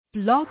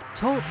Blog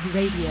Talk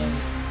Radio.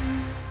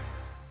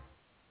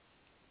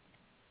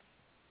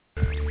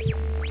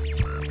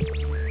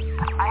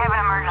 I have an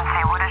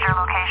emergency. What is your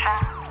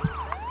location?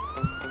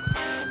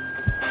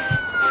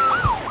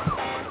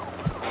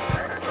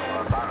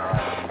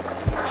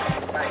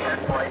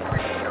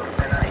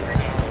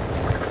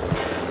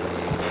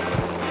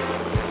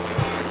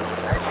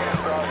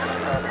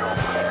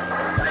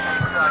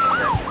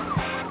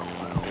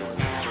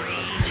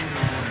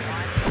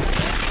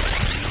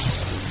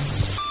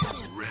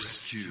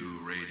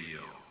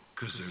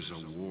 Because there's a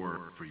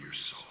war for your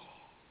soul.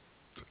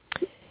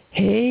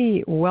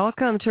 Hey,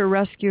 welcome to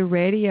Rescue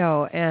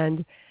Radio,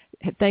 and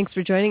thanks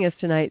for joining us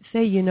tonight.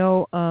 Say,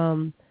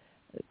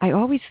 I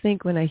always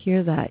think when I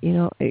hear that,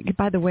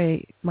 by the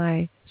way,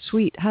 my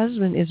sweet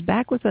husband is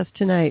back with us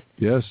tonight.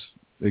 Yes,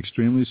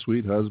 extremely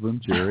sweet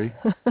husband, Jerry.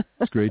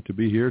 It's great to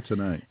be here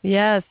tonight.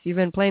 Yes, you've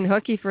been playing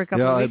hooky for a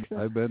couple of weeks.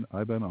 I've been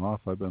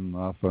off. I've been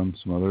off on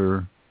some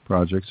other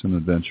projects and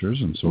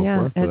adventures and so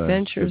forth.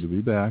 Adventures. It's good to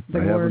be back. I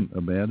haven't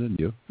abandoned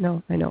you.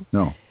 No, I know.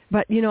 No.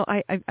 But,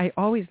 I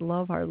always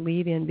love our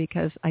lead-in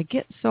because I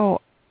get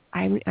so,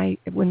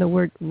 when the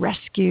word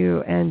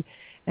rescue and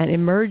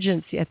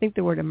emergency, I think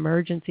the word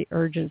emergency,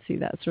 urgency,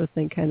 that sort of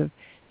thing kind of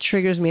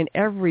triggers me. And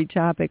every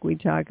topic we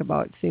talk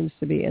about seems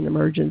to be an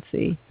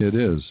emergency. It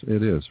is,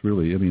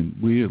 really. I mean,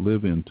 we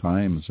live in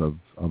times of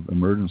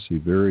emergency,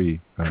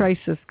 very...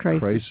 Crisis.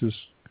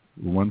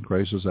 One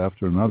crisis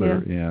after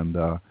another, yeah.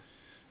 And...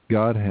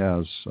 God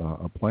has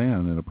a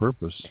plan and a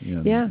purpose,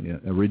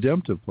 a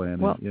redemptive plan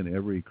in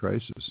every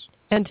crisis.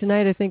 And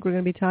tonight I think we're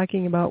going to be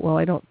talking about, we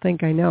are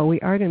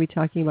going to be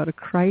talking about a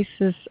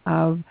crisis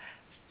of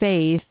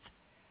faith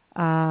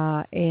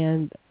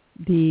and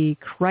the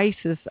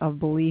crisis of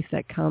belief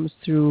that comes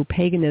through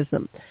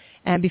paganism.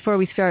 And before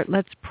we start,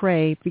 let's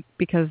pray,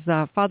 because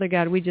Father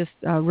God, we just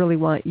really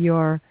want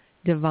your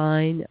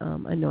divine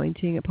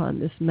anointing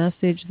upon this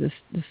message, this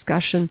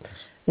discussion,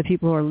 the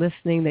people who are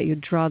listening, that you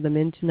draw them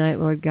in tonight,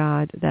 Lord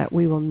God, that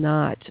we will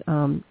not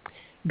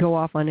go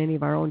off on any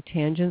of our own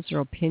tangents or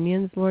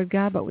opinions, Lord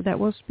God, but that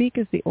we'll speak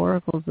as the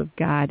oracles of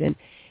God, and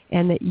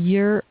that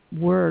your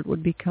word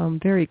would become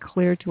very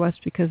clear to us,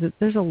 because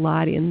there's a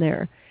lot in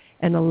there,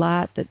 and a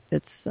lot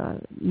that's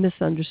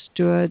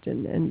misunderstood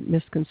and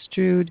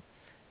misconstrued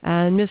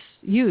and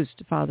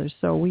misused, Father.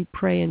 So we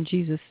pray in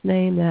Jesus'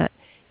 name that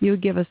you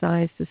would give us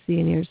eyes to see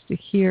and ears to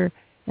hear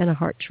and a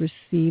heart to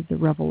receive the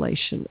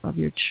revelation of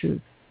your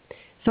truth.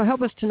 So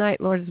help us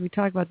tonight, Lord, as we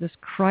talk about this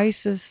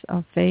crisis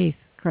of faith.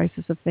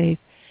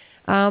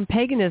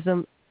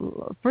 Paganism,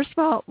 first of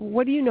all,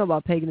 what do you know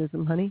about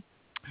paganism, honey?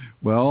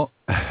 Well,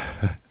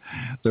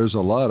 there's a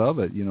lot of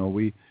it.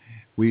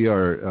 We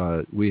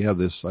have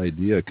this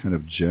idea kind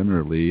of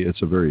generally,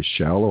 it's a very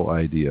shallow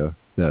idea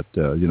that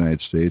the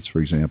United States, for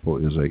example,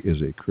 is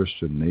a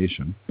Christian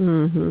nation.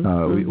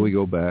 Mm-hmm. We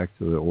go back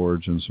to the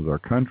origins of our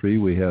country.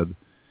 We had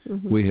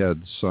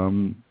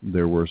some,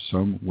 there were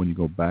some, when you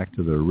go back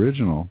to the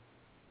original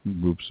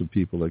groups of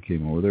people that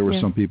came over, there were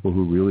some people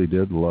who really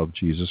did love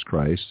Jesus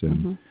Christ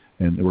and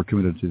were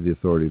committed to the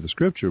authority of the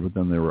Scripture, but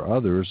then there were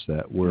others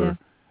that were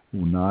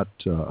not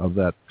of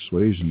that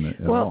persuasion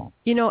at all.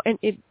 And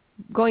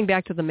going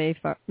back to the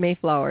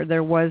Mayflower,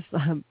 there was,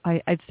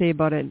 I'd say,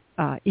 about an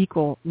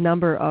equal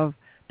number of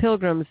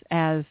pilgrims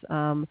as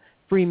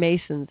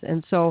Freemasons,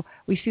 and so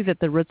we see that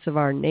the roots of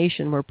our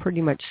nation were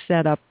pretty much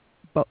set up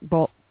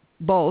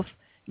both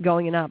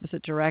going in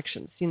opposite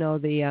directions.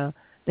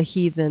 The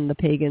heathen, the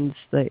pagans,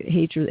 the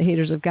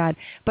haters of God.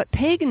 But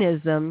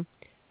paganism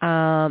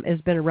has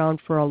been around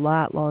for a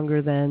lot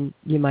longer than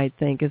you might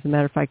think. As a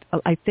matter of fact,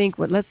 I think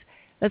let's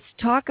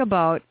talk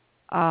about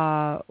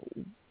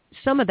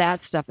some of that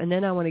stuff, and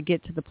then I want to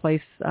get to the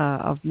place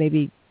of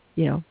maybe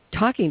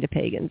talking to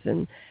pagans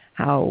and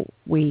how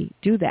we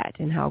do that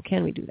and how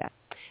can we do that.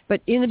 But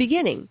in the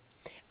beginning,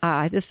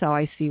 this is how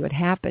I see what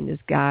happened: is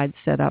God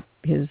set up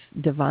His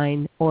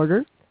divine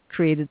order,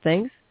 created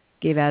things,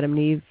 gave Adam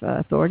and Eve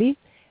authority.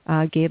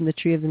 Gave them the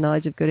tree of the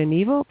knowledge of good and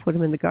evil, put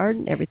them in the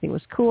garden. Everything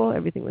was cool.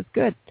 Everything was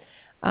good.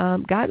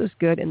 God was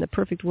good, and the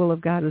perfect will of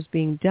God was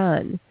being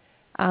done.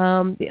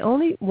 The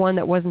only one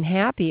that wasn't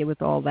happy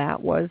with all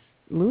that was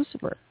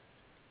Lucifer.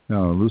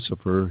 Now,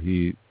 Lucifer,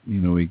 he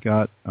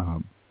got,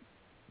 through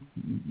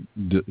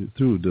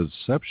the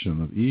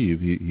deception of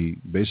Eve, he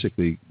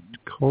basically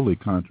totally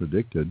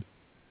contradicted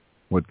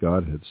what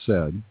God had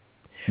said.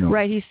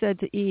 Right, he said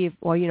to Eve,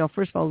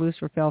 first of all,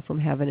 Lucifer fell from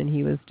heaven and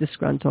he was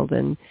disgruntled,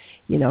 and,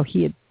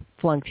 he had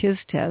flunked his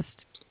test.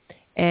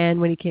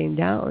 And when he came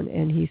down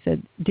and he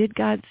said, did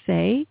God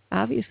say?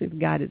 Obviously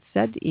God had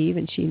said to Eve,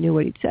 and she knew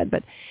what he'd said.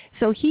 But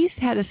so he's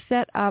had to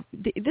set up,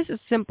 this is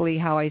simply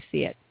how I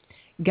see it.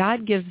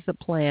 God gives us a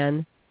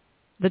plan,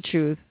 the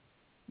truth,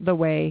 the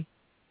way,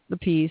 the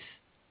peace,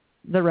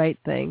 the right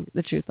thing,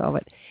 the truth of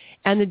it.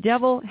 And the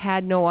devil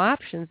had no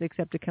options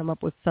except to come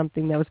up with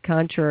something that was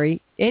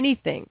contrary,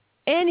 anything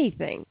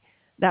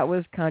that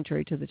was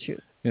contrary to the truth.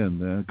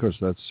 And, of course,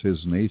 that's his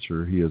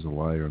nature. He is a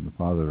liar and the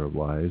father of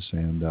lies.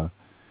 And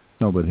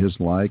but his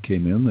lie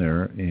came in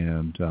there,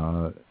 and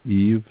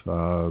Eve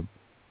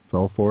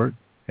fell for it.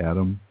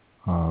 Adam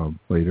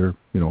later,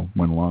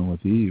 went along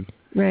with Eve.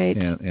 Right.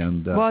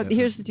 And well,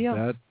 here's the deal.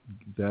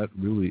 That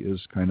really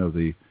is kind of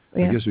the,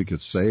 I guess we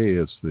could say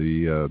it's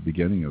the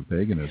beginning of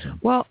paganism.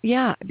 Well,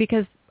 yeah,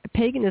 because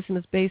paganism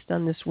is based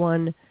on this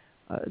one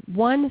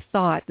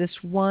thought, this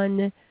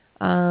one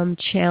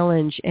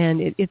challenge,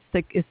 and it's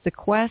the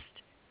quest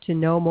to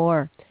know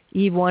more.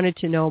 Eve wanted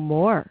to know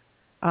more.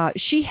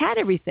 She had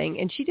everything,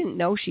 and she didn't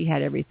know she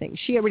had everything.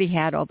 She already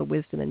had all the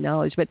wisdom and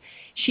knowledge, but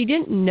she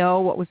didn't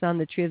know what was on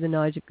the tree of the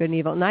knowledge of good and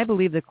evil. And I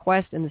believe the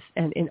quest and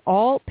in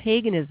all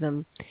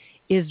paganism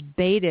is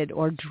baited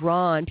or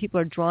drawn. People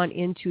are drawn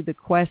into the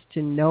quest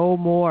to know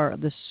more,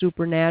 the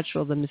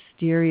supernatural, the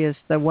mysterious,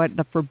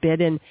 the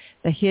forbidden,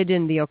 the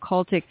hidden, the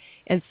occultic.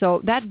 And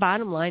so that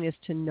bottom line is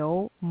to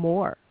know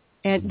more.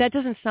 And that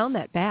doesn't sound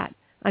that bad.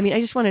 I mean,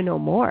 I just want to know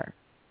more.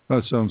 Well,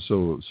 it sounds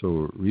so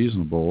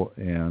reasonable,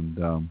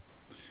 and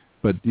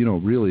but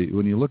really,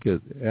 when you look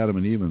at Adam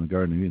and Eve in the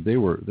Garden of Eden,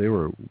 they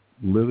were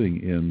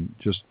living in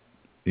just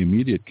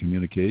immediate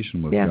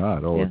communication with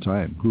God all the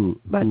time. Who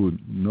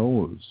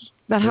knows?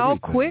 But how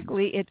everything.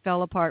 quickly it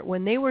fell apart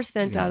when they were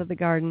sent out of the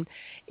garden.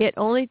 It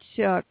only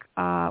took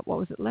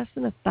less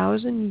than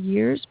 1,000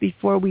 years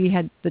before we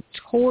had the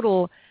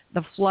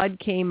flood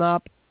came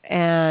up,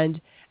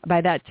 and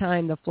by that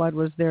time the flood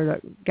was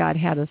there. God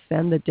had to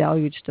send the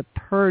deluge to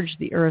purge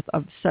the earth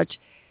of such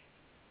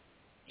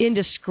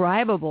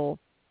indescribable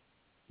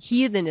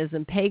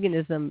heathenism,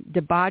 paganism,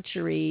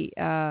 debauchery,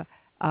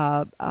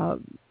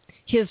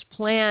 his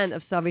plan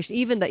of salvation,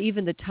 even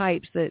the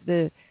types,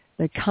 the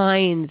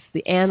kinds,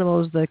 the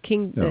animals,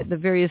 the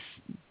various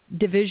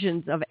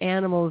divisions of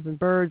animals and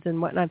birds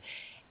and whatnot,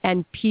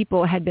 and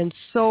people had been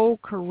so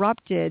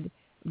corrupted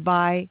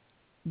by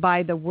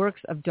the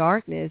works of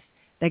darkness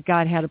that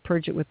God had to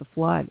purge it with the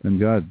flood. And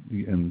God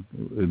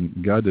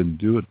didn't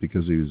do it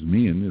because he was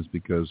mean. It's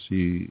because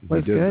he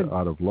did it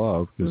out of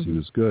love, because he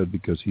was good,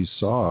 because he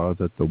saw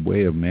that the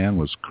way of man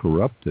was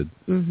corrupted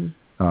to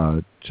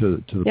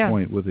the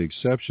point, with the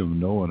exception of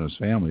Noah and his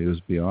family, it was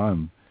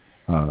beyond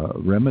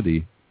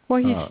remedy.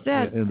 Well, he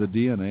said, and the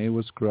DNA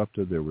was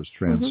corrupted. There was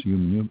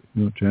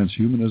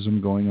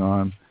transhumanism going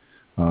on.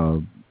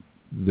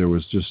 There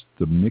was just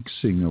the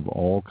mixing of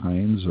all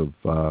kinds of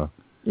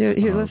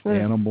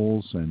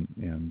animals and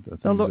things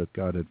that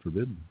God had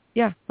forbidden.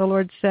 Yeah, the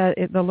Lord said,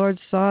 the Lord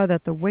saw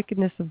that the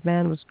wickedness of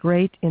man was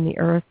great in the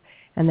earth,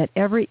 and that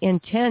every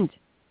intent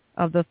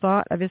of the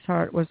thought of his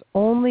heart was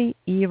only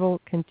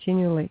evil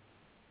continually,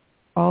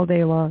 all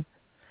day long.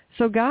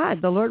 So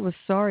God, the Lord, was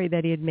sorry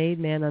that he had made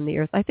man on the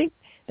earth. I think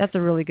that's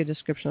a really good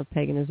description of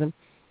paganism.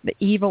 The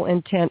evil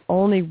intent,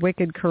 only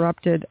wicked,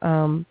 corrupted,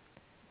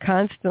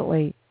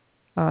 constantly.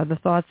 The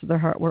thoughts of their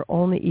heart were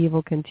only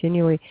evil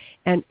continually.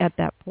 And at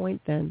that point,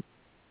 then,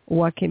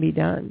 what can be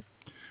done?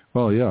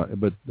 Well, yeah,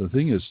 but the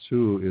thing is,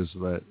 too, is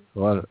that a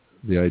lot of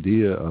the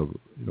idea of,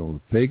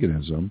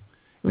 paganism,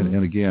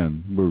 and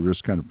again, we're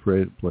just kind of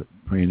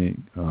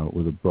painting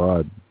with a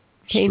broad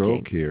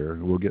stroke here.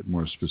 We'll get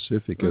more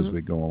specific as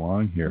we go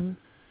along here.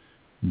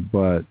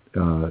 But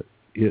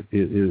it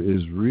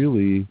is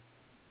really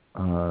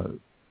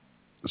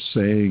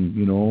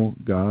saying,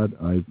 God,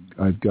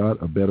 I've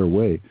got a better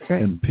way.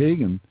 Right. And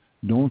pagan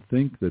don't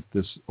think that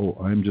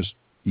I'm just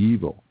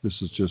evil. This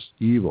is just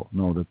evil.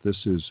 No, that this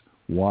is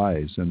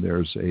wise, and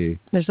there's a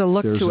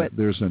look to it.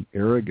 There's an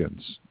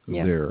arrogance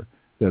there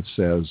that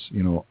says,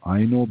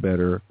 I know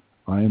better.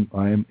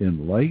 I'm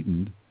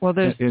enlightened. Well,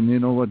 and you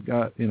know what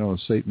God,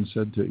 Satan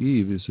said to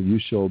Eve, he said, "You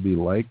shall be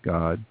like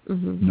God,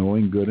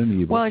 knowing good and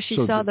evil." Well, she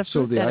saw the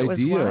fruit that it was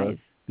wise.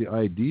 The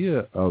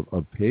idea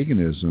of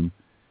paganism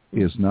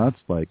is not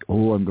like,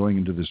 I'm going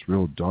into this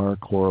real dark,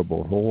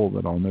 horrible hole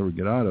that I'll never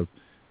get out of,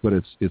 but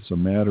it's a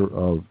matter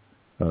of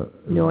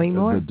knowing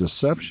more, the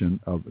deception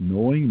of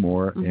knowing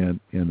more, and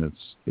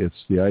it's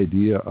the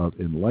idea of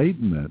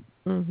enlightenment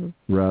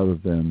rather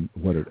than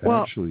what it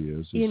actually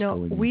is. We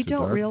don't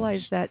darkness.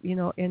 realize that. In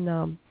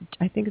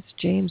I think it's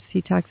James.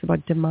 He talks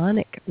about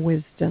demonic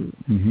wisdom.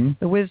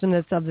 The wisdom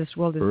that's of this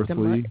world is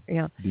earthly,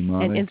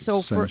 demonic, and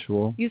so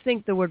sensual. You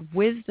think the word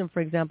wisdom,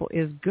 for example,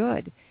 is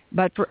good.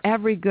 But for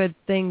every good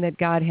thing that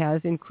God has,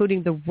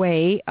 including the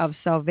way of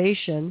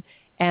salvation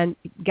and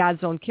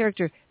God's own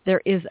character, there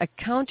is a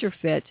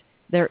counterfeit.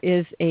 There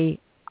is an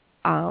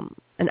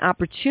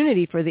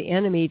opportunity for the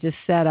enemy to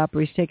set up,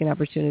 or he's taken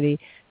opportunity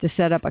to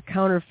set up a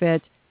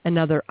counterfeit,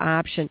 another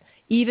option.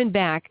 Even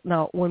back,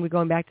 now when we're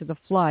going back to the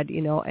flood,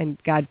 and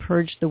God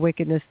purged the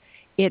wickedness,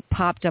 it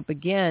popped up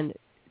again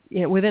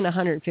within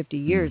 150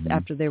 years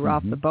after they were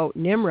off the boat.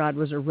 Nimrod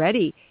was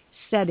already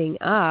setting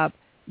up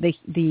the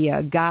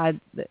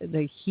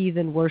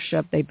heathen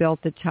worship. They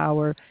built the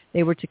tower.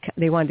 They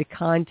wanted to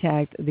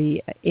contact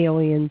the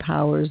alien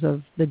powers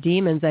of the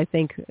demons. I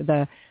think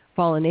the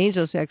fallen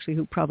angels actually,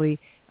 who probably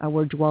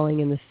were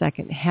dwelling in the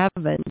second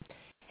heaven.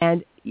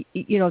 And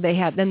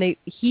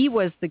he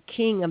was the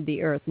king of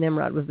the earth.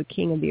 Nimrod was the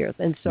king of the earth,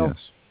 and so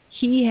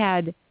he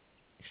had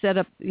set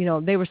up.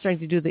 They were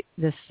starting to do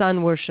the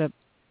sun worship,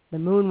 the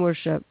moon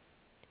worship.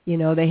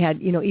 They had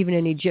even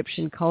in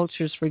Egyptian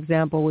cultures, for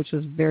example, which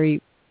was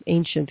very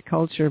ancient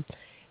culture.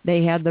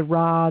 They had the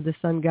Ra, the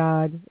sun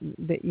god,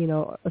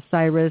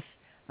 Osiris,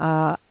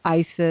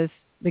 Isis,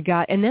 the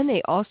god, and then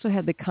they also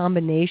had the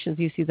combinations.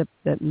 You see the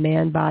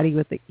man body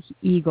with the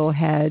eagle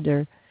head,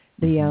 or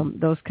the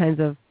those kinds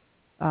of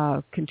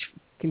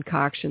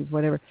concoctions,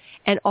 whatever.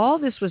 And all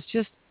this was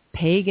just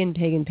pagan.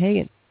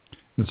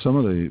 And some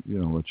of the,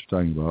 what you're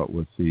talking about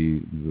with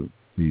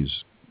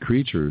these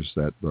creatures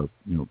that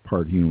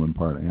part human,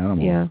 part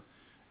animal. Yeah.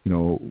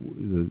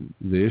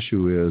 The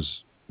issue is,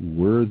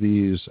 were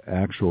these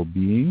actual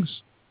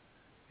beings,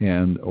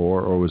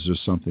 or was this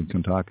something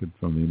concocted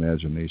from the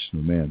imagination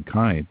of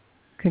mankind?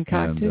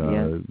 Concocted,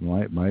 yeah.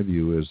 My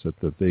view is that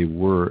they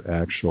were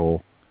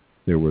actual.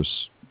 There was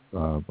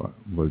what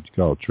do you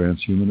call it,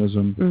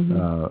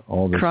 transhumanism,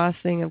 all this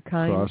crossing of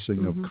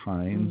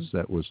kinds,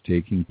 that was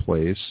taking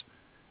place,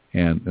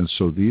 and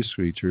so these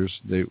creatures,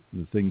 the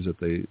things that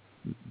they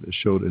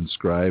showed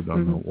inscribed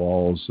on the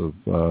walls of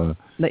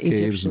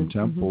caves and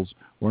temples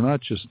were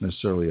not just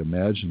necessarily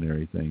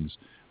imaginary things,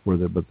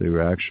 but they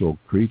were actual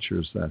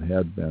creatures that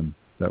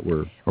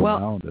were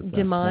around at that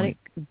demonic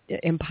point.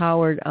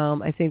 Empowered.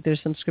 I think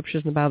there's some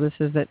scriptures in the Bible that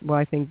says that. Well,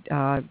 I think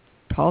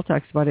Paul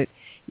talks about it.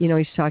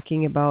 He's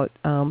talking about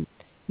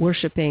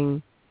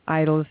worshiping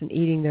idols and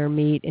eating their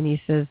meat, and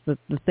he says that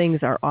the things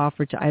that are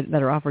offered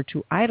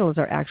to idols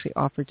are actually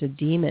offered to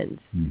demons.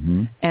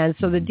 And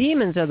so the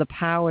demons are the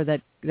power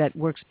that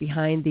works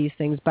behind these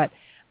things. But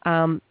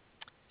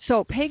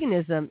so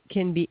paganism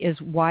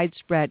is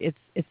widespread.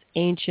 It's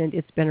ancient.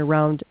 It's been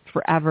around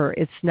forever.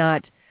 It's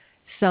not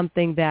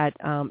something that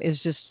is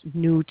just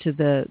new to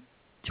the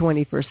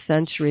 21st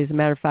century. As a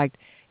matter of fact,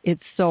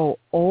 it's so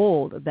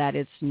old that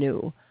it's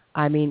new.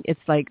 I mean, it's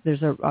like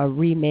there's a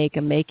remake, a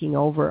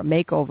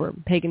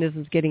makeover.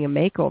 Paganism's getting a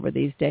makeover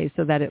these days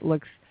so that it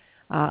looks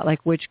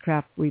like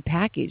witchcraft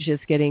repackaged.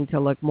 It's getting to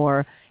look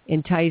more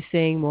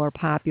enticing, more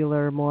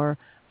popular, more,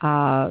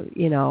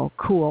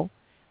 cool.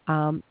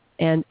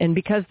 And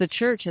because the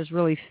church has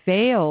really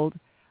failed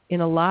in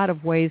a lot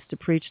of ways to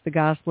preach the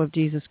gospel of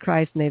Jesus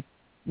Christ, and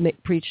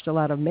they've preached a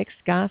lot of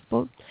mixed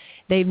gospels,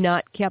 they've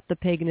not kept the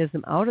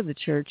paganism out of the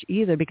church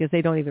either, because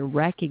they don't even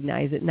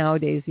recognize it.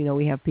 Nowadays,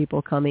 we have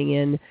people coming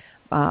in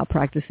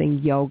practicing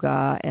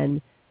yoga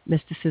and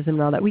mysticism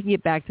and all that. We can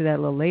get back to that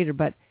a little later,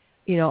 but,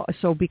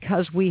 so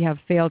because we have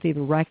failed to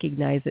even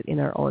recognize it in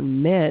our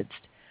own midst,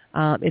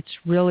 it's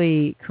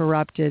really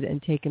corrupted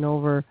and taken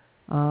over,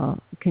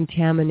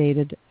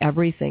 contaminated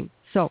everything.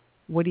 So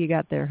what do you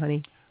got there,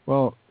 honey?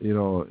 Well,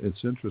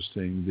 it's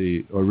interesting.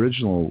 The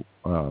original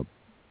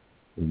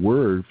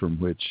word from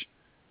which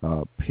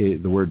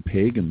the word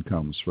pagan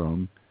comes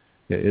from,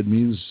 it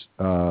means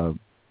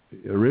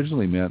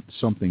originally meant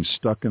something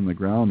stuck in the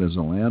ground as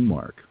a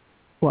landmark.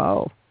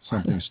 Wow.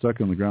 Something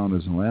stuck in the ground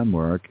as a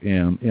landmark,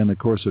 and of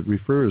course it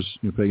refers.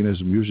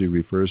 Paganism usually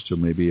refers to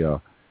maybe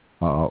a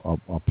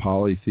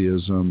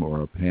polytheism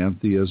or a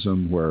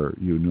pantheism where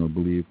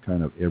believe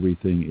kind of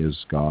everything is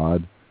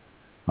God.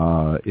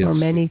 Or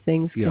many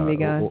things can be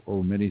God.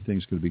 Or many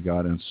things can be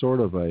God, and sort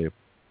of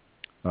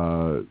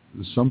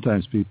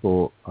sometimes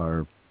people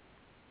are.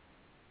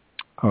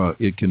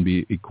 It can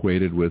be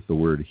equated with the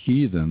word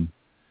heathen,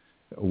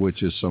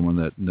 which is someone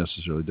that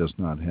necessarily does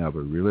not have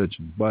a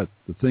religion. But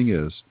the thing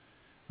is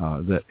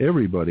that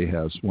everybody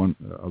has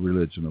a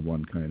religion of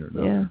one kind or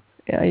another.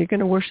 Yeah, you're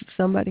going to worship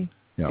somebody,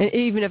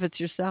 even if it's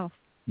yourself.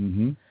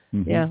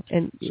 Yeah,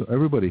 and so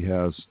everybody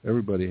has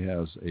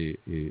a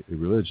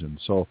religion.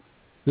 So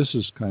this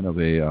is kind of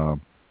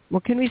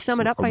can we sum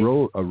it up? A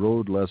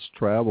road less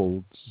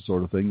traveled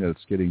sort of thing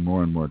that's getting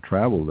more and more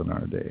traveled in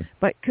our day.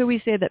 But could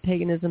we say that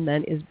paganism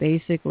then is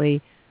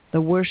basically the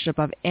worship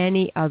of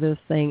any other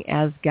thing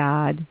as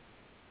God,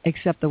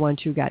 except the one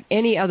true God?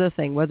 Any other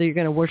thing, whether you're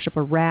going to worship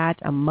a rat,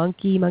 a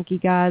monkey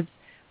gods,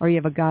 or you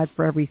have a god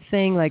for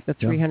everything, like the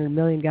 300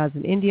 million gods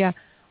in India,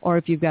 or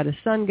if you've got a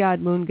sun god,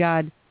 moon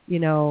god,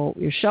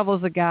 your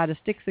shovel's a god, a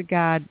stick's a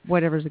god,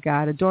 whatever's a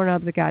god, a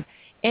doorknob's a god.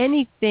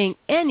 Anything,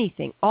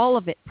 all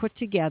of it put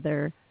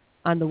together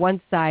on the one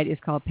side is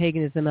called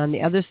paganism. On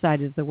the other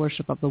side is the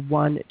worship of the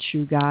one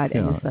true God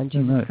and His Son,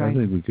 Jesus Christ. I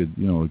think we could,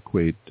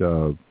 equate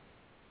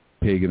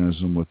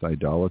paganism with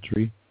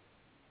idolatry.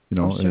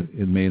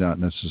 It may not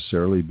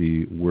necessarily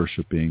be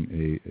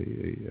worshiping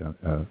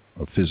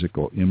a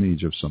physical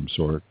image of some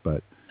sort,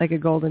 but like a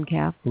golden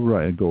calf.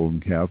 Right, a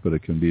golden calf, but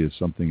it can be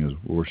something as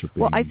worshiping.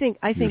 Well, I think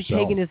yourself.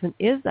 paganism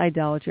is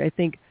idolatry. I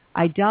think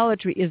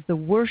idolatry is the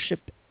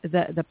worship,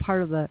 the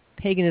part of the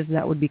paganism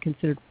that would be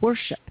considered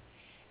worship.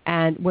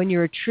 And when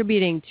you're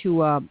attributing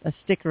to a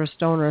stick or a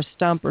stone or a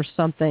stump or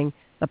something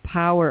the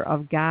power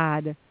of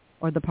God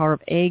or the power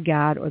of a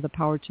God or the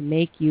power to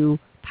make you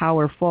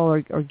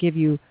powerful or give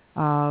you,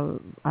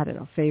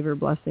 favor,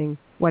 blessing,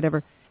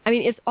 whatever. I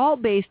mean, it's all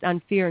based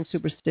on fear and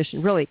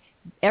superstition, really.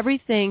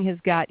 Everything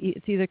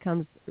it either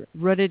comes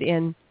rooted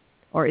in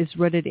or is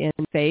rooted in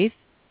faith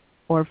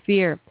or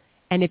fear.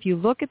 And if you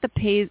look at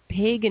the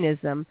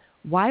paganism,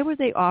 why were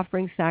they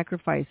offering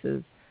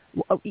sacrifices?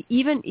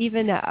 Even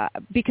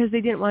because they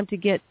didn't want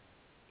to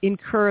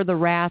incur the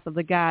wrath of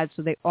the gods,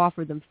 so they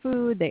offered them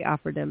food, they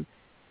offered them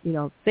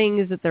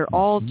things at their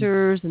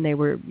altars, and they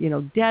were,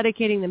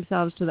 dedicating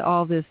themselves to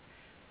all this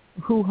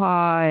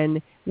hoo-ha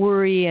and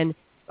worry, and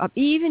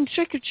even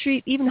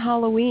trick-or-treat, even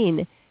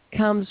Halloween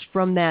comes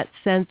from that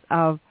sense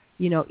of,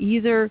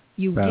 either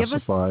you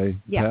pacify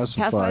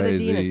the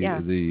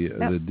demon,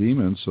 the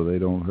demons so they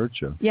don't hurt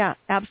you. Yeah,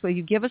 absolutely.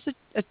 You give us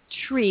a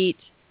treat,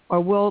 or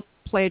we'll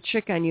play a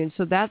trick on you. And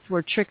so that's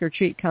where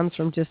trick-or-treat comes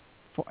from, just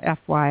for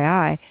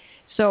FYI.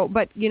 So,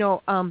 but,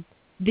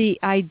 the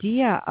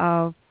idea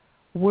of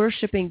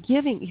worshiping,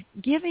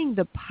 giving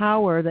the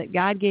power that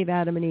God gave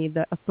Adam and Eve,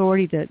 the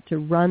authority to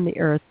run the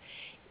earth,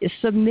 is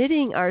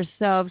submitting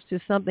ourselves to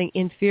something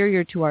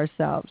inferior to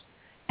ourselves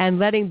and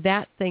letting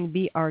that thing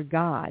be our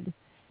God.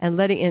 And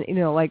letting,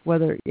 like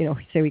whether,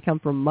 say we come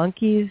from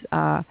monkeys,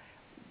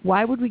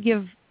 why would we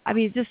give,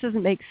 it just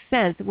doesn't make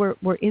sense.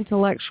 We're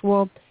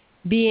intellectual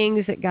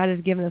beings that God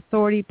has given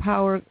authority,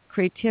 power,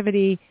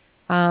 creativity,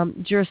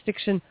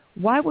 jurisdiction.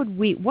 Why would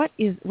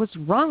what's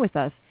wrong with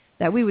us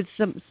that we would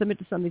submit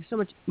to something so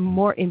much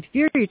more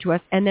inferior to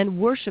us and then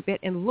worship it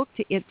and look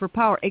to it for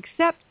power,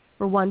 except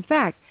for one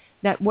fact,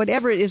 that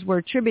whatever it is we're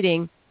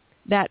attributing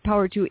that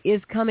power to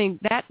is coming,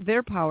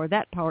 their power,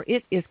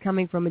 it is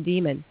coming from a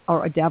demon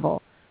or a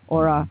devil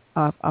or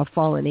a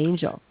fallen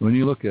angel. When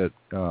you look at,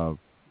 the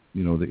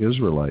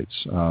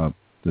Israelites,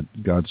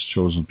 God's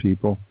chosen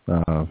people,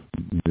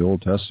 in the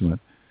Old Testament,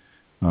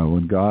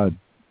 when God,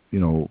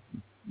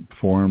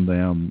 formed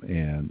them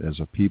and as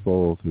a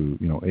people through,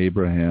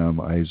 Abraham,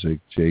 Isaac,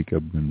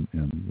 Jacob, and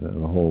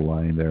the whole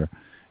line there,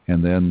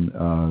 and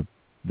then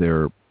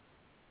they're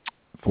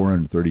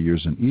 430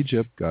 years in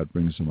Egypt. God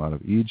brings them out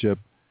of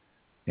Egypt,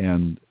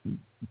 and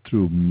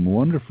through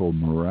wonderful,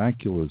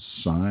 miraculous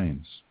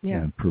signs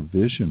and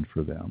provision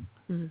for them.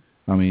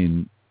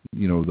 Mm-hmm.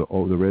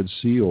 The Red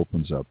Sea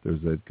opens up.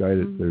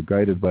 They're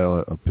guided by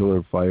a pillar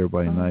of fire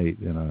by night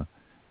and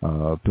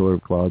a pillar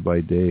of cloud by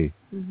day.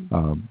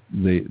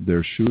 Mm-hmm.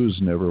 Their shoes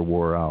never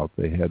wore out.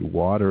 They had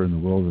water in the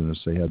wilderness.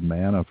 They had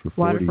manna for 40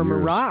 water from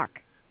years. A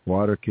rock.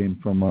 Water came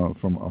from out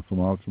from a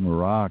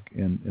rock,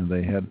 and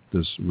they had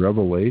this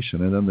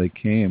revelation. And then they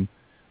came.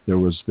 There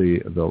was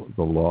the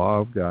law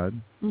of God.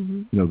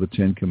 Mm-hmm. The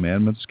 10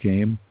 Commandments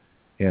came,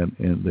 and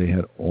they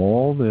had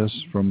all this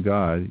from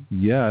God.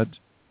 Yet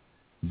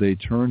they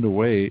turned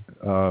away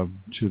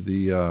to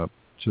the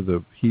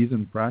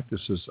heathen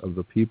practices of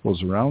the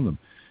peoples around them.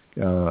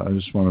 I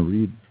just want to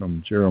read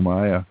from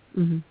Jeremiah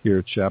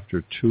here,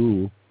 chapter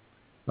 2.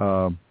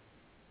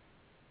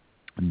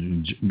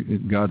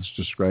 God's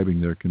describing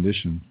their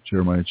condition.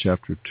 Jeremiah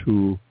chapter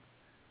 2,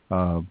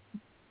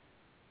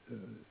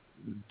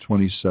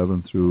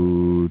 27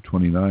 through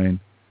 29.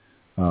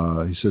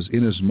 He says,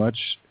 "Inasmuch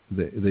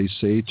they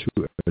say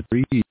to a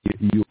tree,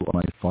 you are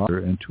my father,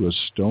 and to a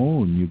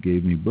stone you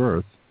gave me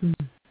birth, who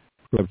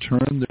have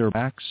turned their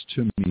backs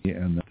to me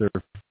and their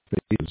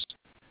faces.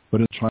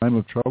 But in time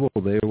of trouble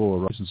they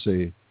will arise and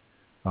say,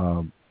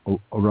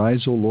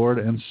 arise, O Lord,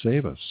 and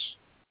save us.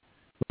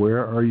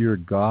 Where are your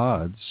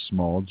gods,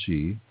 small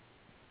g,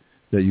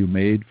 that you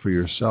made for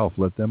yourself?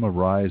 Let them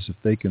arise if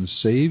they can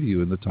save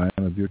you in the time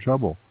of your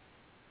trouble.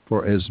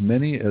 For as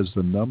many as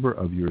the number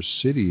of your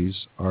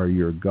cities are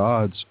your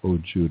gods, O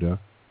Judah,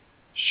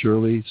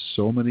 surely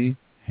so many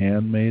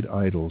handmade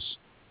idols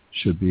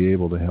should be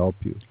able to help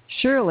you."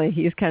 Surely,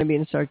 he's kind of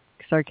being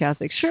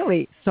sarcastic.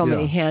 Surely so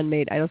many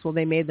handmade idols. Well,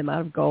 they made them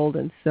out of gold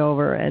and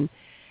silver, and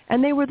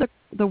they were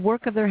the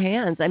work of their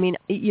hands.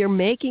 You're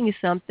making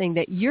something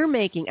that you're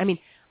making.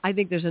 I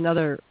think there's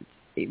another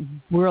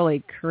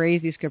really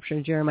crazy scripture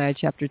in Jeremiah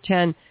chapter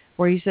 10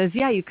 where he says,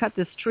 you cut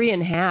this tree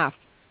in half,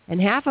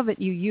 and half of it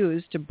you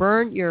use to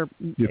burn you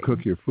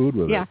cook your food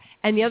with it. Yeah,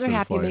 and the other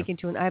half you make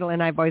into an idol.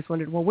 And I've always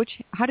wondered, well,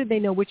 how did they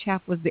know which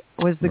half was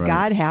the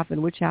God half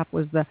and which half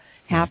was the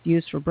half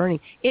used for burning?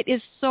 It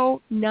is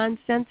so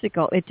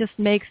nonsensical. It just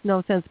makes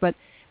no sense. But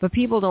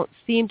people don't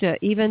seem to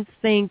even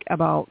think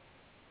about,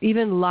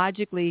 even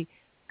logically,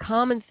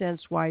 common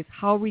sense-wise,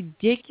 how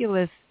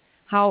ridiculous,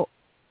 how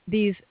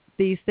these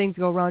things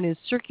go around in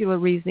circular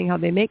reasoning, how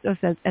they make no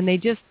sense, and they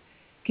just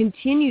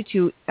continue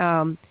to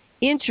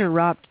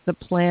interrupt the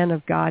plan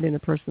of God in a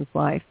person's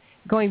life.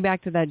 Going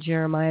back to that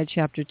Jeremiah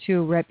chapter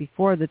 2, right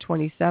before the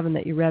 27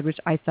 that you read, which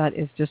I thought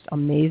is just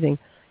amazing.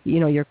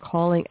 You're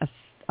calling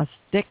a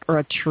stick or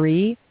a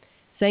tree,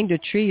 saying to a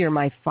tree, you're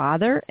my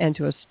father, and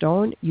to a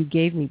stone, you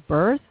gave me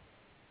birth.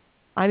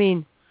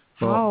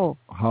 How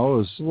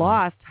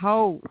lost,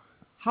 how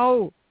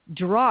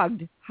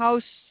drugged,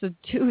 how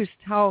seduced,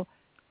 how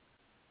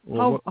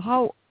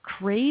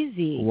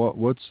crazy.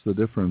 What's the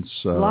difference?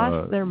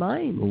 Lost their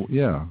minds.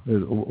 Yeah.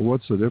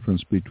 What's the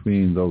difference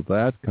between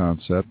that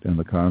concept and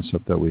the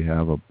concept that we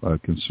have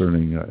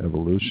concerning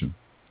evolution?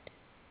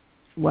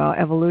 Well,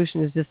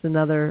 evolution is just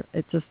another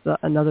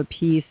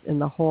piece in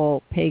the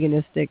whole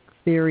paganistic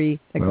theory.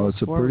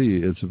 It's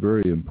a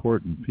very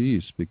important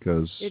piece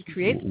because it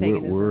creates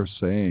paganism. We're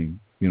saying,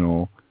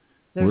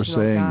 There's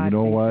no God,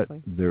 what?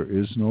 There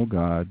is no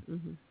God.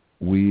 Mm-hmm.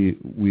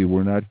 We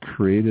were not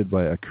created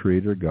by a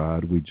creator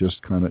God. We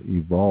just kind of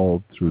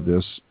evolved through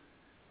this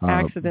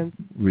accident,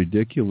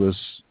 ridiculous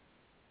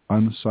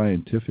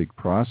unscientific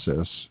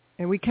process.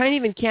 And we can't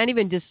even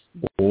just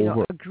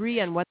agree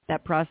on what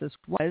that process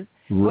was.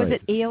 Right. Was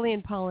it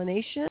alien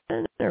pollination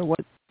or what?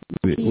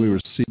 We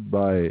were seeded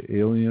by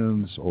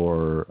aliens,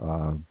 or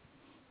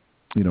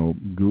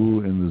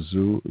goo in the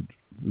zoo,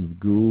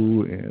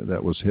 goo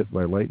that was hit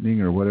by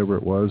lightning or whatever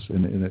it was,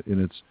 and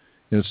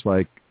it's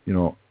like we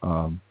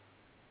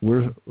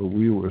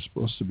were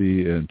supposed to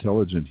be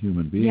intelligent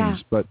human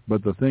beings, but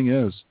the thing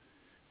is,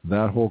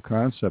 that whole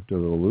concept of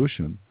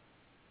evolution,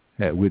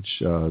 which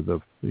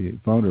the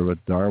founder of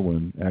it,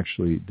 Darwin,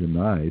 actually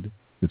denied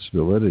its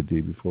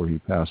validity before he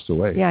passed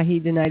away. Yeah, he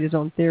denied his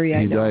own theory.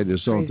 He denied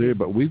his own theory,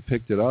 but we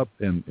picked it up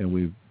and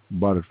we've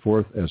brought it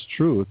forth as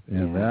truth,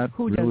 and that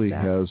really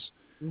has.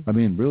 I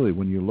mean, really,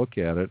 when you look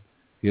at it,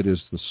 it is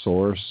the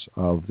source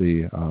of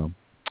the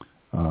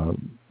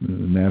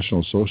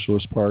National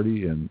Socialist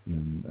Party and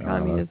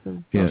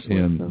communism,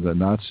 in the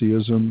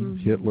Nazism,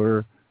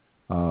 Hitler.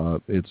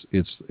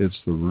 It's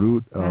the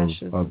root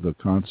of the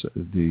concept,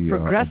 the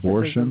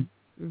abortion.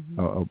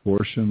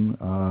 Abortion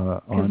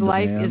on demand.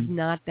 Life is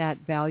not that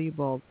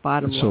valuable.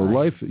 Bottom line. So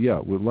life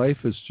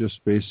is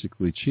just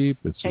basically cheap.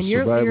 It's a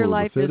survival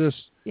of the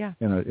fittest. And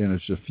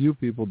it's a few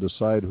people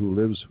decide who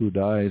lives, who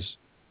dies,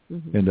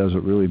 and does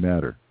it really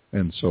matter?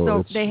 And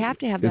so they have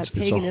to have that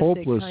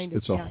paganistic kind of.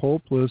 It's a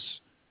hopeless,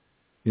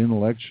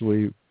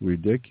 intellectually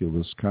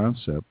ridiculous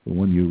concept. But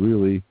when you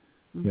really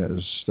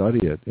study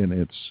it, and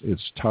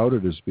it's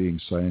touted as being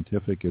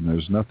scientific, and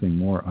there's nothing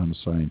more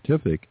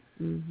unscientific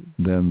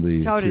than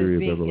the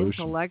theory of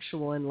evolution.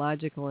 Intellectual and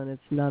logical, and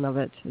it's none of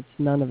it. It's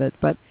none of it.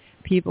 But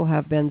people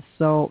have been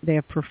they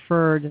have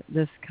preferred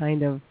this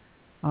kind of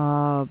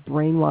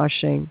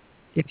brainwashing,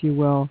 if you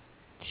will,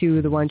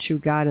 to the one true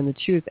God and the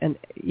truth. And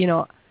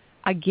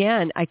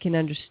again, I can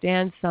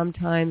understand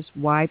sometimes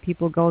why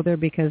people go there,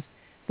 because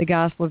the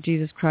gospel of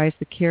Jesus Christ,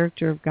 the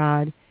character of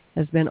God,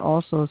 has been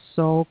also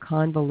so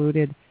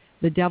convoluted.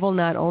 The devil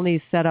not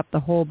only set up the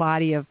whole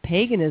body of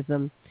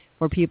paganism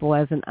for people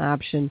as an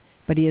option,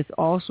 but he has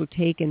also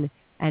taken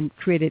and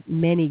created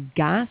many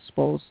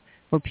gospels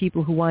for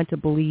people who want to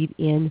believe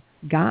in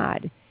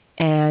God.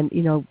 And,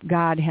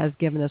 God has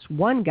given us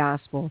one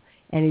gospel,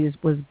 and it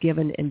was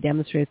given and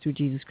demonstrated through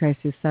Jesus Christ,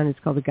 his Son. It's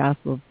called the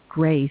gospel of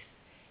grace,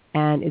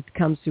 and it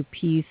comes through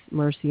peace,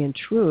 mercy, and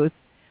truth.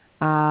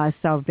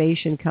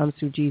 Salvation comes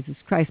through Jesus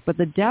Christ. But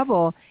the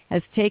devil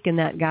has taken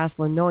that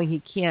gospel, and knowing he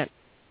can't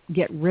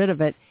get rid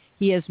of it,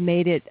 he has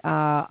made it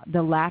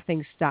the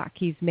laughing stock.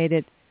 He's made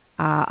it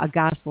a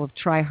gospel of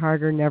try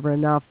harder, never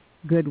enough,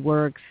 good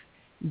works,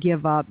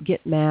 give up,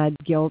 get mad,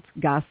 guilt,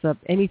 gossip,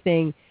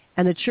 anything.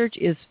 And the church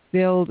is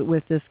filled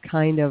with this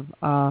kind of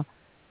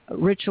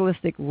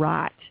ritualistic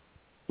rot.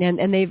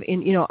 And they've,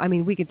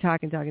 we could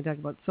talk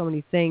about so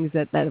many things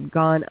that have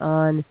gone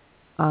on,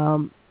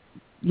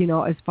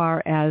 as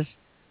far as,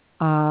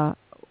 the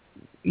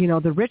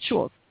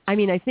rituals. I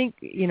mean, I think,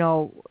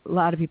 a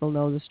lot of people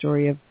know the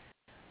story of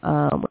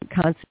when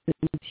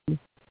Constantine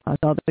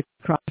saw the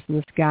cross in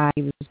the sky.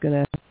 He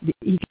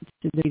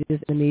considered his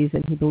enemies,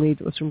 and he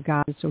believed it was from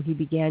God. So he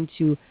began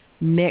to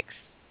mix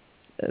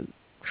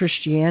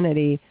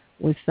Christianity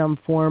with some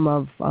form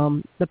of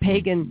the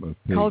pagan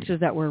cultures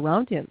that were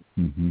around him.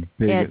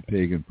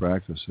 Pagan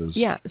practices.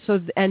 Yeah. So,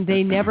 and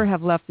they never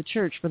have left the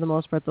church for the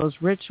most part. Those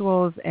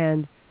rituals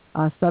and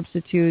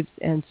substitutes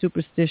and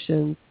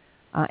superstitions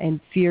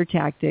and fear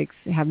tactics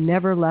have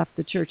never left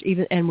the church.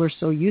 And we're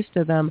so used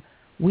to them.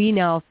 We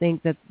now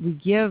think that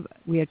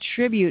we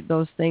attribute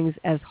those things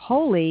as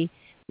holy.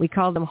 We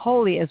call them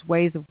holy as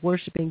ways of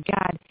worshiping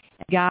God.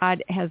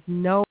 God has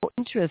no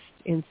interest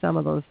in some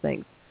of those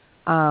things.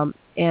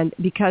 And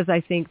because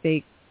I think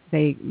they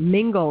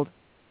mingled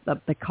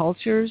the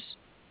cultures,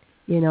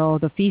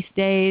 the feast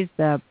days,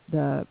 the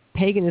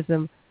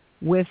paganism,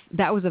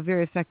 that was a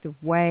very effective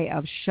way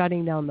of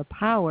shutting down the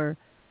power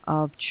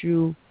of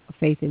true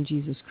faith in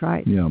Jesus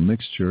Christ. Yeah,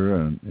 mixture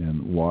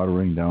and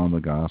watering down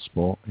the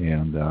gospel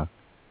and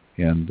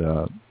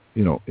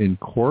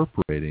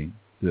incorporating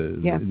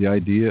the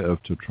idea of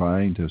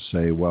trying to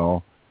say,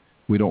 well,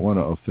 we don't want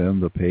to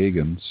offend the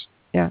pagans.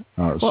 Yeah.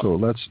 So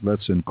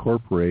let's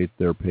incorporate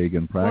their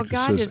pagan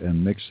practices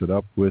and mix it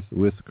up with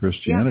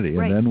Christianity,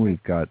 and then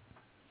we've got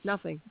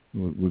nothing.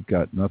 We've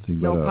got nothing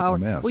but power. A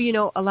mess.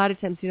 Well, a lot of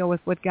times,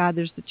 with God,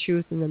 there's the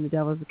truth, and then the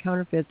devil is the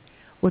counterfeit.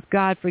 With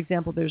God, for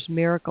example, there's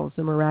miracles,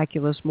 the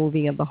miraculous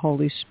moving of the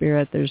Holy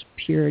Spirit. There's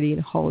purity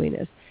and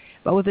holiness.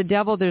 But with the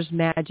devil, there's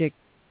magic,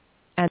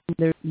 and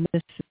there's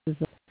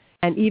mysticism.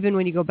 And even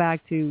when you go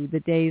back to the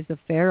days of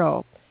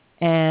Pharaoh,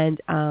 and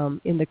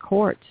in the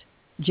court,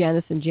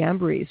 Jannes and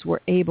Jambres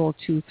were able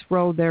to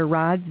throw their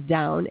rods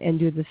down and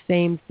do the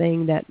same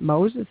thing that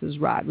Moses'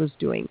 rod was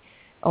doing.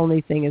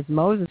 Only thing is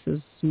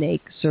Moses'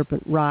 snake,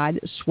 serpent rod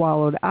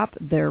swallowed up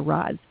their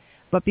rods.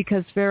 But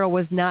because Pharaoh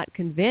was not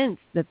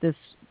convinced that this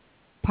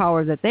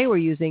power that they were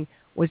using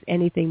was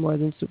anything more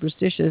than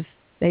superstitious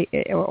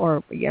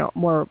or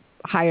more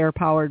higher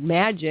powered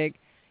magic,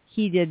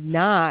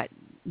 the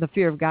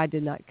fear of God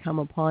did not come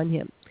upon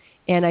him.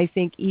 And I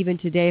think even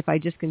today, if I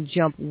just can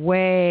jump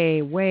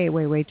way, way,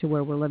 way, way to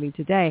where we're living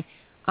today,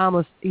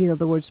 almost, the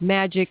words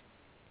magic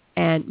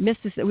and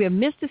mysticism. We have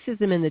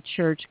mysticism in the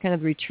church, kind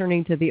of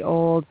returning to the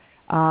old,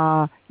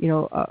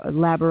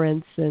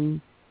 labyrinths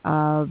and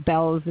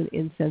bells and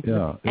incense.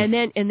 Yeah, and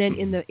then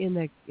in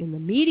the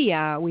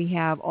media, we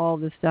have all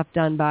this stuff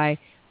done by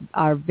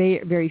our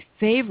very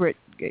favorite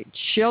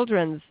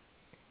children's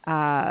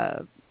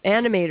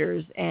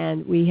animators,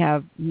 and we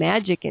have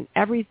magic and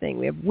everything.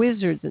 We have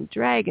wizards and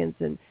dragons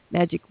and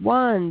magic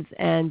wands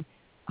and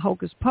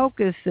Hocus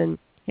Pocus and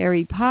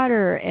Harry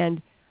Potter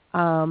and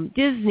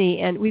Disney,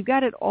 and we've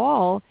got it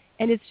all,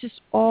 and it's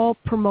just all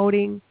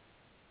promoting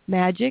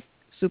magic,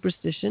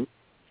 superstition,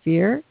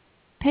 fear,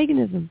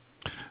 paganism.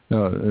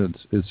 No,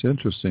 it's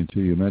interesting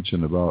too. You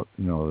mentioned about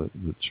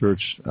the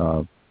church.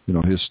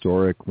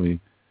 Historically,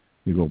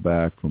 you go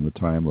back from the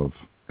time of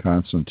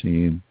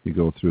Constantine. You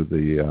go through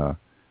the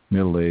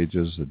Middle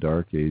Ages, the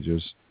Dark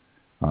Ages,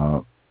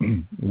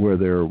 where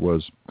there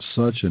was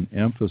such an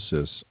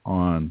emphasis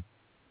on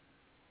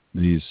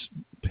these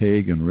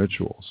pagan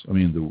rituals. I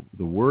mean,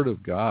 the Word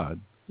of God,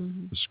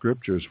 the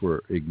Scriptures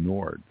were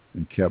ignored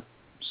and kept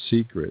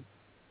secret,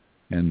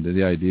 and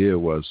the idea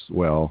was,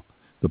 well,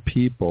 the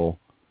people,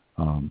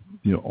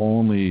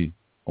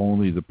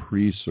 only the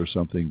priests or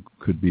something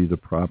could be the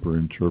proper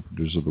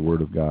interpreters of the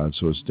Word of God,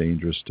 so it's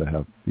dangerous to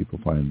have people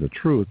find the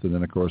truth. And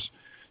then, of course,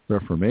 the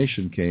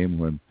Reformation came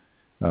when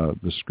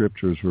the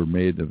Scriptures were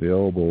made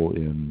available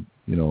in,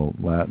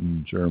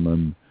 Latin,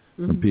 German,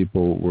 and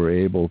people were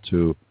able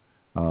to,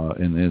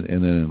 and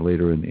then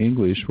later in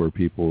English, where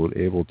people were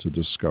able to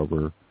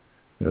discover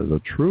the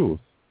truth.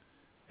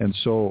 And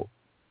so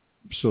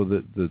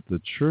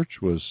the church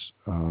was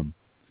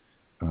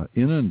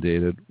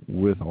inundated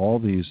with all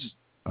these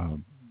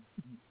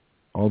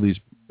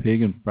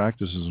pagan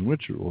practices and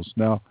rituals.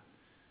 Now,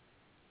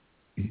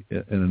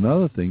 and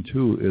another thing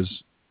too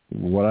is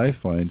what I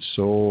find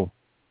so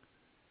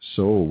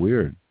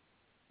weird.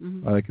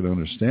 I can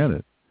understand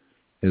it.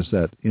 Is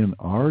that in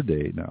our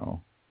day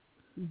now,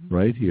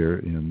 right here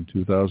in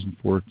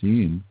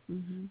 2014,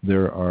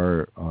 there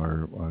are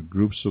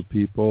groups of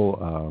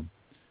people.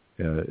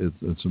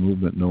 It's a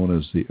movement known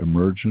as the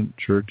Emergent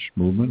Church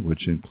Movement,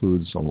 which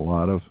includes a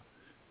lot of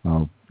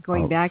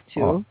going back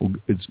to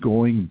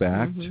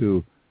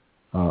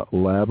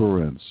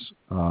labyrinths,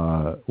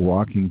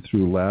 walking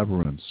through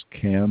labyrinths,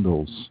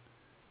 candles,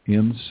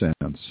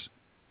 incense,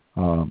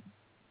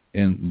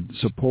 and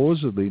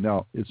supposedly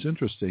now it's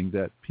interesting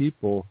that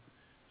people,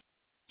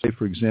 say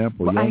for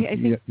example,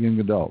 young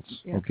adults,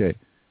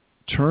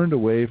 turned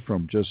away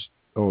from just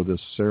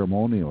this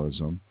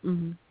ceremonialism,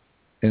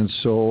 and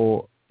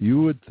so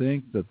you would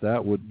think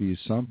that would be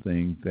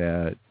something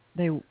that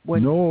they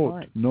would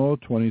no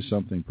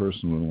 20-something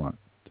person would want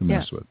to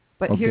mess with.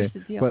 But here's the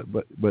deal.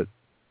 But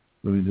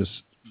let me just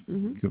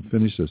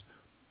finish this.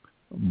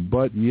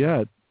 But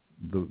yet,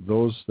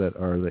 those that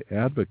are the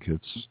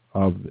advocates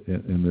of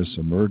in this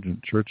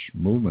emergent church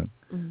movement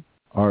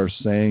are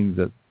saying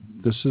that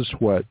this is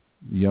what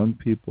young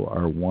people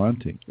are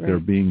wanting. Right. They're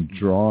being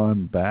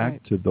drawn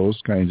back to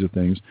those kinds of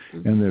things,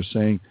 and they're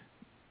saying,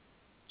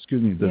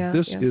 that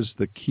this is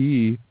the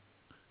key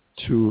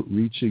to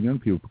reaching young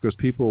people, because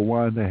people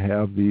want to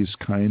have these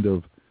kind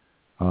of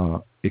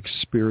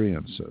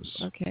experiences.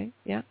 Okay,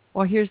 yeah.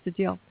 Well, here's the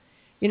deal.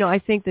 I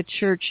think the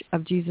Church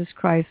of Jesus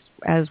Christ,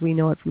 as we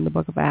know it from the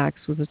book of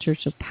Acts, was a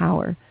church of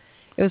power.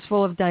 It was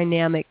full of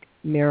dynamic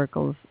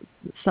miracles,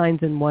 signs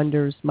and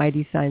wonders,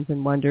 mighty signs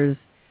and wonders.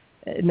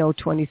 No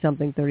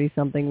 20-something,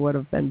 30-something would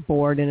have been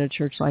bored in a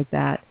church like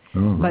that.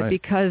 Oh, but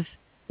because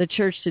the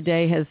church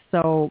today is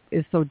so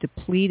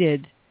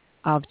depleted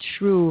of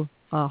true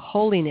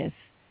holiness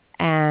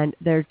and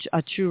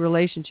a true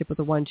relationship with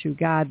the one true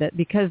God, that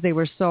because they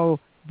were so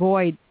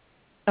void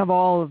of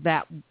all of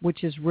that,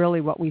 which is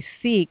really what we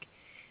seek,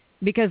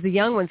 because the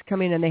young ones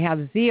come in and they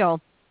have zeal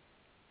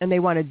and they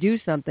want to do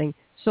something,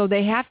 so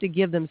they have to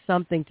give them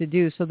something to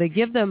do. So they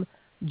give them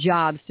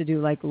jobs to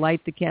do, like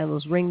light the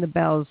candles, ring the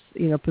bells,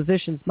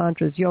 positions,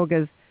 mantras,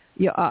 yoga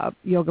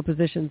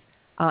positions,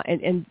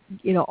 and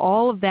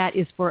all of that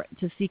is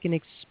to seek an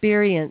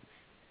experience.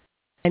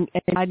 And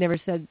God never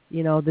said,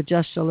 the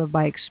just shall live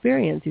by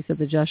experience. He said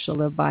the just shall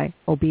live by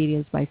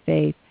obedience, by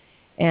faith.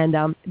 And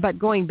but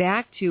going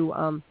back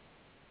to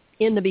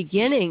in the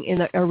beginning, in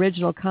the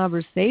original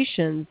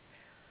conversations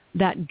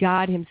that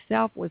God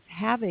himself was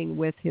having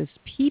with his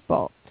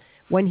people,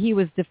 when he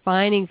was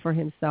defining for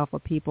himself a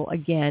people,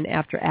 again,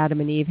 after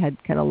Adam and Eve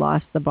had kind of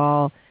lost the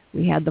ball,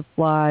 we had the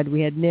flood,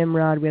 we had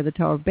Nimrod, we had the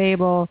Tower of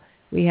Babel,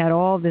 we had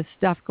all this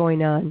stuff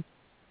going on.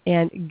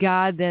 And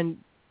God then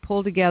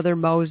pulled together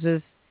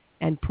Moses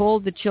and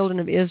pulled the children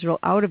of Israel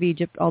out of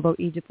Egypt, although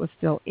Egypt was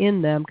still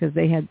in them, because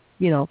they had,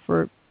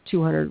 for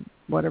 200,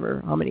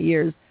 whatever, how many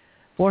years,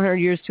 400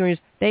 years, 200 years,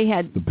 they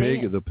had...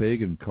 The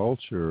pagan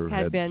culture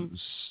had been...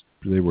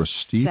 They were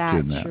steeped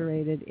in that.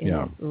 Saturated in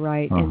it,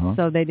 right. And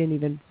so they didn't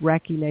even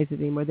recognize it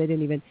anymore. They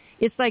didn't even...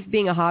 It's like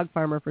being a hog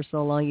farmer for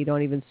so long, you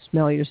don't even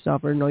smell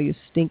yourself or know you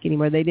stink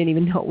anymore. They didn't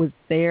even know it was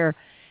there.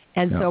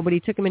 And so, but he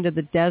took them into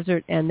the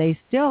desert, and they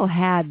still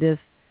had this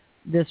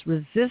this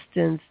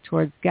resistance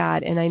towards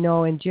God. And I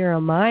know in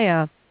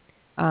Jeremiah,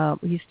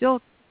 he's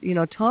still,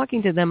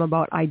 talking to them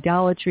about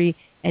idolatry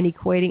and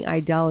equating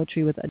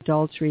idolatry with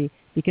adultery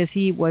because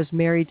he was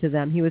married to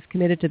them. He was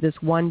committed to this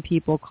one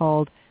people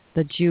called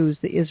the Jews,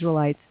 the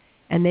Israelites,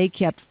 and they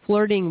kept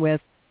flirting with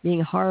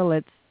being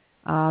harlots,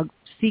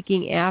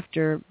 seeking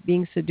after,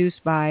 being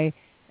seduced by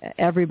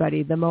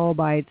everybody, the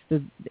Moabites,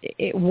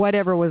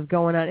 whatever was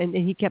going on. And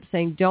he kept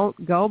saying,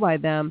 don't go by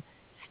them,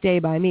 stay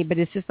by me. But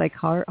it's just like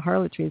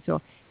harlotry.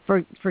 So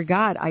for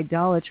God,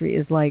 idolatry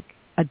is like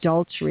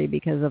adultery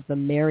because of the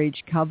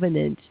marriage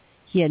covenant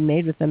he had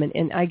made with them.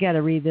 And I got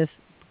to read this,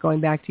 going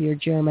back to your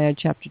Jeremiah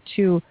chapter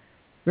 2,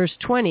 verse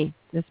 20.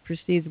 This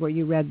precedes what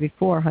you read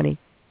before, honey.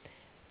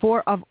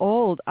 For of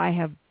old I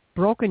have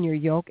broken your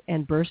yoke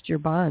and burst your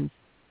bonds.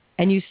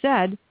 And you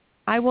said,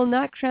 I will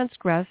not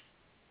transgress,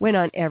 when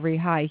on every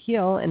high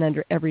hill and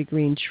under every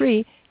green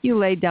tree you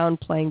lay down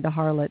playing the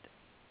harlot.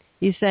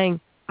 He's saying,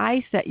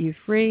 I set you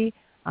free,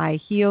 I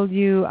healed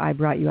you, I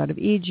brought you out of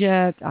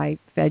Egypt, I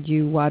fed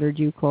you, watered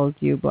you, clothed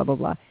you, blah, blah,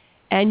 blah.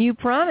 And you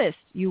promised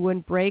you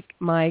wouldn't break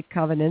my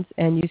covenants,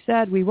 and you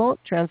said, we won't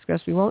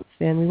transgress, we won't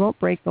sin, we won't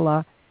break the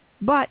law.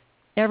 But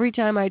every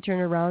time I turn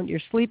around, you're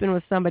sleeping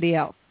with somebody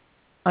else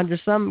under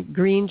some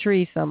green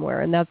tree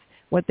somewhere. And that's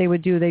what they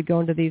would do. They'd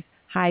go into these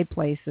high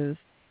places,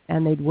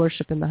 and they'd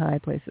worship in the high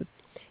places.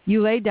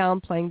 You lay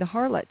down playing the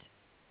harlot.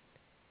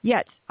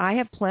 Yet I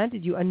have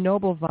planted you a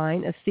noble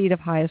vine, a seed of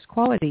highest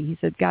quality. He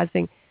said, God's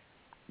saying,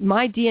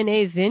 my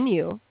DNA is in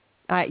you.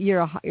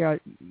 You're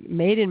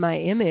made in my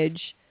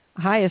image,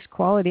 highest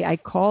quality. I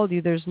called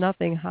you. There's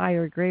nothing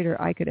higher or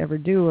greater I could ever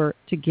do or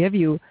to give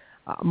you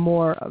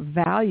more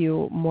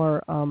value,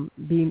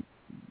 being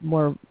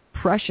more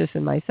precious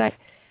in my sight.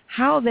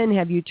 How then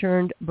have you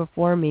turned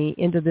before me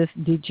into this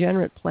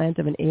degenerate plant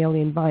of an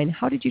alien vine?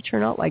 How did you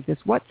turn out like this?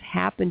 What's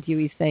happened to you?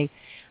 He's saying,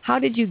 how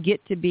did you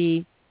get to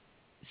be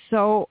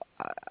so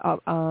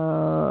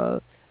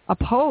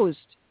opposed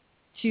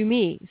to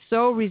me,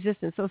 so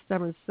resistant, so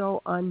stubborn,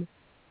 so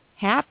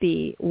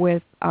unhappy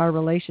with our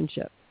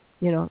relationship?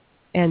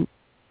 And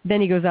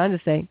then he goes on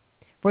to say,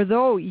 for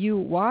though you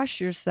wash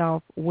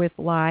yourself with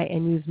lye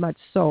and use much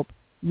soap,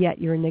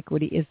 yet your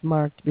iniquity is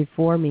marked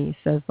before me,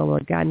 says the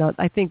Lord God. Now,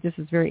 I think this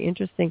is very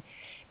interesting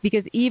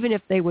because even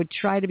if they would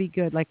try to be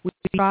good, like we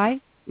try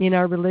in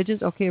our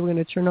religions, okay, we're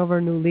going to turn over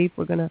a new leaf,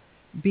 we're going to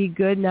be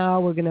good now,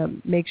 we're going to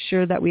make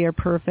sure that we are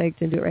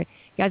perfect and do it right.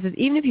 God says,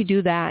 even if you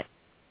do that,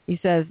 he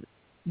says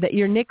that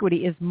your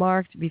iniquity is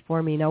marked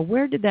before me. Now,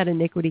 where did that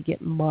iniquity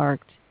get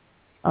marked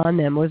on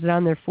them? Was it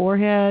on their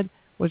forehead?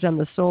 Was it on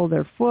the sole of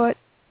their foot?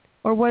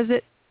 Or was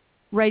it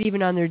right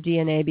even on their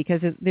DNA?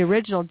 Because the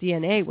original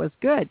DNA was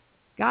good.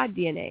 God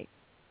DNA,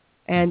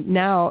 and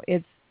now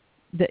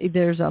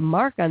there's a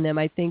mark on them.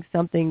 I think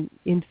something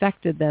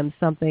infected them,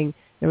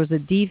 there was a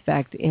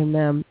defect in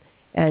them,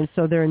 and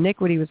so their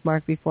iniquity was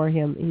marked before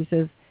him. He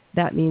says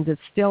that means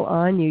it's still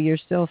on you. You're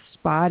still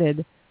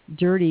spotted,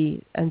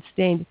 dirty, and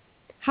stained.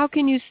 How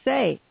can you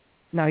say?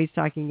 Now he's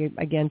talking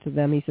again to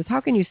them. He says,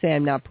 how can you say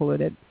I'm not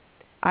polluted?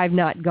 I've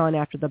not gone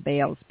after the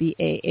Baals,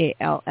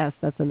 B-A-A-L-S.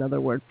 That's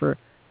another word for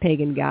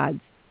pagan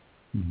gods.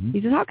 Mm-hmm.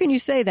 He says, how can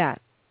you say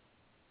that?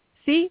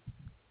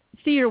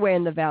 See your way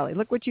in the valley.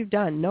 Look what you've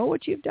done. Know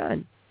what you've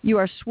done. You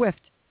are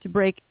swift to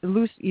break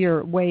loose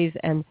your ways,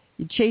 and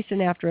you're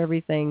chasing after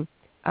everything.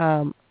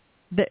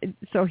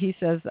 So he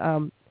says,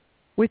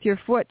 with your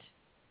foot,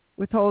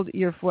 withhold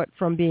your foot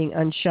from being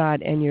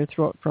unshod and your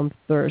throat from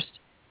thirst.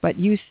 But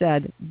you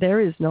said, there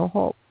is no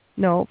hope.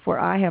 No, for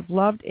I have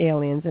loved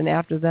aliens, and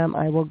after them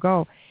I will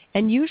go.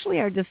 And usually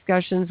our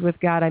discussions with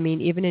God,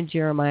 even in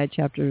Jeremiah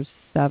chapter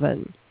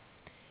 7,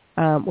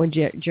 when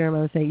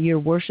Jeremiah was saying, you're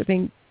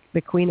worshiping the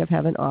Queen of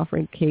Heaven,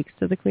 offering cakes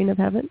to the Queen of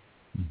Heaven.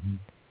 Mm-hmm.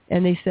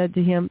 And they said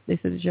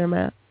to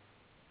Jeremiah,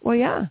 well,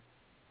 yeah,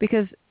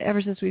 because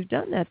ever since we've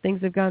done that,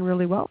 things have gone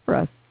really well for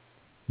us.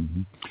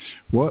 Mm-hmm.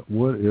 What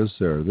is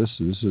there? This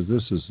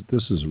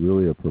is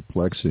really a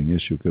perplexing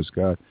issue because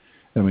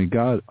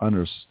God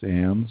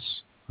understands.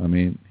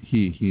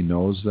 He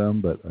knows them,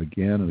 but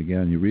again and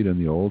again, you read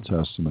in the Old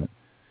Testament,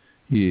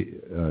 he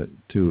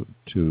to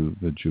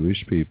the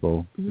Jewish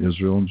people, mm-hmm.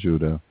 Israel and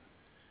Judah.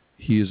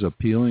 He is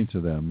appealing to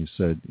them. He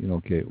said,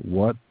 okay,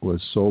 what was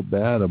so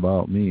bad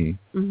about me?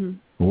 Mm-hmm.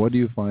 What do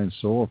you find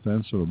so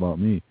offensive about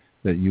me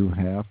that you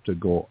have to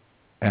go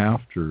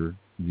after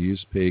these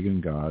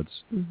pagan gods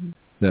mm-hmm.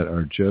 that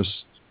are just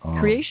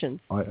creations,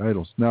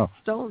 idols? Now,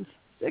 stones,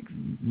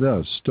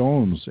 the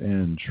stones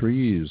and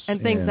trees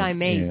and things I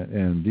made,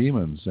 and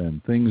demons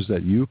and things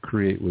that you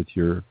create with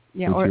your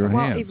hands.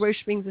 Well, he's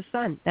worshiping the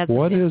sun. That's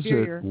what is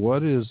inferior.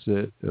 What is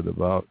it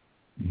about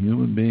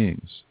human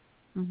beings?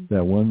 Mm-hmm.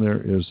 That when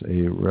there is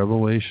a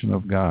revelation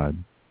of God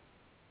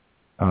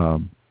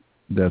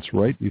that's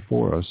right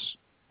before us,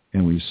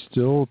 and we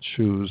still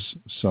choose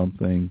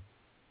something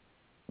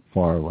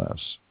far less.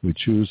 We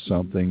choose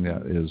something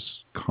that is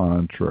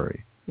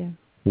contrary. Yeah.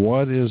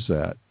 What is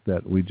that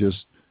we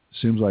just,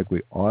 seems like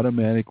we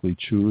automatically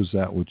choose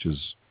that which is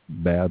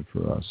bad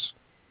for us?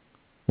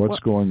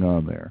 What's going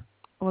on there?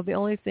 Well, the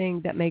only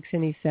thing that makes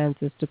any sense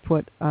is to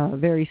put a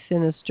very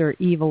sinister,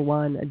 evil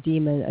one, a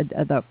demon,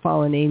 the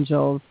fallen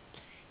angels,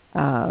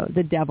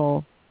 the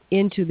devil,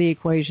 into the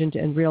equation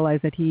and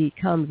realize that he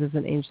comes as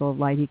an angel of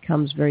light. He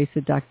comes very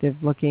seductive,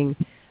 looking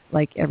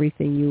like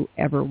everything you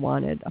ever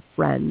wanted, a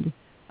friend,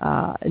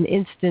 an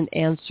instant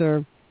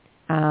answer,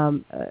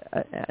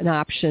 an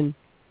option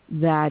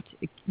that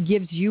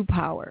gives you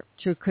power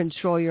to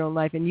control your own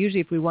life. And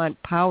usually if we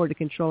want power to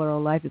control our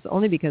own life, it's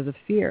only because of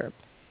fear.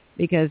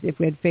 Because if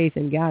we had faith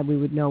in God, we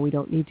would know we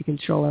don't need to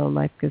control our own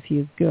life because he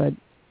is good.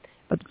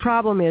 But the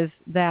problem is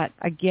that,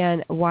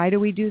 again, why do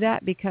we do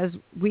that? Because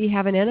we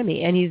have an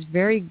enemy, and he's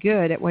very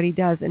good at what he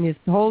does, and his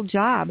whole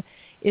job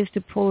is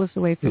to pull us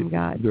away from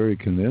God. Very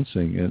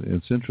convincing. And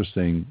it's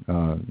interesting.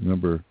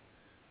 Remember,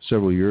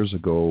 several years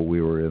ago,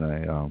 we were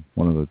in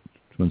one of the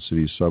Twin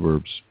Cities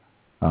suburbs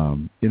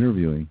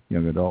interviewing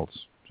young adults,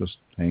 just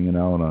hanging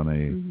out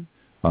on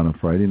a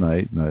Friday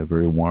night in a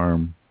very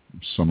warm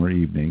summer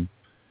evening.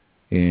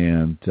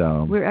 And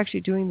we were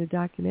actually doing the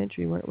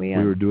documentary, weren't we?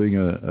 We were doing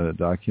a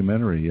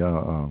documentary.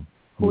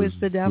 Who is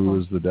the Devil?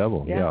 Who is the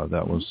Devil? Yeah,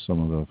 that was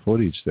some of the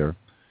footage there.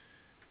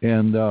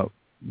 And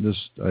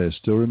I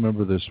still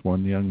remember this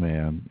one young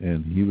man,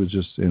 and he was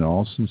just, in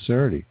all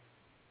sincerity,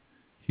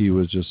 he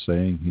was just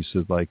saying, he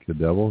said, like the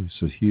devil, he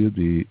said he would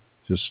be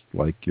just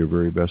like your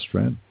very best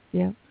friend.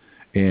 Yeah.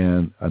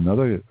 And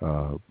another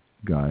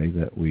guy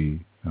that we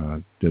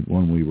did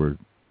when we were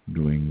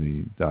doing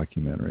the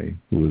documentary,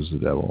 Who is the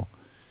Devil,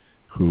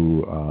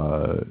 who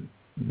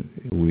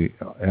we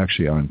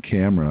actually on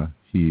camera,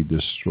 he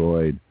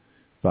destroyed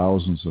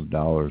thousands of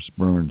dollars,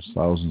 burned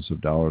thousands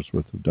of dollars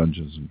worth of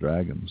Dungeons and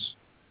Dragons.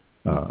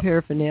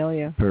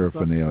 Paraphernalia.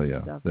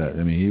 Stuff, that,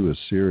 I mean, he was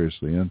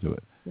seriously into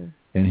it. Yeah.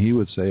 And he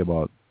would say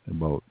about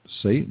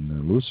Satan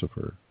and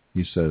Lucifer,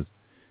 he says,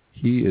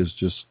 he is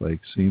just like,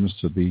 seems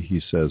to be, he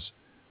says,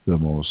 the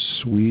most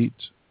sweet,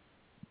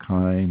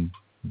 kind,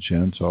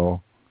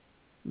 gentle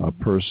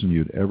person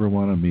you'd ever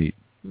want to meet.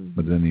 Mm-hmm.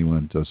 But then he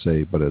went to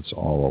say, but it's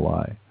all a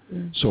lie.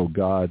 Mm-hmm. So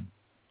God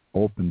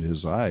opened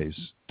his eyes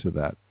to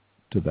that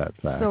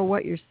fact. So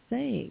what you're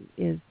saying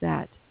is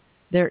that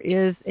there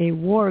is a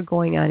war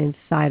going on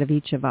inside of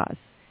each of us.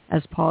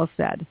 As Paul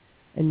said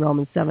in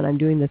Romans 7, I'm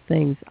doing the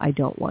things I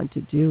don't want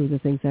to do. The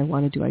things I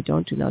want to do, I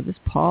don't do. Now, this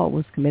Paul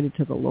was committed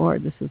to the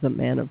Lord. This is a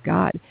man of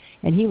God.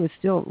 And he was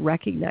still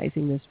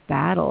recognizing this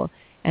battle.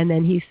 And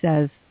then he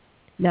says,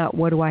 now,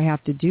 what do I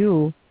have to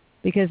do?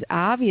 Because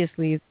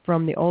obviously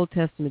from the Old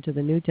Testament to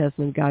the New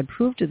Testament, God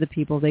proved to the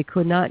people they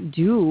could not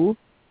do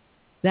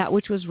that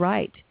which was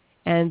right,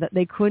 and that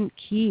they couldn't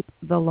keep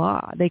the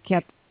law. They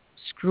kept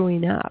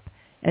screwing up.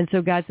 And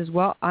so God says,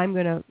 well, I'm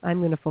going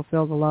to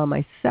fulfill the law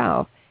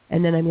myself,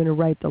 and then I'm going to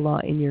write the law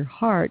in your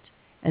heart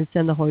and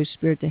send the Holy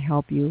Spirit to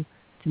help you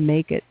to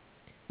make it.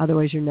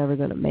 Otherwise, you're never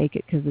going to make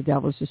it because the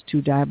devil's just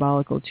too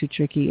diabolical, too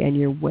tricky, and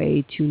you're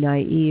way too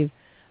naive.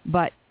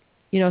 But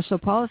so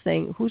Paul is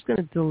saying, who's going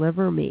to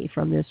deliver me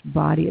from this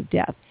body of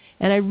death?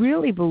 And I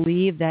really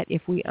believe that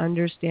if we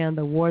understand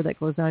the war that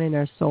goes on in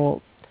our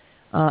soul,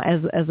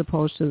 as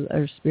opposed to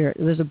our spirit,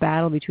 there's a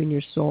battle between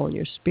your soul and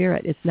your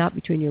spirit. It's not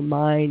between your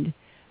mind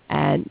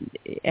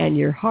and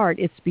your heart.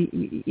 It's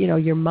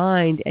your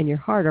mind and your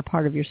heart are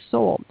part of your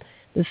soul.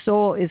 The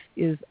soul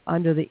is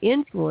under the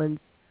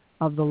influence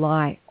of the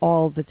lie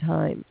all the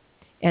time.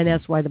 And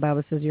that's why the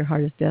Bible says your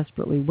heart is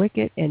desperately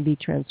wicked and be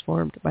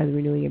transformed by the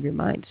renewing of your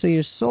mind. So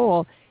your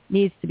soul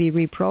needs to be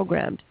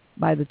reprogrammed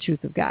by the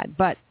truth of God.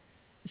 But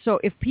so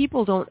if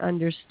people don't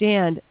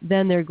understand,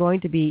 then they're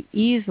going to be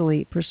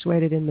easily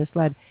persuaded and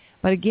misled.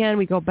 But again,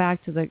 we go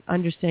back to the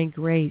understanding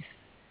grace.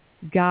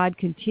 God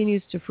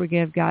continues to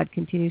forgive. God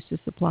continues to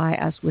supply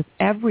us with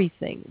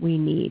everything we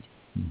need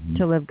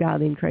to live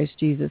godly in Christ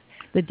Jesus.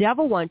 The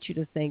devil wants you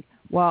to think,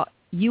 well,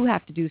 you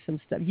have to do some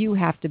stuff. You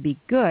have to be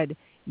good.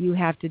 You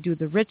have to do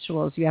the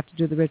rituals. You have to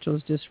do the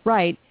rituals just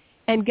right.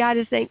 And God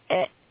is saying,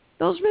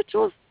 those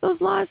rituals, those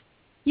laws,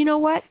 you know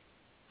what?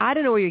 I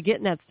don't know where you're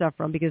getting that stuff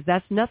from because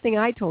that's nothing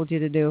I told you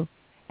to do.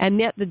 And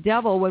yet the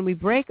devil, when we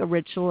break a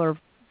ritual or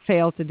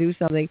fail to do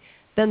something,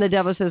 then the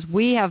devil says,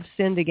 we have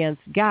sinned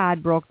against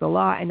God, broke the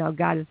law, and now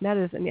God is mad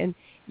at us. And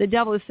the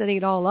devil is setting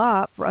it all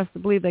up for us to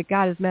believe that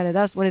God is mad at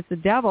us when it's the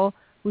devil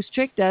who's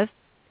tricked us,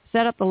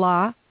 set up the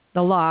law,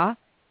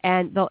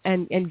 and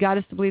got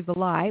us to believe the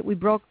lie. We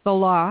broke the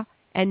law.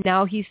 And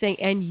now he's saying,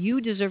 and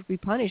you deserve to be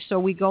punished. So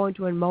we go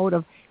into a mode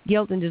of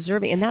guilt and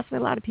deserving. And that's why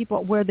a lot of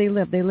people, where they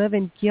live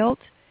in guilt,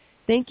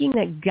 thinking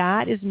that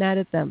God is mad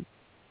at them.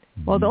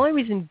 Well, the only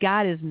reason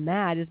God is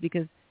mad is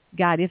because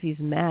God, if he's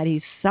mad,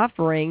 he's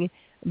suffering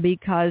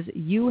because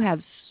you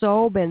have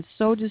been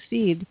so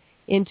deceived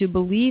into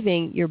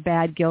believing you're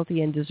bad,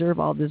 guilty, and deserve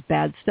all this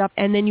bad stuff.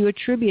 And then you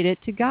attribute it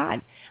to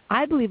God.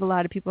 I believe a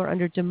lot of people are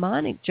under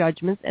demonic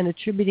judgments and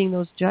attributing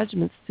those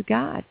judgments to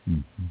God.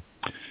 Mm-hmm.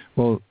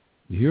 Well,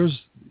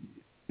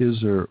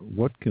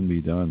 what can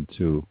be done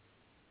to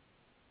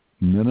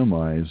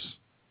minimize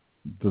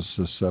the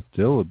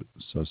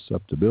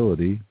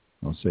susceptibility,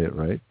 I'll say it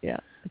right. Yeah,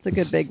 it's a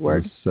good big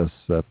word.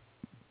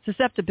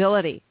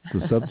 susceptibility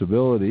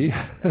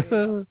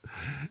to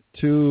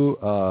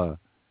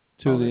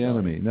the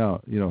enemy.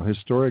 Now,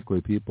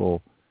 historically,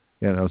 people,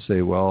 I'll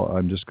say, well,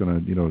 I'm just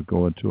going to,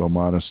 go into a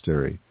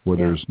monastery where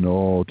there's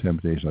no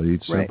temptation. I'll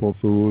eat simple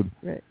food.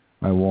 Right.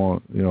 I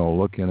won't,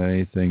 look at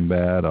anything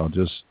bad. I'll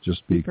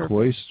just be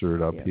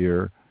cloistered up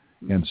here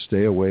and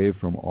stay away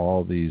from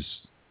all these,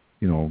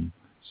 kind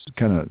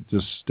of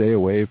just stay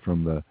away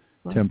from the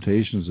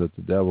temptations that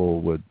the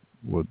devil would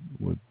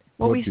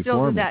well, we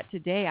still do that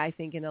today, I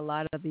think, in a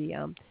lot of the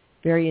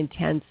very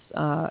intense,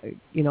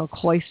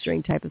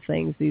 cloistering type of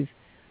things. These,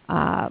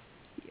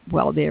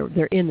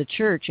 they're in the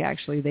church,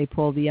 actually. They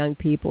pull the young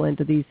people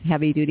into these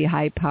heavy-duty,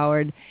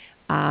 high-powered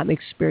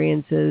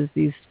experiences,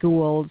 these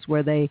schools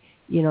where they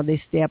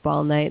stay up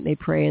all night and they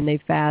pray and they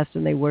fast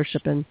and they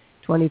worship and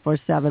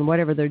 24/7,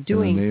 whatever they're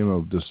doing. In the name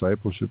of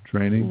discipleship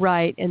training.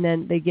 Right, and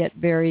then they get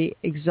very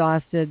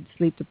exhausted,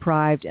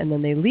 sleep-deprived, and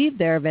then they leave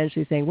there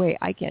eventually saying, wait,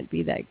 I can't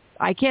be that.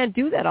 I can't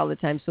do that all the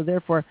time. So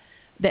therefore,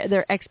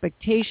 their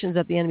expectations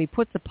that the enemy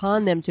puts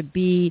upon them to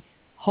be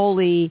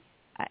holy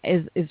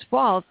is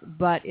false,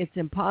 but it's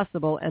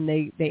impossible, and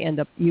they end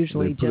up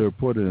usually they're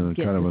put in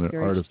kind of an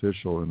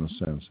artificial, in a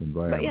sense,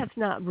 environment. But it's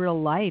not real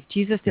life.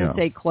 Jesus didn't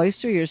say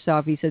cloister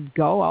yourself. He said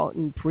go out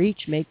and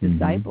preach, make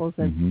disciples,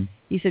 and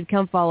he said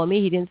come follow me.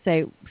 He didn't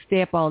say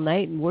stay up all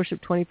night and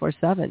worship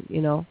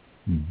 24/7.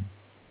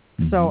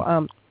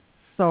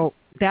 So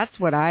that's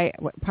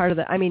part of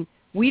the. I mean,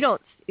 we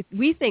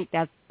think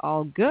that's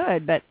all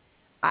good, but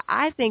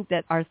I think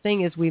that our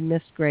thing is we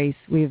miss grace.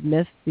 We've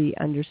missed the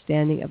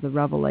understanding of the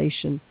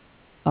revelation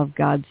of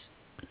God's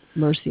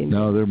mercy.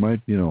 Now, there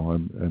might,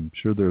 I'm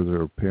sure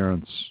there are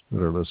parents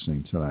that are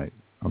listening tonight,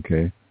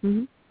 okay?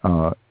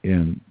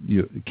 And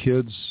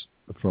kids,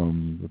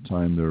 from the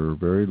time they're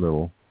very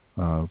little,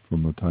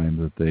 from the time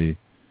that they,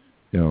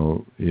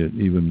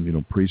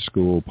 even,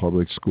 preschool,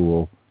 public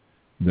school,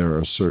 there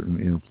are certain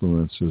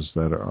influences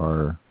that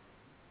are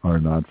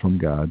not from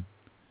God.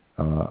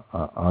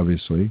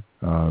 Obviously,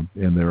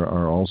 and there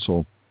are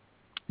also,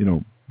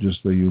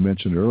 just that you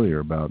mentioned earlier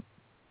about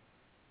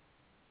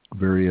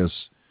various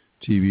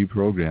TV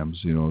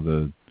programs,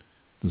 the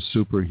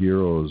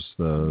superheroes,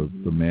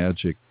 the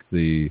magic,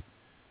 the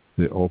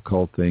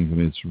occult things. I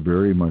mean, it's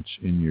very much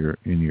in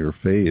your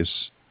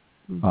face.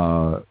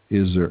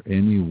 Is there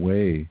any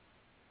way?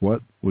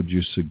 What would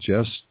you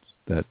suggest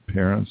that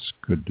parents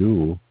could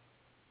do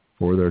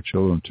for their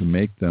children to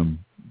make them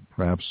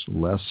perhaps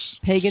less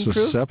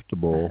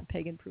susceptible?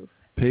 Pagan-proof.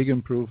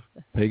 Pagan-proof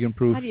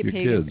How do you your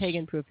kids.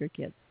 Pagan-proof your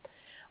kids?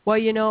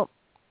 Well,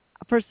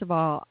 first of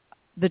all,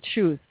 the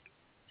truth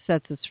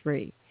sets us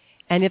free.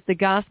 And if the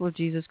gospel of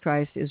Jesus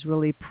Christ is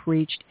really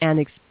preached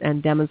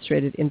and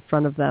demonstrated in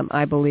front of them,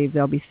 I believe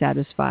they'll be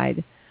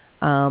satisfied.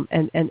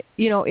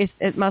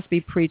 It must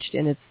be preached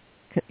in its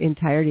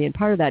entirety. And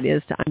part of that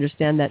is to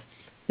understand that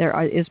there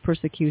is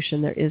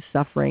persecution, there is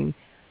suffering.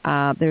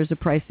 There's a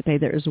price to pay.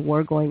 There is a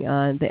war going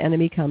on. The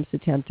enemy comes to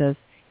tempt us.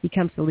 He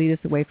comes to lead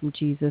us away from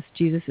Jesus.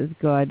 Jesus is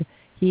good.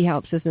 He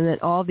helps us. And then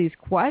all these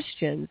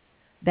questions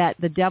that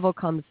the devil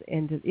comes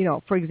into,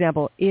 for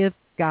example, if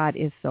God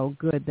is so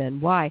good, then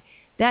why?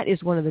 That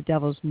is one of the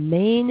devil's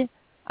main,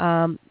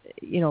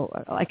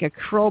 like a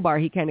crowbar.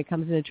 He kind of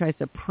comes in and tries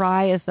to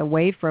pry us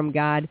away from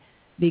God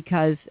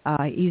because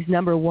he's,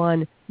 number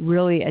one,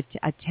 really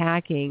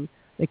attacking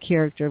the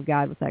character of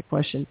God with that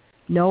question,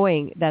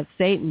 knowing that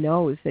Satan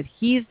knows that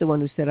he's the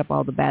one who set up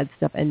all the bad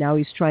stuff, and now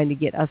he's trying to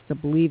get us to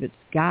believe it's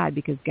God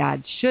because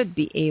God should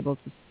be able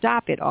to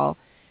stop it all.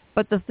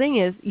 But the thing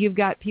is, you've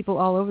got people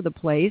all over the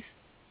place,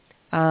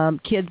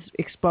 kids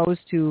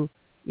exposed to,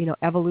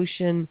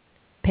 evolution,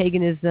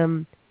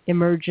 paganism,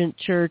 emergent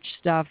church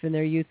stuff in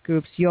their youth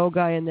groups,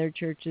 yoga in their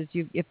churches,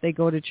 if they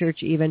go to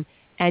church even,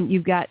 and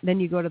then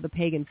you go to the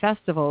pagan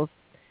festivals,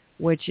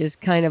 which is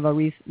kind of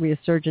a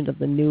resurgent of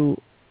the new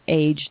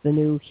age, the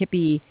new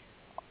hippie.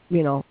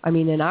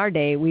 In our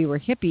day, we were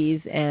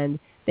hippies, and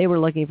they were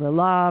looking for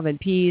love and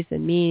peace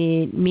and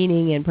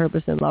meaning and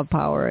purpose and love,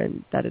 power,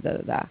 and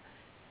da-da-da-da-da.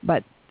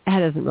 But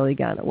that hasn't really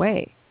gone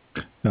away.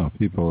 No,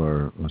 people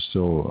are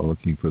still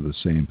looking for the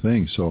same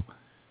thing. So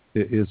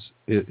it's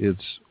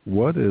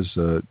what is,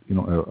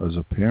 as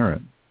a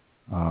parent,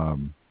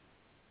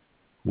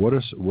 what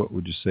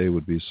would you say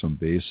would be some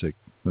basic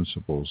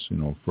principles,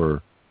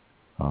 for,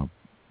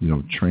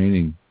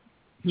 training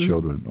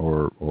children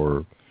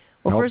or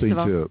helping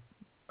to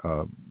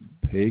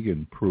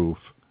pagan-proof,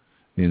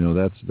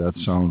 that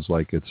sounds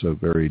like it's a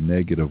very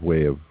negative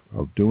way of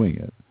doing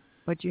it.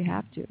 But you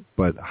have to.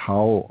 But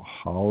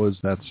how is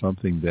that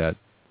something that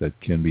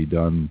can be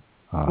done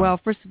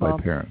first of all,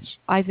 by parents?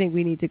 I think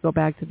we need to go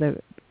back to the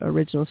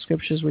original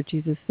scriptures where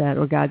Jesus said,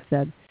 or God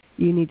said,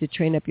 you need to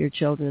train up your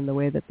children in the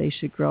way that they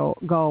should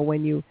go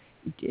when you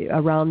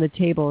around the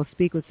table,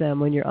 speak with them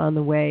when you're on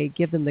the way,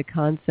 give them the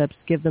concepts,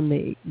 give them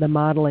the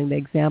modeling, the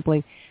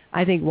exampling.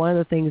 I think one of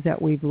the things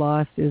that we've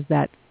lost is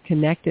that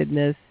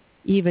connectedness,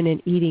 even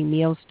in eating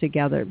meals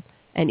together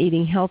and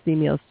eating healthy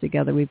meals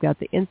together. We've got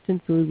the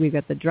instant food, we've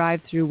got the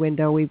drive-through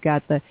window, we've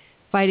got the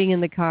fighting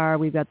in the car.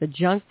 We've got the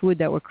junk food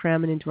that we're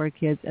cramming into our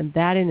kids, and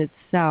that in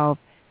itself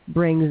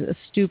brings a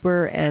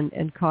stupor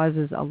and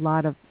causes a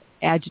lot of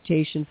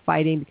agitation,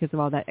 fighting because of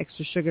all that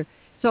extra sugar.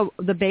 So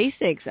the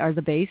basics are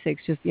the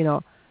basics. Just,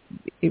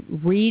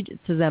 read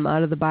to them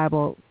out of the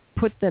Bible,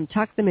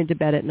 tuck them into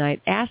bed at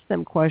night, ask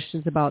them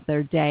questions about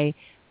their day,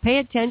 pay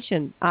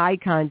attention, eye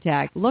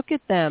contact, look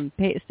at them,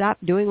 stop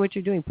doing what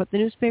you're doing, put the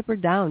newspaper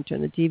down,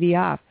 turn the TV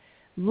off.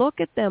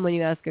 Look at them when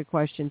you ask a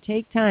question.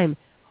 Take time,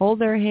 hold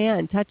their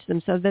hand, touch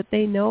them so that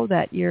they know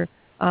that you're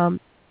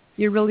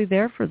really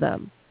there for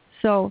them.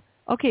 So,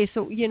 okay,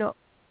 so, you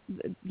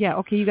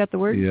got the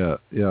word? Yeah,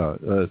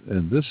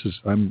 and this is,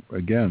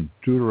 again,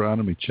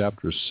 Deuteronomy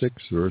chapter 6,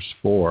 verse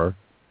 4,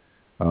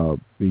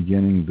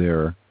 beginning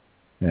there,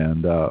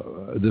 and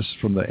this is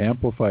from the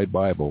Amplified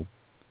Bible.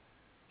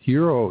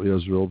 Hear, O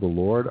Israel, the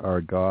Lord our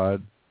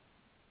God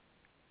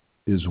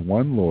is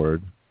one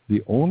Lord,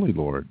 the only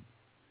Lord.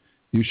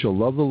 You shall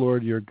love the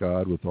Lord your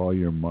God with all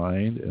your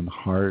mind and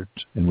heart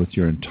and with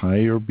your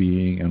entire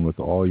being and with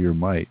all your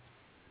might.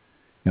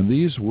 And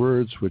these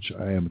words which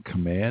I am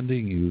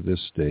commanding you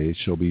this day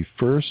shall be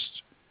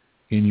first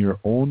in your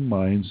own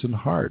minds and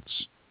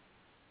hearts.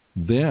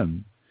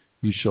 Then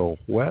you shall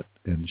whet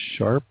and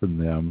sharpen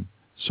them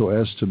so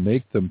as to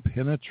make them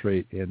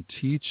penetrate and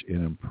teach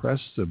and impress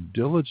them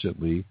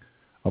diligently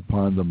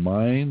upon the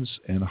minds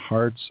and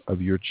hearts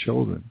of your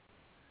children,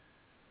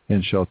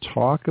 and shall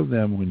talk of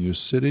them when you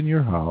sit in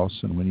your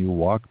house and when you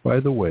walk by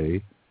the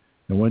way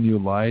and when you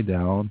lie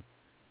down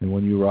and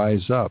when you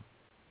rise up.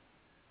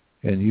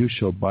 And you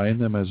shall bind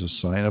them as a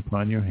sign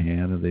upon your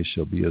hand, and they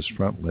shall be as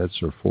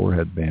frontlets or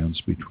forehead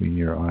bands between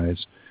your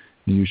eyes.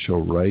 And you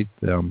shall write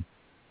them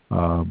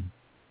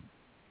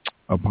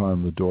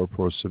upon the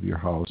doorposts of your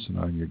house and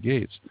on your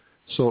gates.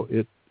 So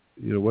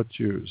what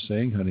you're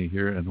saying, honey,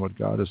 here, and what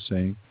God is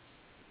saying,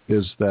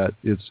 is that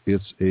it's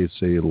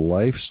a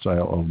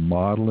lifestyle of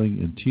modeling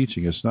and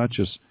teaching. It's not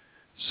just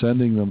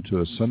sending them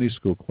to a Sunday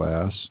school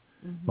class,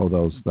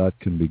 although that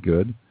can be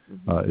good.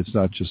 It's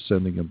not just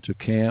sending them to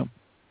camp.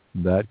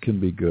 That can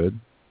be good,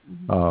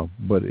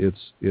 but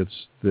it's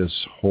this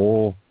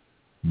whole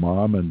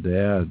mom and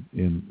dad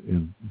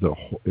in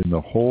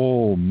the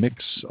whole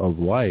mix of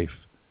life,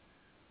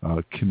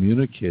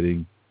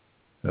 communicating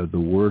the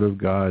Word of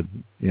God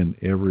in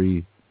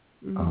every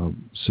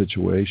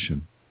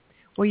situation.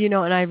 Well,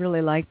 and I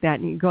really like that.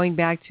 And going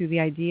back to the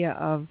idea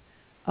of,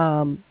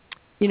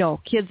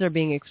 kids are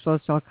being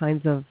exposed to all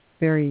kinds of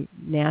very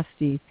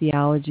nasty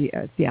theologies,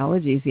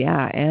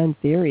 and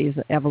theories,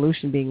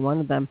 evolution being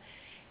one of them.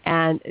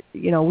 And,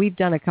 we've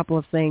done a couple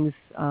of things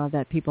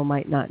that people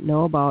might not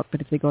know about, but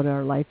if they go to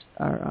our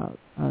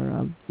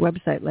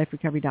website,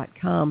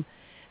 liferecovery.com,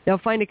 they'll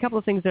find a couple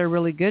of things that are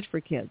really good for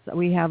kids.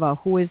 We have a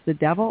Who is the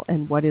Devil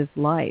and What is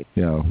Life?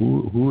 Yeah,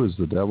 who is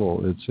the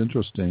devil? It's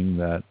interesting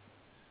that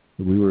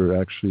we were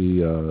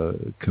actually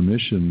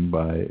commissioned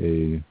by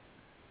a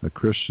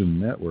Christian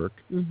network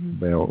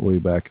way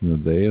back in the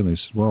day, and they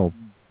said, well,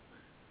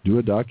 do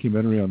a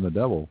documentary on the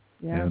devil.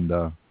 Yeah.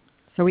 And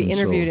so we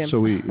interviewed him. So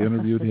we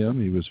interviewed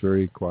him. He was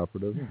very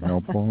cooperative and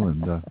helpful,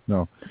 and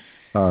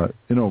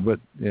But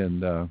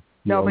kids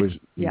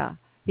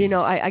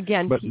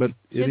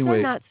anyway,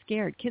 are not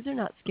scared. Kids are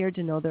not scared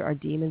to know there are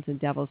demons and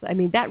devils. I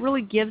mean, that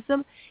really gives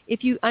them.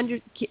 If you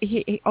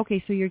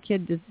so your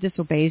kid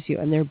disobeys you,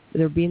 and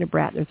they're being a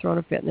brat, and they're throwing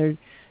a fit, and they're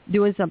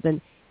doing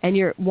something, and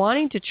you're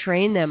wanting to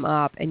train them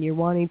up, and you're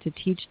wanting to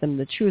teach them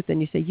the truth,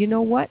 and you say, you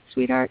know what,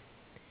 sweetheart,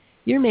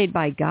 you're made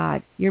by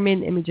God. You're made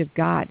in the image of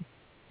God.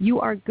 You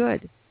are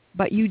good,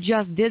 but you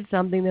just did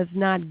something that's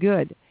not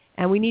good.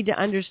 And we need to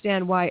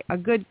understand why a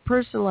good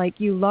person like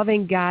you,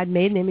 loving God,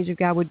 made in the image of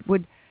God,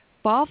 would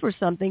fall for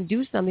something,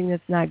 do something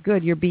that's not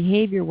good. Your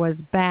behavior was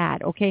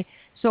bad, okay?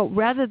 So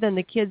rather than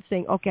the kids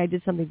saying, okay, I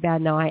did something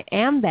bad, now I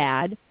am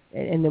bad,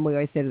 and then we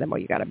always say to them, well,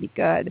 you got to be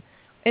good.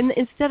 And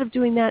instead of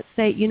doing that,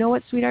 say, you know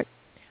what, sweetheart,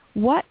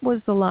 what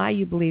was the lie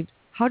you believed?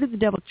 How did the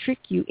devil trick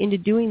you into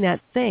doing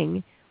that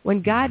thing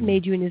when God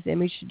made you in his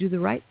image to do the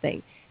right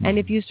thing? And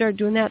if you start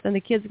doing that, then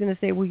the kid's going to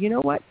say, well, you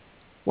know what?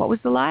 What was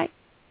the lie?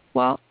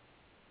 Well,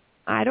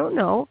 I don't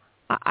know.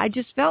 I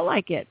just felt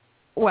like it.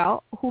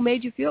 Well, who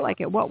made you feel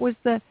like it? What was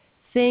the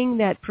thing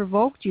that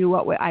provoked you?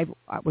 I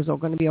was all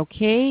going to be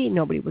okay.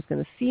 Nobody was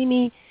going to see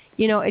me.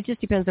 It just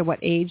depends on what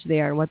age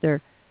they are and what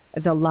the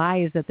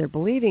lie is that they're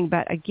believing.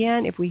 But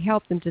again, if we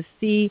help them to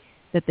see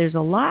that there's a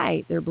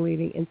lie they're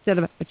believing instead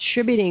of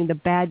attributing the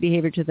bad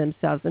behavior to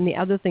themselves. And the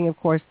other thing, of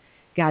course,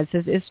 God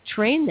says is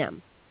train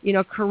them,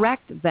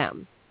 correct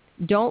them.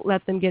 Don't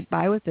let them get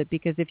by with it,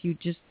 because if you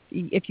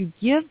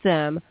give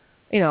them,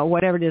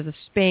 whatever it is, a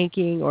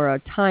spanking or a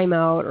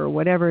timeout or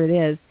whatever it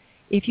is,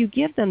 if you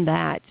give them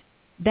that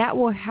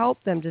will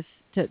help them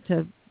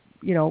to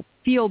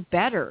feel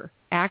better,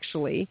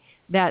 actually,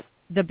 that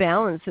the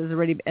balance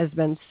has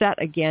been set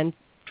again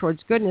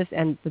towards goodness,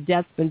 and the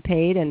debt's been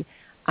paid, and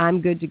I'm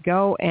good to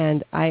go,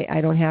 and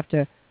I don't have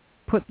to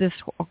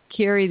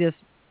carry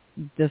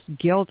this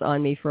guilt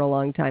on me for a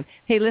long time.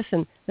 Hey,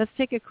 listen, let's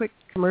take a quick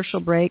commercial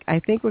break. I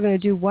think we're going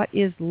to do What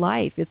is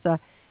Life? It's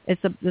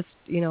It's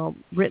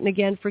written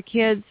again for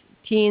kids,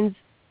 teens,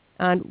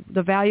 on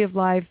the value of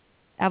life,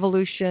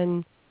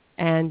 evolution,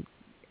 and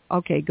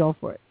okay, go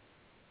for it.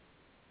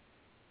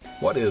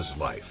 What is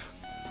life?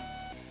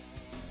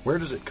 Where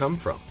does it come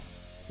from?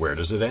 Where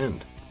does it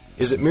end?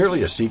 Is it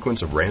merely a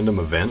sequence of random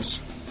events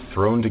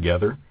thrown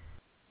together?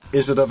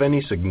 Is it of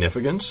any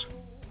significance?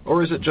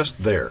 Or is it just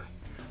there,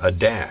 a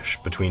dash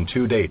between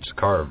two dates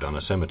carved on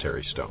a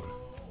cemetery stone?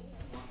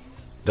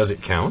 Does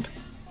it count?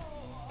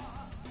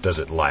 Does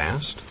it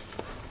last?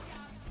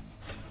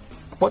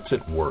 What's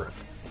it worth?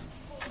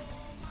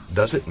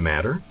 Does it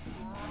matter?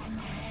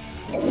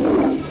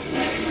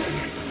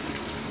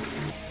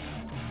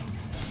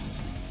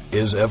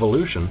 Is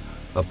evolution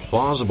a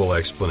plausible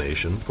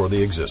explanation for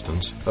the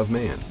existence of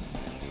man?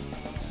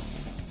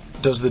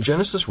 Does the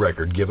Genesis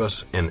record give us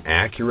an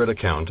accurate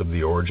account of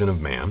the origin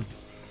of man?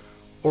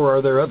 Or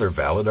are there other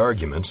valid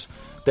arguments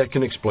that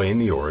can explain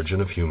the origin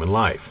of human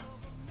life?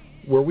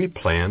 Were we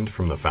planned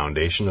from the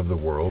foundation of the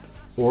world,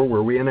 or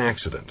were we an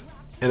accident,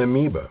 an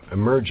amoeba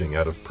emerging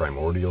out of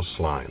primordial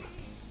slime?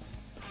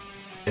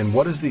 And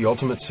what is the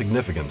ultimate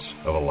significance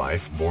of a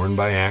life born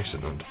by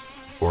accident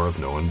or of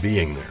no one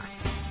being there?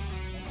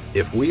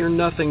 If we are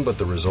nothing but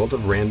the result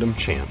of random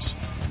chance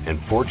and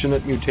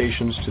fortunate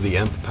mutations to the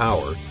nth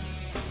power,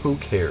 who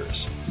cares?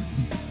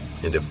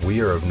 And if we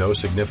are of no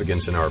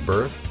significance in our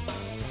birth,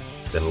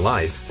 then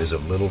life is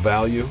of little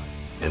value,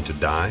 and to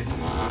die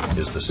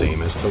is the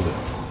same as to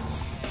live.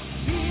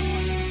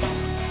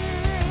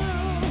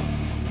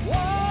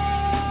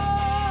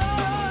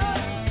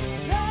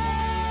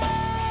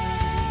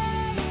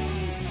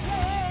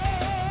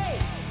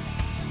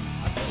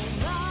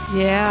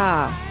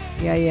 Yeah.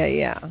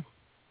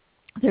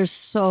 There's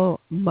so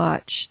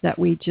much that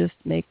we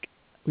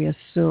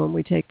assume,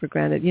 we take for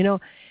granted.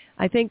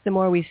 I think the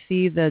more we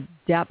see the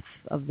depth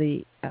of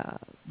the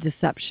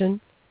deception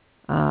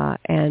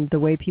and the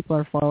way people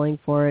are falling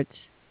for it,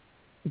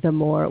 the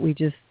more we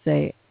just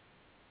say,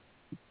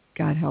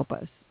 God help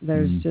us.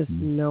 There's just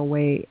no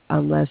way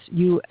unless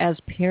you as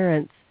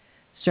parents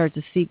start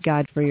to seek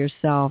God for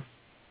yourself.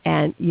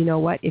 And you know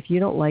what? If you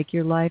don't like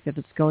your life, if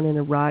it's going in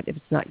a rut, if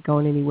it's not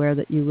going anywhere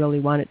that you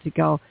really want it to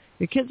go,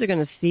 your kids are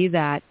going to see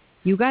that.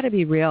 You got to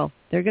be real.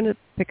 They're going to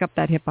pick up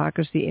that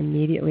hypocrisy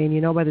immediately.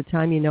 And by the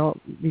time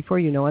before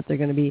you know it, they're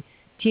going to be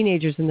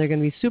teenagers and they're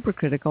going to be super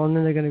critical, and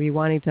then they're going to be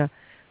wanting to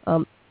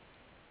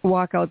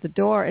walk out the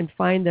door and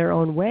find their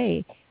own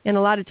way. And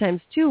a lot of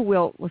times, too,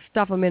 we'll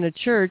stuff them in a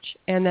church,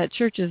 and that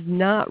church is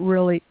not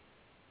really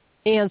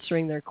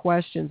answering their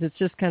questions. It's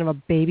just kind of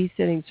a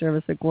babysitting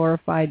service, a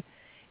glorified.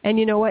 And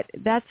you know what?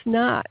 That's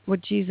not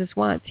what Jesus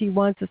wants. He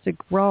wants us to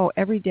grow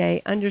every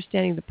day,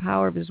 understanding the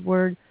power of his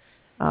word,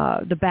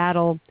 the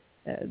battle,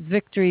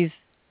 victories,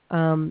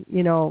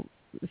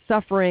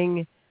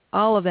 suffering,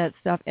 all of that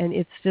stuff. And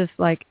it's just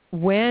like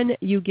when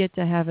you get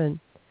to heaven,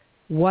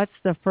 what's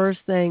the first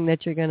thing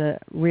that you're going to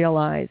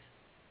realize?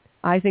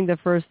 I think the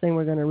first thing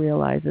we're going to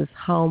realize is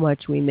how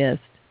much we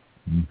missed,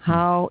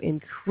 how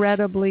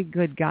incredibly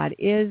good God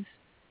is,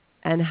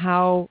 and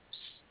how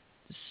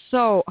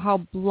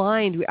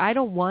blind I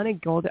don't want to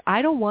go there.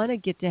 I don't want to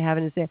get to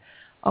heaven and say,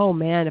 oh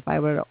man, if I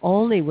would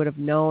have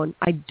known.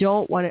 I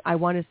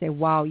want to say,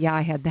 wow, yeah,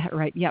 I had that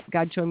right. Yep,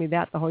 God showed me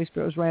that. The Holy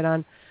Spirit was right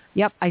on.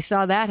 Yep, I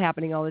saw that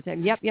happening all the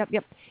time. Yep.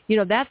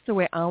 That's the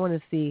way I want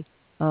to see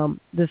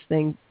this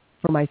thing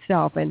for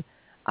myself. And,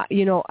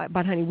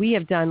 but honey, we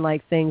have done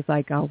like things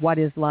like What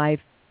is Life?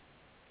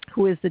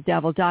 Who is the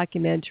Devil?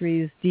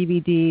 Documentaries,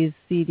 DVDs,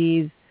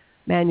 CDs,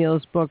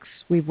 manuals, books.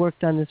 We've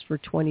worked on this for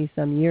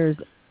 20-some years.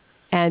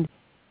 And,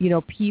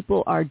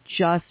 people are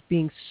just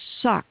being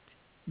sucked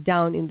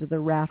down into the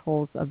rat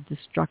holes of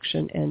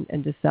destruction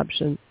and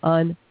deception.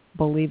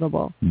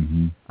 Unbelievable.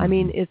 I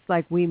mean, it's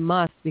like we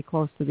must be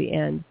close to the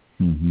end,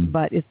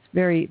 but it's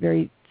very,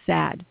 very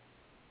sad.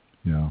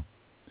 Yeah.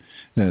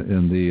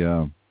 And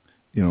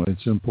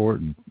it's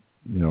important,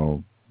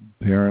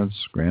 parents,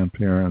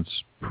 grandparents,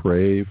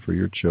 pray for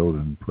your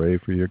children, pray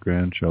for your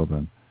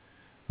grandchildren,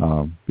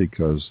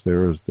 because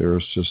there's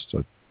just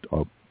a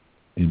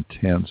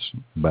intense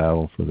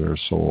battle for their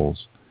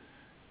souls.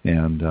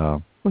 And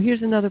well,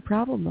 here's another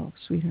problem, though,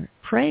 sweetheart.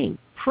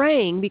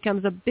 Praying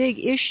becomes a big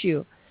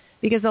issue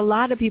because a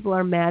lot of people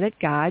are mad at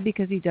God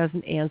because he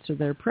doesn't answer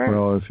their prayers.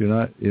 Well,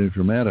 if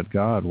you're mad at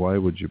God, why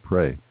would you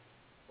pray?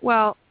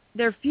 Well,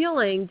 they're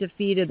feeling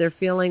defeated. They're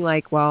feeling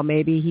like, well,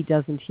 maybe he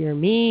doesn't hear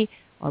me,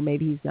 or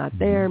maybe he's not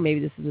there.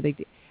 Maybe this is a big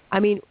deal. I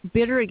mean,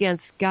 bitter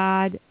against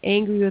God,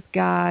 angry with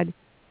God.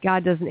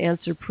 God doesn't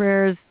answer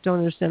prayers. Don't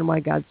understand why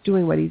God's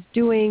doing what he's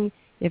doing.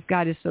 If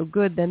God is so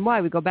good, then why?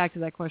 We go back to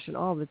that question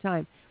all the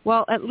time.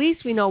 Well, at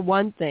least we know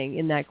one thing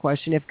in that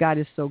question. If God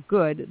is so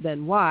good,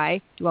 then why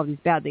do all these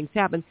bad things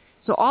happen?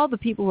 So all the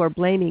people who are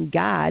blaming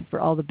God for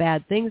all the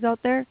bad things out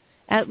there,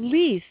 at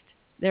least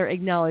they're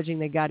acknowledging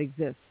that God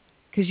exists.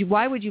 Because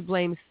why would you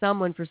blame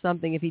someone for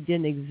something if he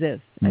didn't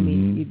exist? I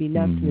mean, you'd be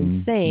nuts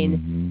and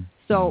insane.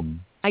 So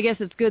I guess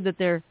it's good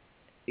that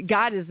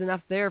God is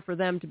enough there for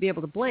them to be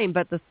able to blame.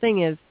 But the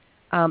thing is,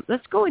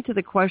 Let's go into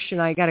the question.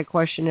 I got a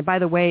question. And by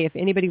the way, if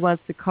anybody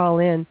wants to call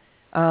in,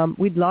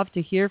 we'd love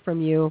to hear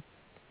from you.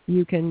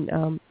 You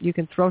can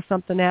throw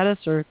something at us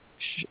or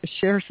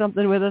share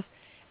something with us.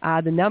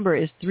 The number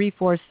is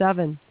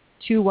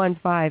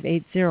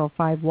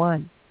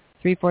 347-215-8051.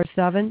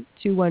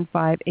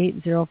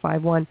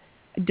 347-215-8051.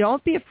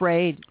 Don't be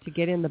afraid to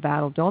get in the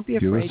battle. Don't be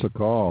afraid. Give us a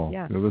call.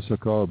 Yeah. Give us a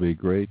call. It'd be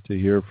great to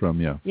hear from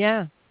you.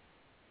 Yeah.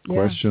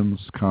 Questions,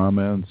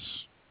 comments,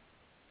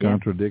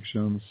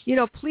 contradictions.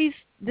 Please,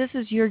 this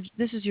is your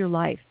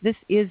life. This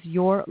is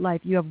your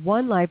life. You have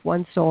one life,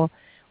 one soul,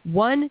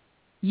 one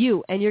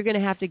you, and you're going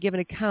to have to give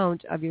an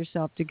account of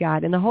yourself to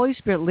God. And the Holy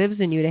Spirit lives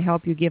in you to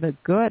help you give a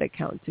good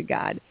account to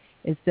God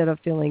instead of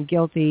feeling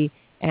guilty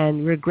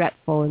and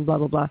regretful and blah,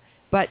 blah, blah.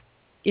 But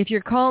if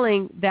you're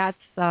calling, that's,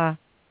 I'll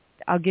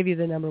give you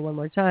the number one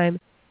more time,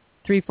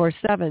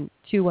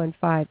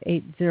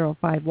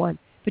 347-215-8051.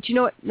 But you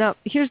know what? Now,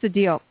 here's the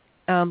deal.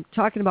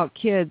 Talking about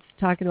kids,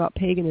 talking about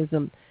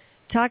paganism,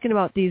 talking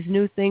about these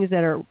new things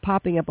that are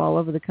popping up all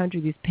over the country,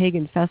 these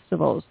pagan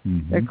festivals.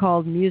 Mm-hmm. They're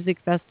called music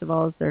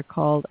festivals. They're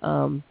called,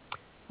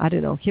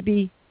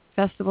 hippie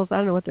festivals. I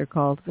don't know what they're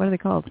called. What are they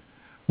called?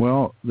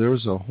 Well,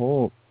 there's a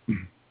whole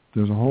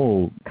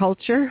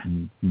culture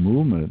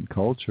movement,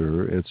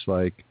 culture. It's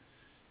like,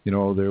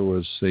 there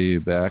was, say,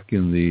 back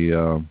in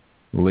the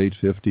late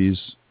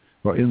 50s,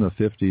 well, in the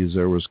 50s,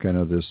 there was kind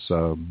of this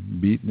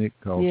beatnik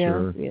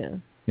culture. Yeah.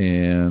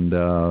 And,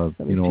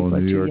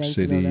 New York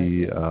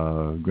City,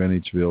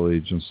 Greenwich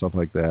Village and stuff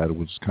like that. It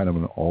was kind of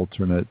an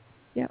alternative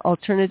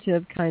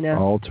kind of.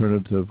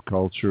 Alternative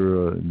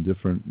culture,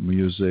 different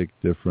music,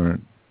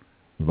 different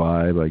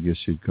vibe, I guess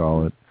you'd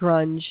call it.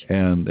 Grunge.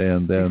 And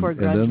then there was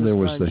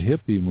grunge. the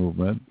hippie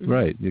movement. Mm-hmm.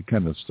 Right. It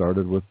kind of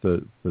started with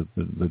the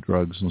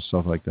drugs and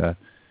stuff like that.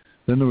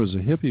 Then there was a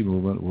hippie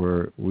movement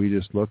where we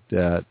just looked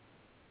at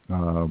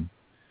the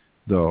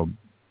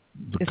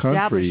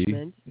country,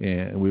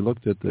 and we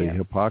looked at the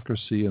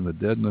hypocrisy and the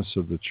deadness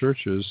of the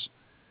churches,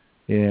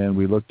 and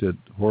we looked at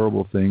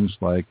horrible things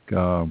like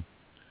the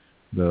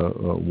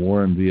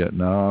war in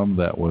Vietnam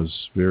that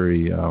was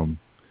very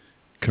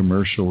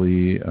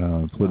commercially,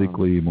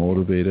 politically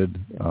motivated.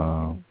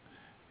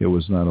 It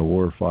was not a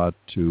war fought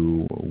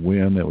to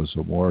win. It was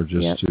a war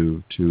just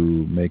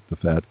to make the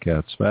fat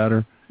cats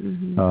fatter.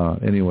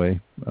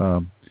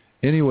 Mm-hmm.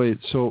 Anyway,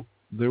 so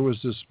there was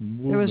this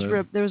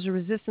movement. There was a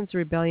resistance,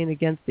 rebellion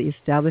against the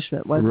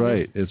establishment, wasn't it?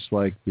 Right. It's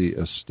like the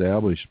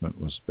establishment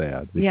was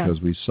bad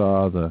because we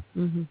saw the,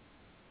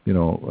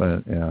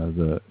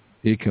 the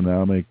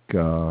economic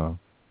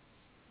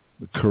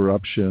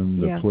corruption,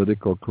 the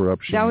political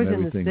corruption, that was and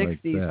everything in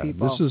the 60s, like that.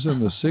 people. This is in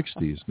the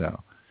 60s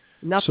now.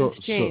 Nothing's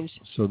changed.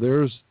 So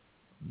there's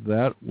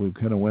that. We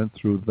kind of went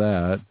through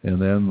that,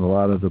 and then a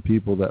lot of the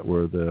people that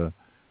were the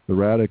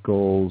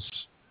radicals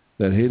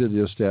that hated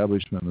the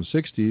establishment in the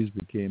 60s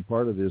became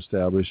part of the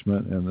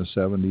establishment in the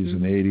 70s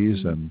and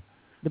 80s, and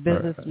the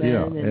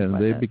businessmen, and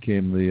they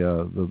became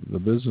the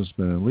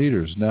businessmen and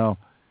leaders now.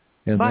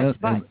 And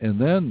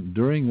then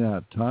during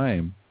that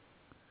time,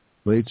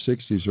 late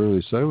 60s,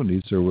 early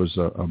 70s, there was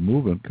a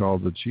movement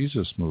called the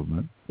Jesus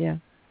movement. Yeah.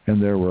 And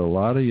there were a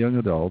lot of young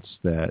adults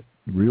that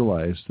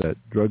realized that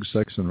drugs,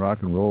 sex, and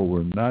rock and roll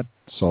were not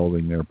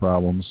solving their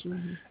problems,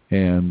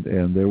 and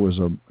there was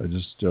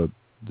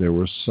there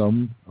were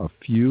a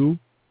few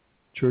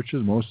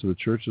churches. Most of the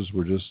churches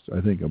were just,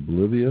 I think,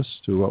 oblivious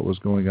to what was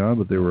going on,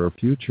 but there were a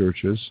few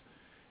churches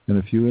and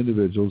a few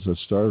individuals that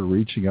started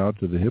reaching out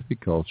to the hippie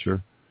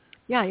culture.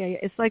 Yeah.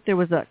 It's like there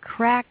was a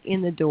crack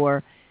in the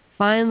door.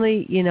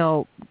 Finally,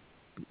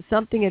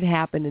 something had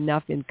happened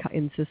enough in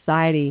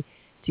society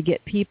to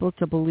get people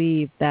to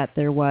believe that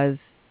there was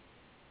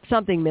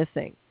something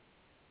missing.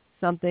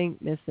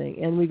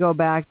 And we go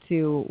back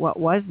to what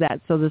was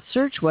that. So the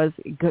search was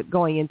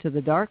going into the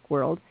dark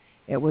world.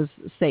 It was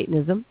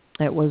Satanism.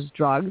 It was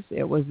drugs.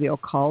 It was the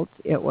occult.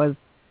 It was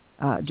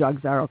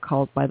drugs are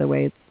occult, by the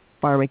way. It's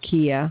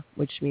pharmakia,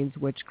 which means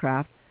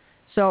witchcraft.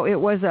 So it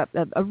was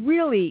a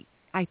really,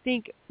 I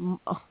think,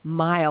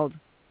 mild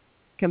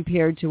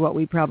compared to what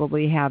we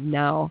probably have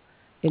now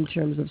in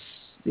terms of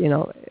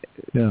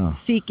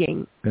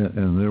seeking.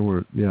 And there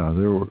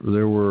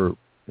were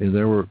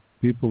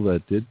people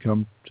that did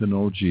come to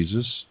know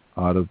Jesus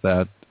out of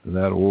that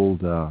old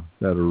that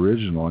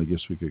original, I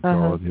guess we could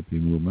call it,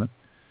 hippie movement.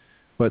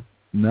 But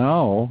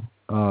now,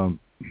 so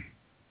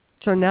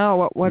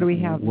now what do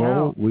we have now?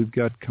 Well, we've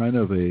got kind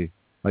of I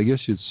guess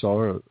you'd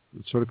sort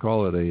of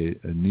call it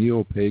a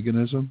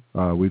neo-paganism.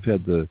 We've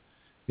had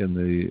in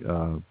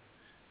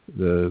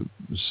the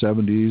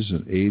 70s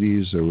and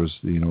 80s, there was,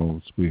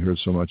 we heard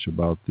so much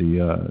about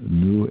the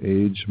New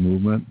Age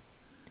movement.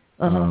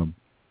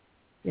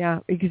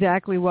 Yeah,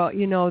 exactly. Well,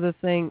 the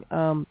thing...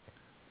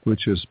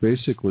 which is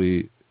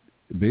basically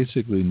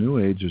New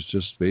Age is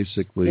just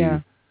basically...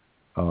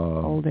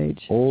 old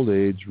age. Old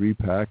age,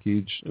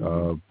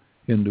 repackaged,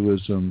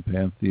 Hinduism,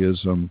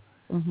 pantheism.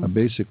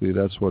 Basically,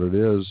 that's what it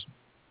is.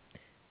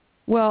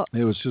 Well...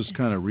 It was just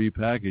kind of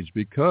repackaged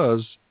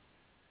because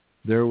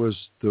there was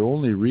the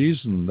only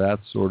reason that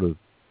sort of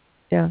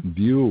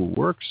view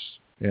works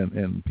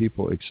and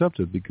people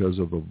accepted because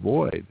of a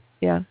void.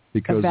 Yeah.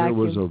 Because there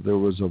was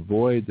a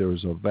void, there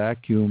was a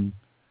vacuum,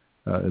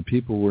 and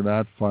people were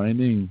not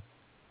finding,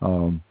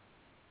 the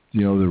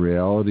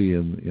reality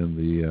in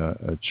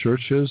the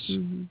churches.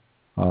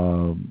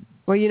 Mm-hmm.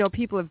 Well,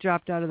 people have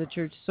dropped out of the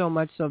church so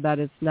much so that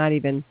it's not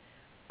even.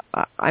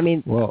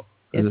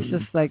 It's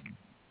just like.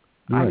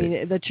 Right. I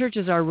mean, the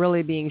churches are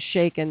really being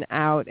shaken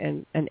out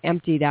and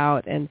emptied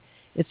out, and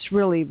it's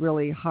really,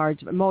 really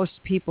hard.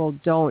 Most people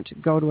don't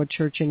go to a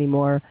church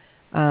anymore.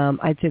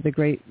 I'd say the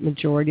great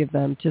majority of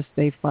them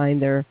they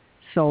find their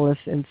solace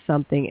in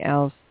something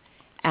else.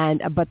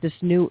 But this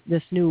new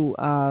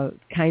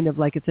kind of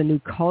like it's a new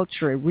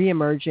culture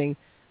reemerging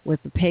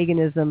with the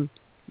paganism,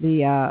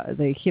 the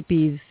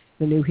hippies,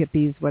 the new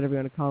hippies, whatever you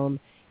want to call them,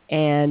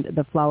 and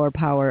the flower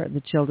power,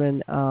 the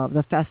children,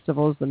 the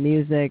festivals, the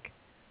music.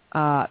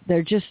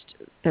 They're just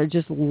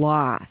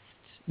lost.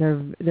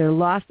 They're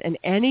lost, and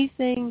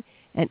anything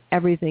and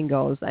everything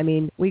goes. I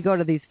mean, we go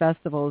to these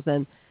festivals,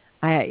 and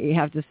I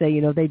have to say,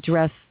 they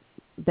dress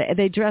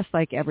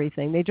like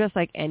everything. They dress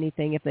like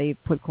anything if they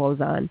put clothes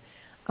on.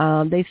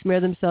 They smear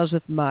themselves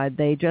with mud.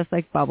 They dress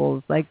like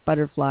bubbles, like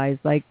butterflies,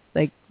 like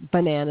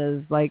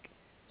bananas, like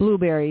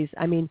blueberries.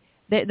 I mean,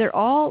 they're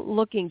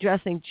all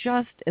dressing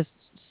just as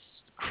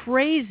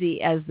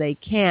crazy as they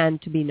can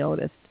to be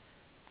noticed.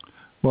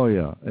 Well,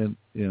 yeah, and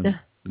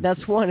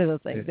that's one of the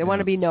things. They want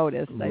to be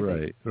noticed, I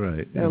think.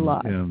 Right. They're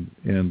lost.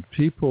 And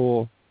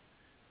people,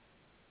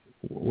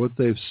 what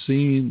they've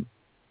seen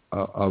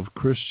of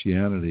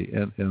Christianity,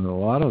 and a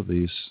lot of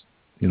these,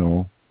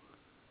 young,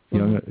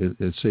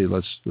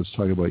 let's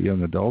talk about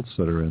young adults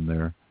that are in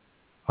there.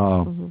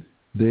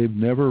 They've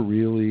never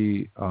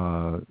really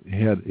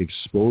had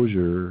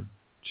exposure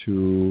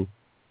to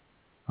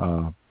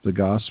the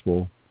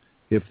gospel.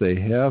 If they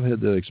have had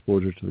that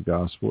exposure to the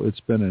gospel,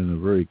 it's been in a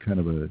very kind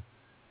of a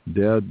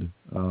dead,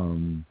 how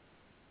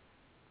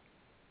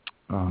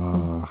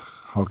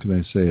can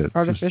I say it?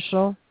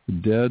 Artificial?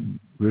 Just dead,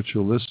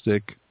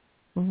 ritualistic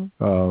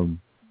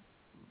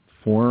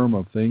form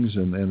of things,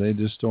 and they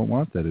just don't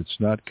want that. It's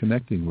not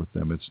connecting with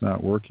them. It's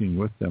not working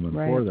with them and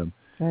for them,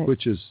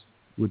 which is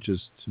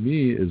to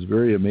me is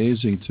very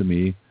amazing to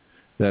me.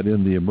 That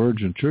in the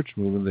emergent church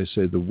movement, they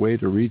say the way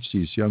to reach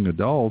these young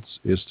adults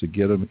is to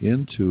get them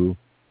into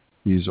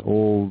these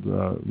old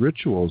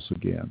rituals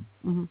again,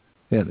 and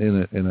I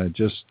don't know.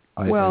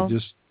 I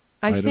guess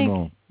I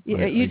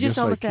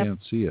can't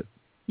see it.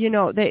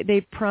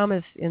 They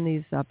promise in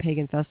these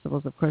pagan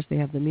festivals. Of course, they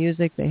have the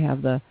music, they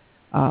have the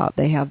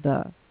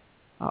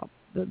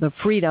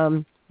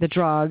freedom, the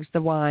drugs,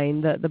 the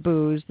wine, the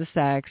booze, the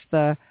sex,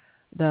 the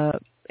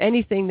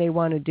anything they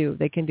want to do.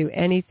 They can do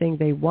anything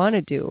they want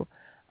to do,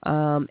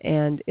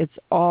 and it's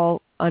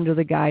all under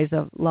the guise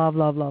of love,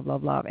 love, love,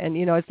 love, love. And,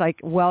 it's like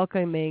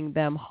welcoming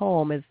them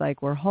home. It's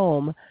like we're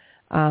home.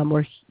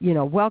 We're,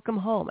 welcome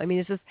home. I mean,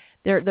 it's just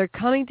they're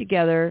coming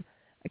together,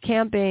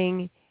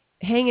 camping,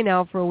 hanging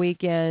out for a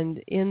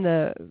weekend in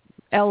the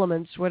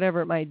elements,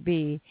 whatever it might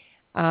be.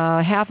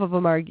 Half of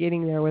them are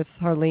getting there with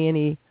hardly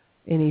any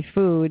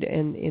food,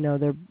 and,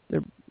 their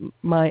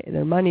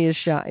money is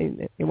shot,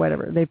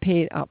 whatever. They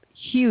paid up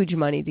huge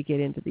money to get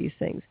into these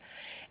things.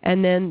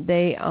 And then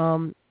they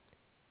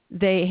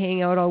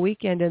hang out all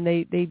weekend, and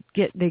they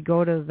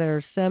go to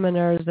their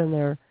seminars and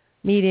their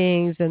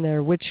meetings and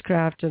their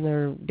witchcraft and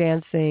their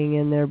dancing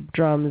and their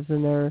drums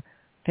and their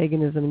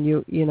paganism and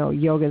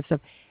yoga and stuff.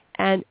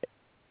 And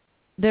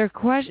they're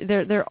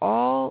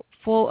all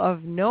full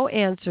of no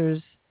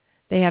answers.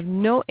 They have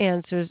no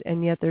answers,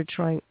 and yet they're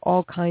trying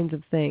all kinds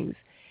of things.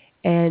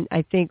 And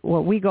I think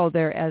we go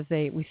there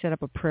we set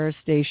up a prayer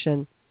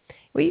station.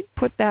 We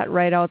put that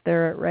right out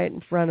there, right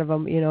in front of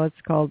them. It's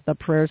called the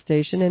prayer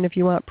station. And if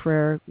you want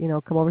prayer,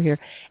 come over here.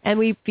 And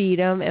we feed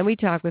them, and we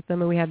talk with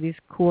them, and we have these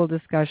cool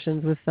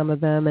discussions with some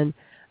of them. And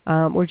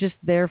we're just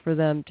there for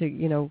them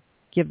to,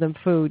 give them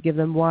food, give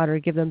them water,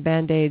 give them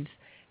Band-Aids,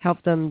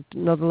 help them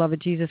know the love of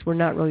Jesus. We're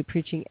not really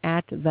preaching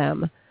at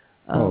them.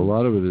 A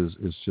lot of it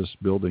is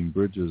just building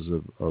bridges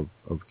of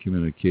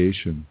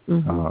communication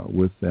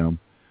with them,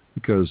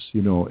 because,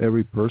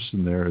 every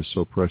person there is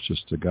so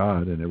precious to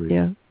God, and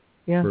every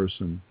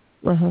person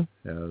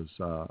has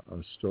a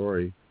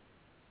story,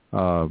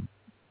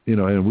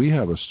 and we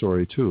have a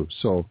story too.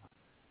 So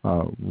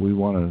we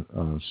want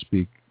to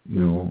speak,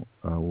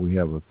 we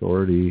have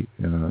authority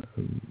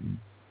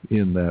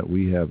in that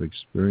we have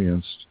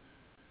experienced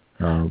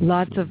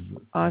lots of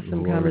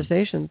awesome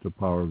conversations. The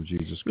power of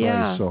Jesus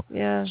Christ.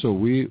 So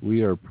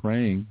we are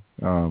praying.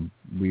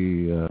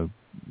 We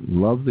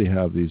love to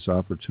have these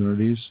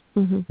opportunities.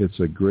 It's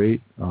a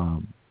great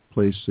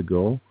place to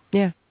go.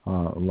 Yeah.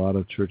 A lot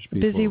of church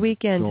people busy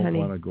weekend, don't honey.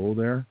 want to go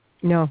there.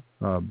 No.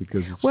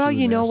 Because it's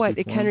you know what?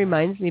 It kind of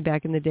reminds me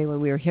back in the day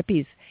when we were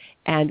hippies,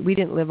 and we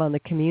didn't live on the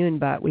commune,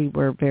 but we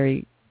were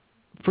very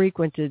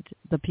frequented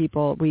the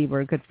people. We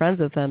were good friends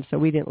with them, so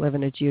we didn't live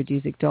in a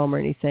geodesic dome or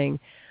anything.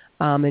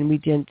 And we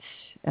didn't,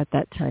 at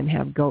that time,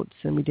 have goats,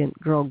 and we didn't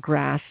grow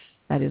grass,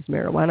 that is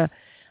marijuana.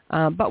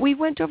 But we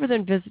went over there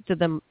and visited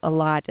them a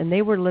lot, and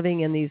they were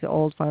living in these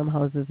old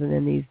farmhouses and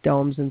in these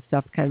domes and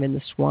stuff, kind of in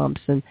the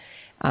swamps and,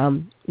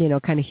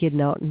 kind of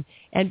hidden out.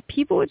 And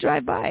people would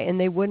drive by, and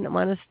they wouldn't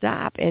want to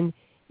stop. And,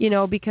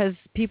 because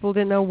people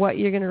didn't know what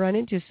you're going to run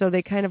into, so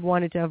they kind of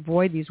wanted to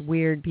avoid these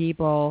weird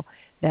people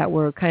that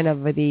were kind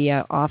of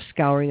the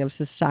off-scouring of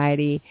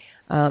society.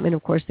 And,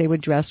 of course, they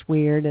would dress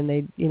weird, and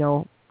they,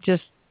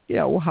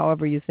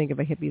 however you think of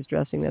a hippie's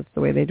dressing, that's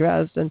the way they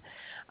dressed.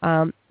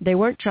 And they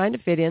weren't trying to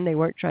fit in. They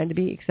weren't trying to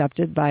be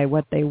accepted by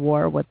what they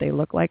wore, what they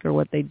looked like, or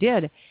what they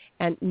did.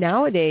 And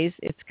nowadays,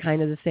 it's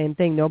kind of the same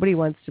thing. Nobody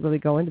wants to really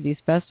go into these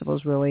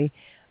festivals, really,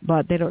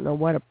 but they don't know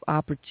what an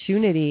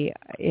opportunity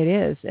it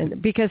is.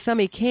 And because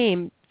somebody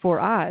came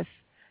for us,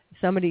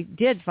 somebody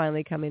did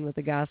finally come in with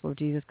the gospel of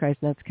Jesus Christ,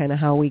 and that's kind of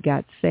how we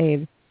got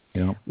saved.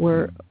 Yeah.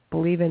 We're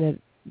believing it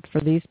for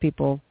these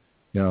people.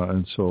 Yeah,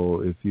 and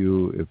so if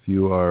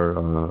you are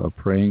a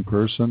praying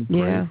person,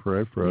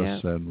 pray for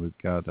us, and we've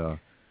got a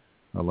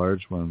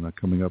large one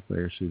coming up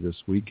actually this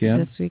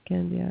weekend. This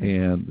weekend, yeah.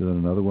 And then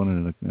another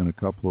one in a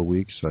couple of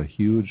weeks, a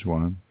huge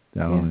one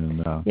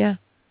down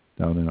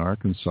in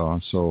Arkansas.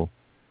 So,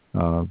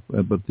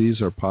 but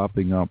these are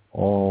popping up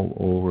all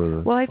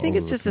over. Well, I think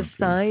it's just a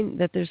sign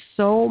that there's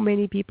so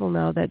many people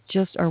now that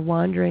just are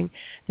wandering.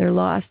 They're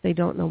lost. They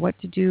don't know what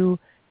to do.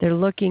 They're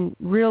looking,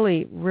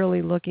 really,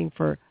 really looking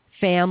for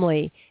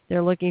family.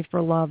 They're looking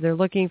for love. They're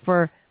looking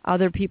for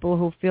other people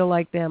who feel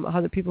like them,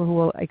 other people who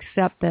will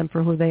accept them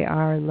for who they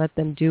are and let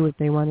them do what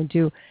they want to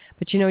do.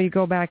 But, you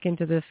go back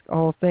into this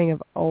whole thing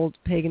of old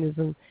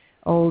paganism,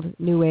 old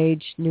New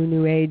Age,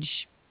 New Age,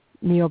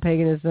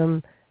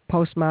 neo-paganism,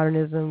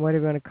 postmodernism,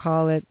 whatever you want to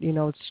call it,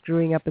 it's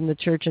screwing up in the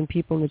church, and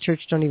people in the church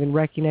don't even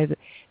recognize it.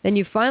 Then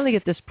you finally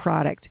get this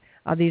product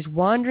of these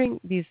wandering,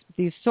 these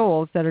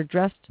souls that are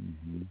dressed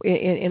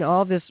in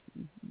all this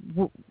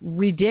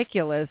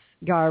ridiculous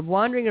garb,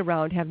 wandering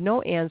around, have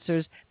no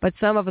answers, but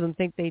some of them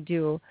think they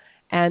do,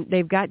 and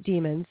they've got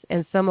demons,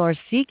 and some are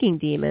seeking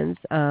demons.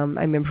 I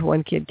remember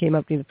one kid came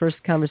up to me, the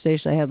first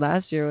conversation I had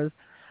last year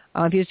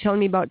was, he was telling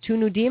me about 2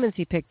 new demons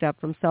he picked up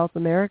from South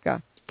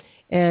America,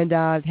 and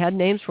had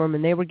names for them,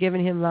 and they were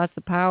giving him lots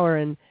of power,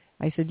 and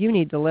I said, you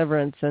need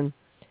deliverance, and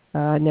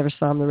I never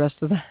saw him the rest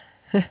of the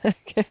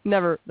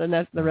never the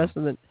rest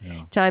of the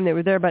time they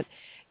were there. But,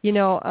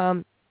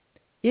 it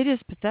is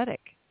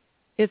pathetic.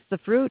 It's the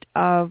fruit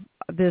of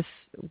this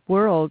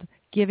world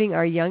giving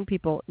our young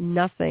people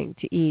nothing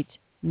to eat,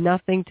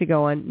 nothing to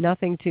go on,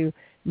 nothing to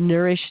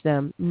nourish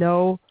them,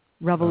 no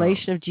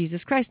revelation of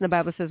Jesus Christ. And the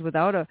Bible says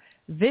without a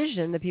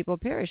vision, the people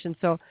perish. And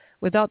so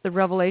without the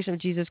revelation of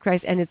Jesus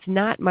Christ, and it's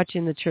not much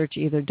in the church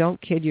either.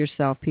 Don't kid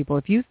yourself, people.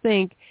 If you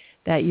think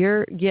that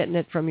you're getting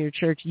it from your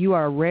church, you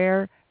are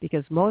rare,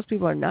 because most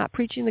people are not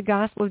preaching the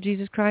gospel of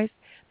Jesus Christ.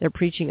 They're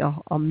preaching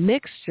a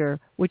mixture,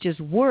 which is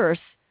worse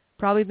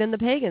probably than the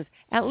pagans.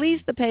 At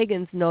least the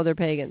pagans know they're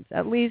pagans.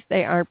 At least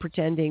they aren't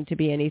pretending to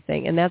be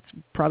anything. And that's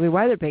probably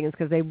why they're pagans,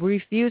 because they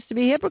refuse to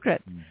be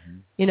hypocrites.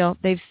 Mm-hmm.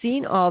 They've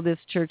seen all this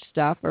church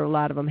stuff, or a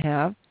lot of them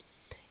have,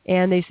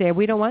 and they say,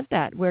 we don't want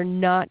that. We're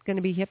not going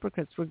to be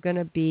hypocrites. We're going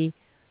to be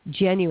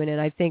genuine.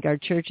 And I think our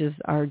churches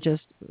are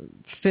just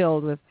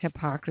filled with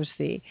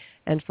hypocrisy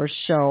and for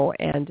show,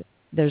 and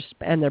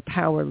they're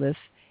powerless.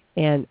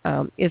 And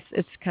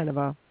it's kind of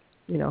a,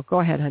 go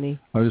ahead, honey.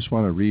 I just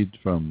want to read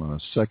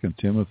from 2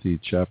 Timothy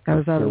chapter 4. I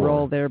was on a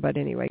roll there, but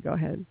anyway, go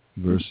ahead.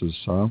 Verses,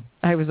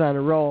 I was on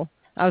a roll.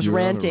 I was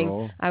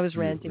ranting. I was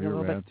ranting a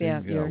little bit.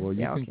 Yeah, well,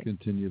 you can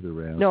continue the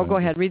rant. No, go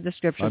ahead. Read the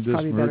scripture. I'm just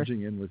merging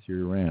better. In with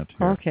your rant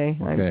here. Okay.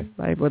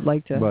 I would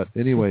like to. But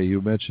anyway,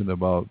 you mentioned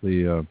about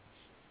the,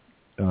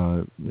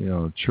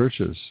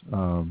 churches.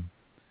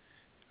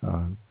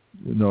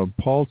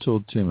 Paul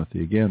told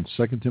Timothy, again,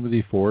 2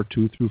 Timothy 4,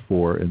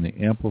 2-4 in the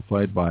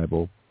Amplified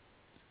Bible,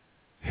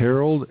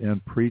 herald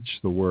and preach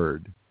the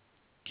word.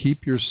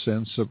 Keep your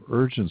sense of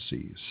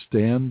urgency.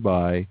 Stand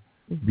by,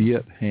 be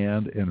at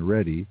hand and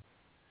ready,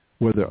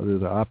 whether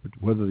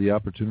the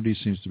opportunity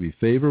seems to be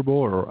favorable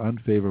or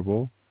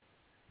unfavorable,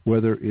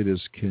 whether it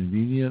is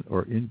convenient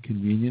or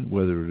inconvenient,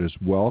 whether it is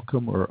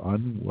welcome or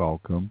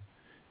unwelcome.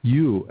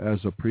 You, as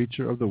a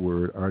preacher of the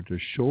word, are to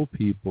show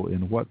people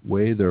in what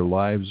way their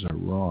lives are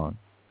wrong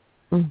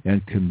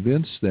and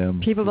convince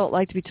them. People don't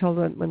like to be told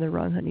when they're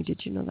wrong, honey.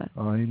 Did you know that?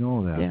 I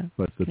know that. Yeah.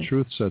 But the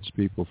truth sets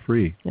people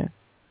free. Yeah.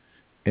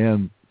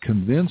 And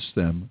convince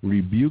them,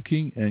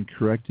 rebuking and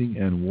correcting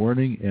and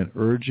warning and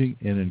urging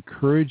and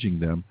encouraging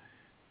them,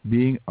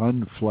 being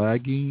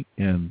unflagging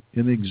and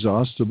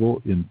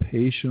inexhaustible in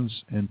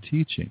patience and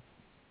teaching.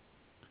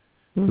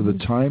 So the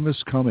time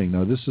is coming.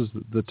 Now, this is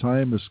the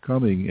time is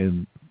coming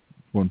in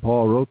when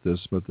Paul wrote this,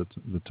 but the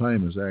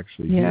time is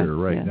actually here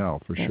right now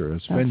for sure.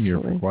 It's been here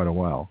for quite a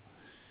while.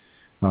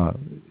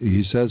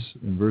 He says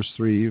in verse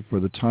 3, for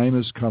the time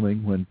is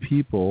coming when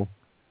people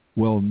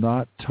will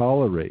not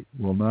tolerate,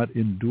 will not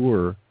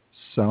endure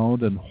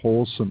sound and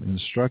wholesome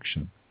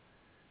instruction,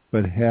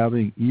 but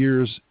having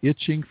ears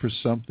itching for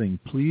something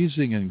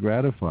pleasing and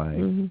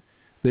gratifying,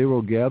 they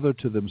will gather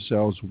to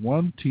themselves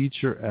one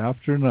teacher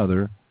after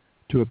another,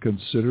 to a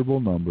considerable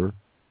number,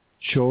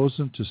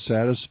 chosen to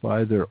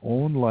satisfy their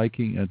own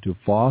liking and to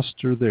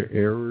foster their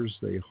errors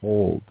they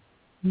hold,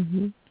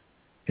 and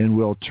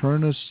will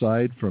turn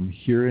aside from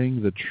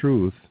hearing the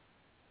truth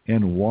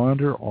and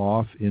wander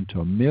off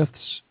into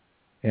myths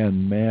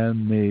and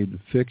man-made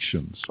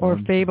fictions. Or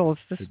fables.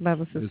 This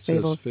Bible says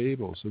fables. Says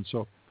fables. And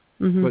so,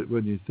 but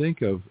when you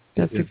think of...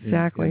 That's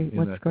exactly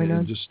what's going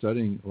on. Just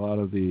studying a lot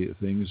of the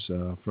things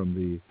from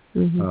the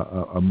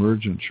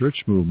emergent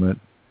church movement,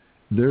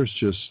 they're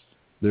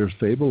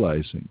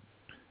fabulizing.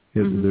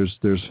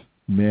 There's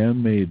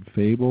man-made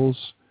fables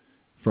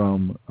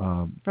from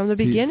the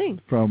beginning.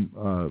 From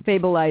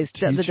fableized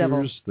teachers the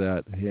devil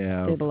that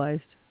have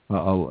fableized.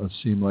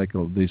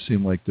 They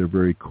seem like they're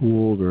very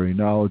cool, very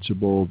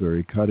knowledgeable,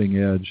 very cutting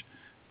edge,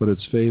 but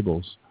it's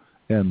fables.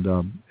 And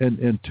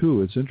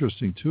too, it's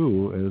interesting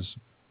too, as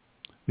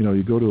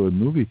you go to a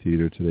movie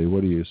theater today.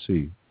 What do you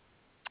see?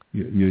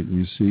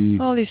 You see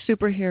all these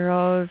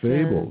superheroes,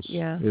 fables.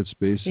 And, it's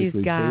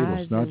basically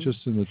fables, not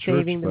just in the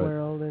church,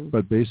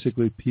 but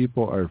basically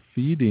people are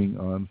feeding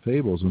on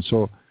fables, and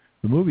so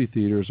the movie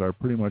theaters are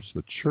pretty much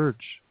the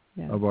church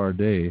of our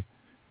day,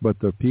 but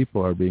the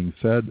people are being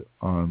fed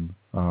on.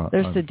 They're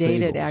on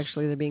sedated. fables.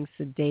 Actually, they're being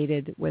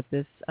sedated with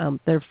this.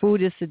 Their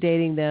food is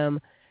sedating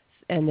them,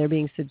 and they're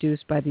being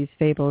seduced by these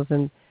fables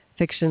and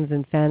fictions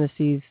and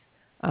fantasies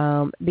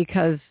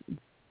because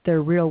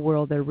their real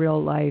world, their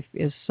real life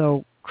is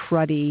so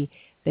cruddy.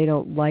 They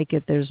don't like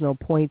it. There's no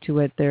point to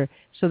it.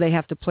 So they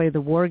have to play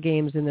the war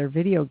games in their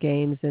video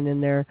games and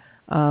in their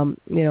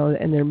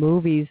in their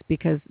movies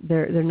because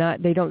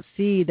they don't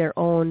see their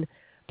own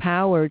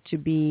power to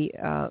be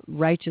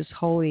righteous,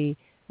 holy,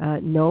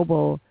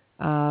 noble,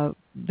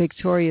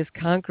 victorious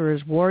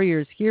conquerors,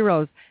 warriors,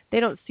 heroes. They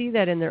don't see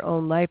that in their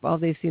own life. All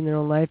they see in their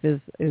own life is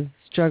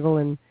struggle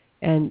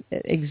and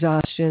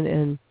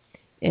exhaustion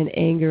and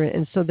anger,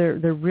 and so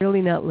they're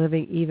really not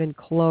living even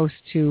close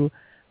to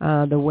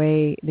the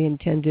way the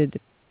intended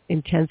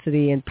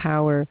intensity and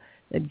power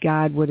that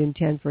God would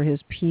intend for his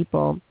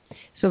people.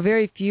 So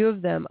very few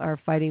of them are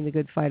fighting the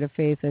good fight of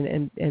faith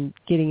and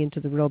getting into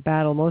the real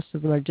battle. Most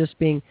of them are just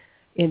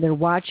they're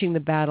watching the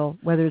battle,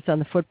 whether it's on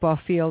the football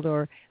field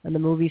or on the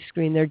movie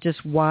screen. They're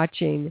just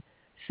watching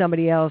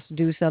somebody else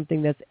do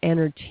something that's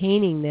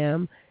entertaining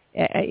them.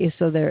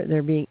 So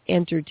they're being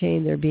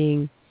entertained. They're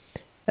being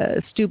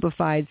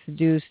stupefied,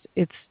 seduced.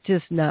 It's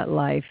just not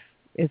life.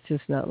 It's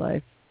just not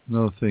life.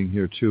 Another thing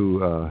here too,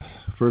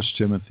 1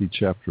 Timothy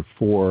chapter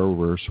 4,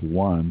 verse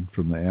 1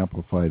 from the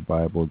Amplified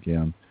Bible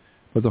again.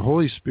 But the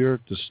Holy Spirit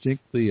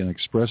distinctly and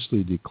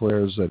expressly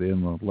declares that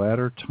in the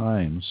latter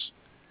times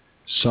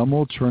some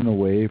will turn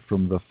away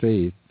from the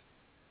faith,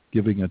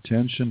 giving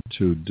attention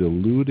to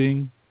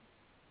deluding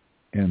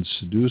and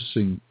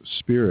seducing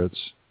spirits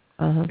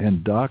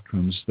and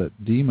doctrines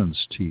that demons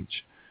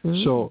teach.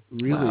 Mm-hmm. So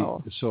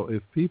really, so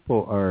if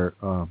people are...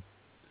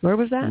 where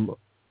was that?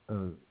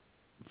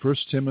 1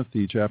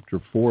 Timothy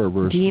chapter 4, verse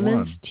 1.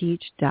 Demons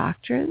teach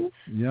doctrines?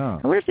 Yeah.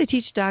 I wonder if they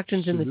teach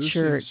doctrines in the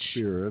church.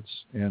 Spirits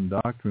and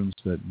doctrines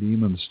that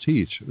demons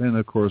teach. And,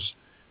 of course,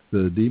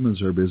 the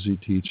demons are busy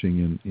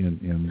teaching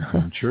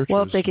in churches.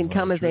 Well, if they can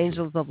come as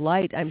angels of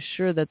light, I'm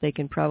sure that they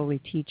can probably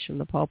teach from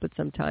the pulpit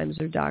sometimes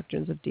or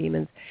doctrines of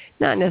demons.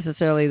 Not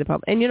necessarily the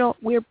pulpit. And,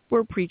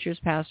 we're preachers,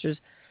 pastors.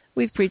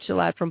 We've preached a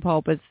lot from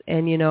pulpits.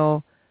 And,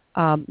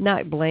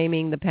 not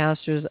blaming the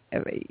pastors.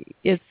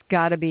 It's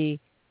got to be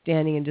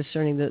standing and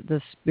discerning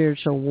the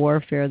spiritual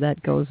warfare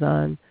that goes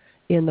on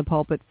in the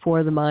pulpit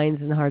for the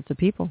minds and the hearts of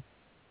people.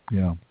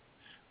 Yeah.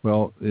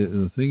 Well,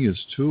 the thing is,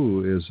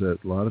 too, is that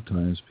a lot of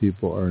times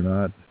people are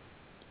not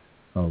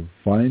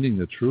finding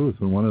the truth.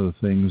 And one of the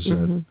things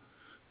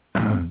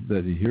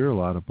that you hear a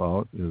lot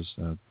about is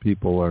that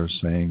people are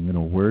saying,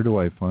 where do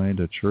I find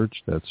a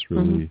church that's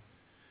really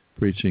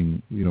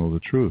preaching,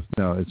 the truth?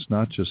 Now, it's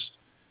not just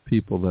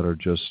people that are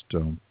just,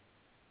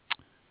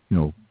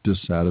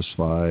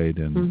 dissatisfied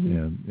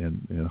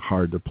and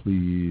hard to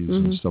please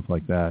and stuff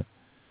like that.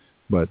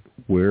 But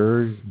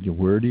where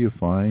do you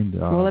find?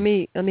 Well, let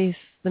me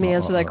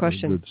answer that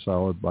question. A good,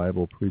 solid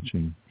Bible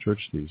preaching church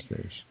these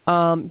days.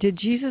 Did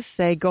Jesus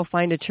say, "Go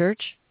find a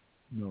church"?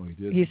 No, he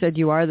didn't. He said,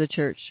 "You are the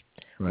church."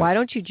 Right. Why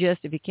don't you just,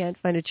 if you can't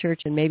find a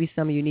church, and maybe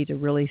some of you need to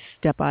really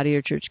step out of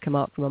your church, come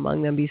out from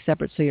among them, be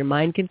separate, so your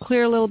mind can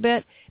clear a little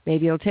bit.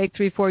 Maybe it'll take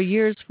 3-4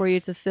 years for you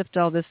to sift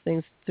all these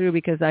things through,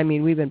 because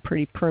we've been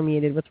pretty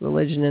permeated with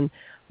religion and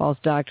false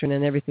doctrine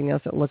and everything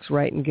else that looks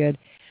right and good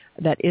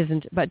that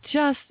isn't. But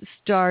just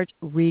start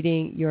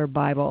reading your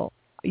Bible.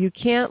 You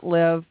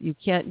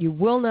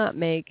will not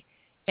make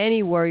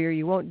any warrior.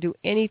 You won't do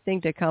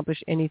anything to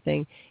accomplish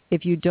anything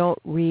if you don't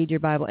read your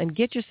Bible. And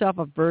get yourself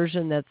a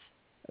version that's,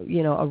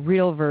 a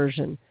real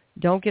version.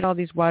 Don't get all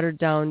these watered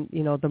down,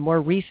 the more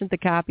recent the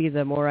copy,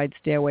 the more I'd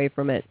stay away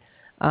from it.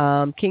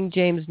 King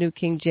James, New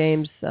King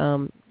James,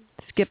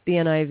 skip the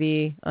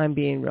NIV. I'm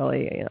being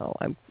really,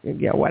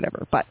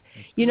 whatever. But,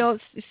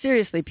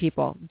 seriously,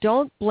 people,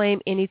 don't blame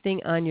anything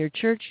on your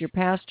church, your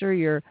pastor,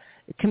 your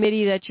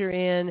committee that you're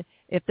in,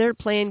 if they're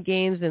playing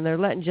games and they're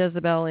letting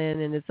Jezebel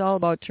in and it's all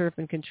about turf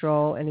and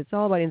control and it's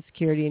all about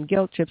insecurity and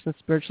guilt trips and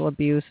spiritual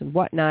abuse and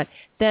whatnot,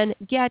 then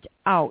get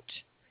out.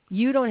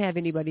 You don't have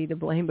anybody to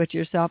blame but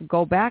yourself.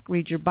 Go back,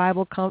 read your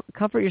Bible,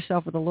 comfort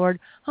yourself with the Lord,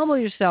 humble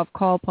yourself,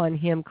 call upon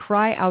Him,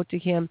 cry out to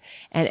Him,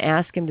 and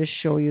ask Him to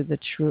show you the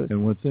truth.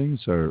 And when things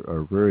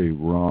are very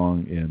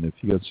wrong, and if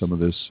you got some of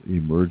this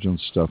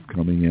emergent stuff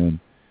coming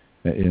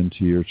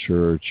into your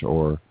church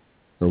or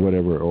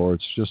whatever, or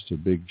it's just a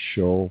big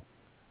show,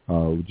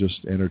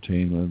 just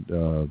entertainment,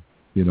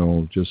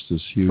 just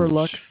this huge for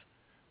looks.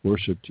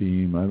 Worship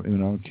team. I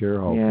don't care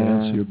how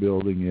fancy your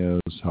building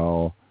is,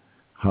 how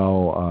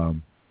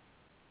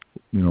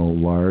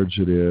large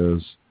it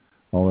is,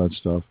 all that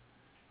stuff,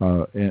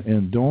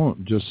 and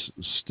don't just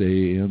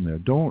stay in there.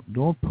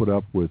 Don't put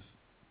up with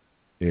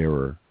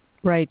error.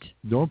 Right.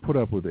 Don't put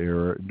up with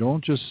error.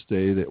 Don't just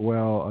stay there.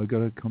 Well, I got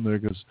to come there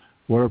because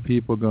what are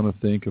people going to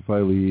think if I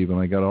leave? And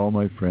I got all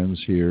my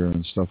friends here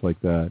and stuff like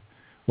that.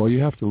 Well,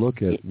 you have to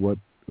look at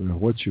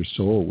what's your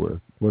soul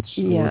worth. What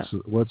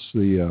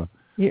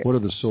are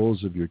the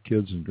souls of your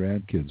kids and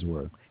grandkids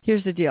worth?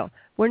 Here's the deal.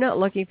 We're not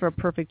looking for a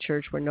perfect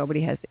church where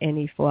nobody has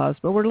any flaws,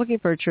 but we're looking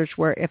for a church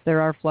where if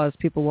there are flaws,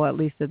 people will at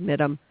least admit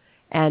them.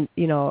 And,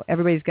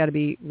 everybody's got to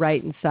be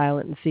right and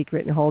silent and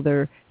secret and hold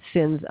their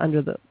sins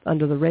under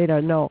the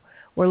radar. No,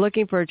 we're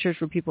looking for a church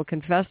where people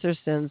confess their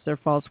sins, their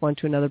faults one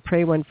to another,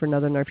 pray one for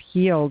another, and are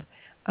healed.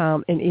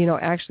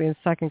 Actually in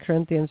 2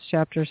 Corinthians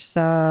chapter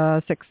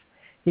 6,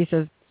 he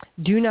says,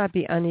 do not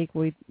be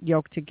unequally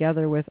yoked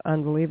together with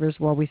unbelievers.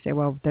 Well, we say,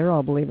 well, they're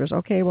all believers.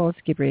 Okay, well, let's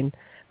keep reading.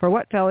 For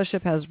what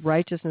fellowship has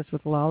righteousness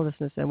with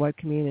lawlessness, and what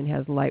communion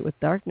has light with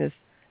darkness?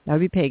 That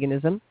would be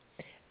paganism.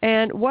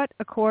 And what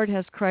accord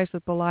has Christ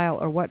with Belial,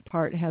 or what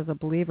part has a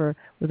believer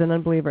with an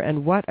unbeliever?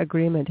 And what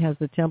agreement has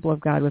the temple of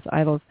God with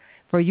idols?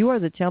 For you are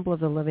the temple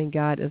of the living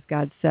God, as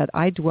God said,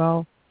 I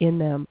dwell in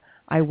them.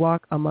 I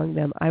walk among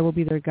them. I will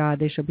be their God.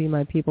 They shall be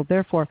my people.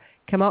 Therefore,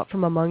 come out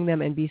from among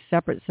them and be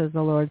separate, says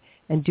the Lord,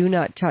 and do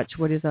not touch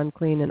what is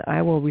unclean, and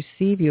I will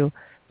receive you.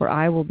 For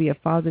I will be a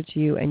father to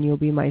you, and you will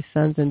be my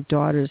sons and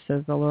daughters,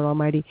 says the Lord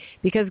Almighty.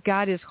 Because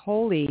God is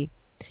holy.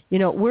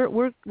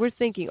 We're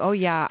thinking, oh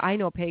yeah, I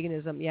know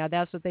paganism. Yeah,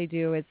 that's what they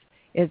do.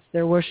 It's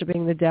they're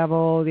worshiping the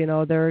devil.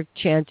 They're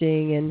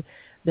chanting and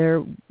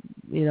they're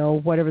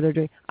whatever they're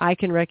doing. I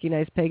can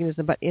recognize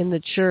paganism, but in the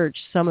church,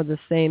 some of the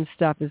same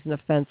stuff is an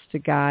offense to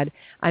God.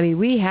 I mean,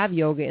 we have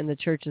yoga in the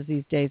churches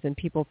these days, and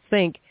people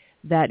think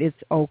that it's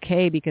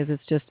okay because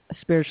it's just a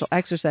spiritual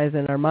exercise,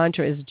 and our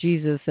mantra is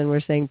Jesus, and we're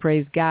saying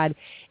praise God.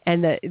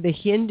 And the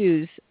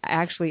Hindus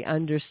actually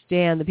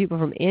understand. The people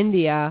from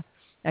India,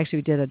 actually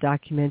we did a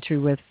documentary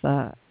with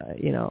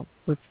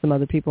with some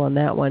other people on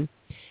that one,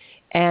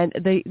 and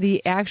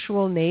the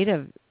actual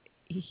native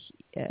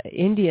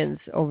Indians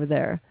over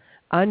there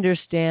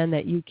understand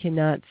that you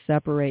cannot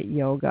separate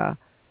yoga,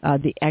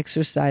 the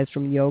exercise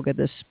from yoga,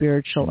 the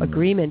spiritual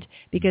agreement,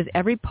 because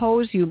every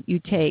pose you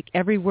take,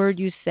 every word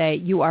you say,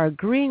 you are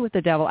agreeing with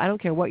the devil. I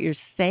don't care what you're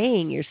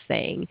saying.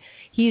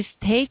 He's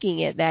taking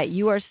it that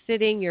you are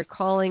sitting, you're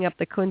calling up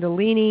the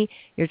kundalini,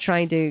 you're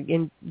trying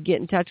to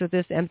get in touch with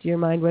this, empty your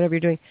mind, whatever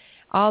you're doing,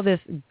 all this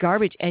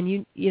garbage.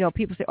 And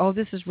people say, oh,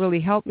 this has really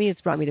helped me.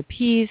 It's brought me to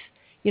peace.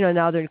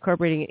 Now they're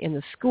incorporating it in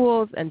the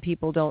schools, and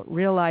people don't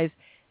realize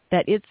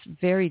that it's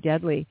very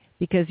deadly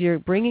because you're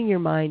bringing your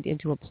mind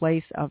into a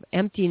place of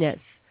emptiness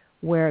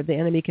where the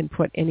enemy can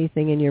put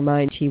anything in your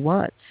mind he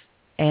wants.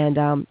 And,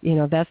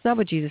 that's not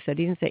what Jesus said.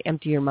 He didn't say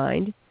empty your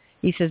mind.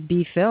 He says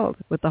be filled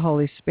with the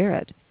Holy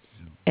Spirit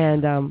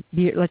and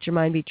let your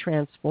mind be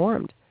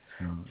transformed.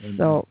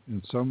 And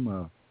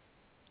some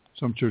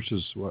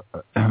churches,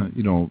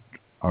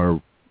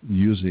 are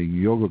using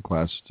yoga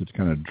classes to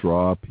kind of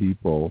draw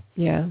people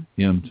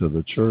into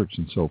the church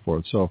and so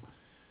forth. So,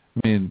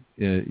 I mean,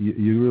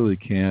 you really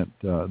can't.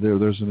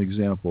 There's an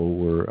example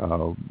where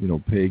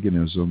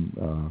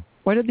paganism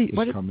has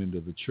come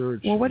into the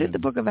church. Well, what did the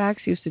Book of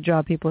Acts use to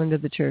draw people into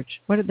the church?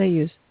 What did they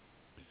use?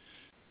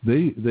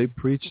 They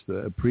preached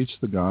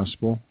the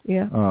gospel.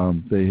 Yeah.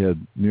 They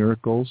had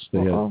miracles. They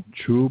had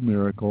true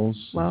miracles,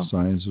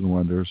 signs and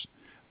wonders.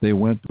 They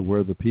went to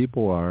where the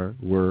people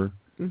were.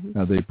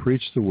 Mm-hmm. They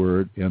preached the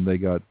word, and they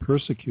got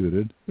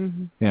persecuted,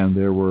 and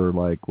there were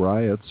like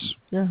riots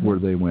where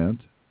they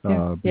went.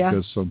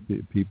 Because some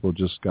people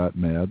just got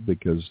mad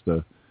because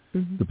the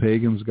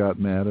pagans got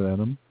mad at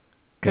them.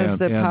 Because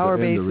the power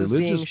base was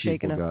being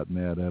shaken up. The religious people got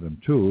mad at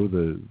them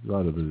too. A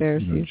lot of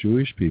the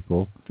Jewish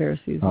people,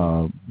 Pharisees,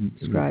 got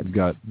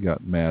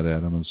mad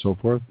at them and so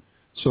forth.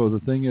 So the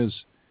thing is,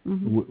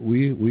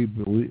 we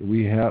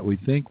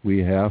think we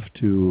have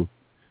to,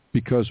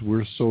 because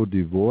we're so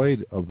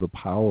devoid of the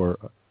power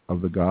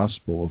of the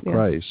gospel of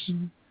Christ.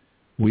 Mm-hmm.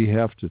 We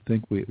have to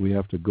think we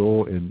have to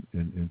go and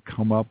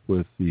come up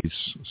with these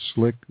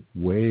slick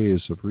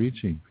ways of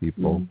reaching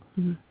people,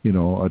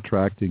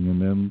 attracting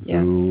them in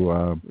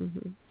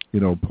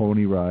through,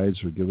 pony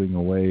rides or giving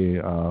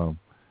away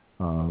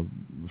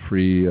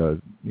free,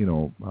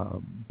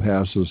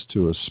 passes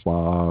to a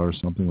spa or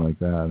something like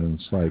that. And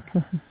it's like,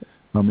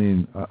 I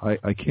mean,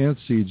 I can't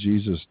see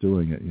Jesus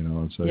doing it,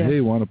 and say,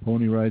 hey, want a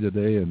pony ride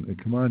today?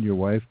 And come on, your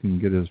wife can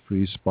get a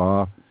free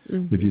spa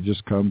if you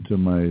just come to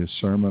my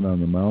Sermon on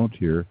the Mount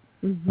here.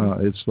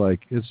 It's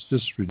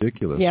just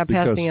ridiculous. Yeah,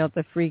 passing out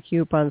the free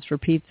coupons for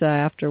pizza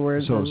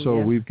afterwards.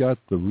 So we've got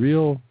the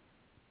real,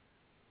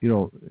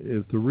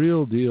 if the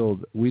real deal,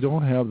 we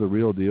don't have the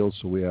real deal,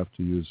 so we have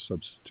to use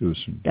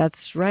substitution. That's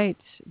right.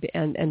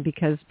 And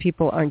because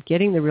people aren't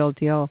getting the real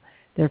deal,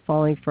 they're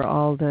falling for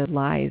all the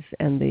lies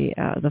and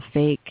the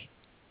fake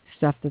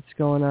stuff that's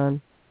going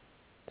on.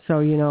 So,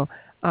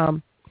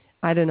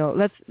 I don't know.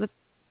 Let's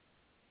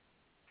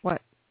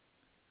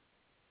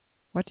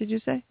What did you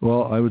say?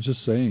 Well, I was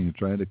just saying,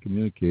 trying to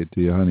communicate to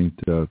you, honey,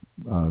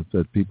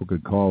 that people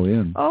could call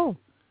in. Oh,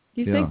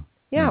 you think?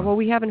 Yeah, well,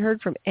 we haven't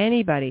heard from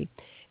anybody.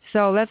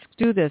 So let's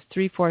do this,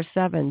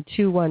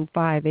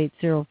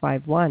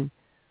 347-215-8051.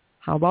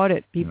 How about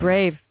it? Be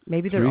brave.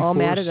 Maybe they're all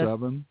mad at us.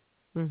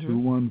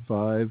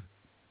 347-215-8051.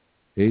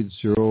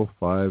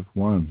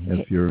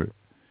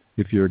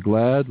 If you're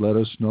glad, let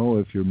us know.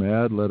 If you're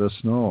mad, let us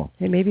know.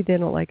 Hey, maybe they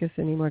don't like us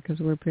anymore because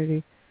we're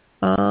pretty...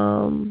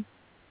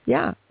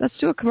 Yeah, let's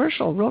do a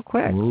commercial real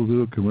quick. We'll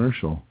do a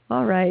commercial.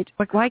 All right.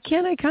 Why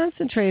can't I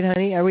concentrate,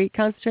 honey? Are we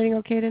concentrating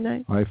okay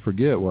tonight? I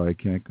forget why I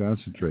can't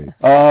concentrate.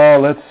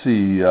 Let's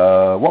see.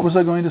 What was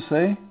I going to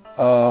say?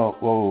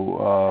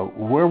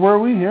 Where were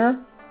we here?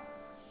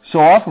 So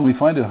often we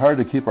find it hard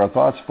to keep our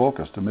thoughts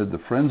focused amid the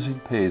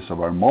frenzied pace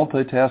of our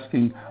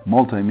multitasking,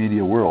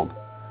 multimedia world.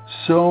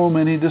 So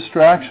many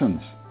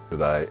distractions.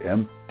 Should I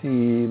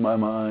empty my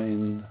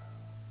mind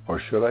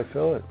or should I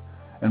fill it?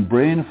 And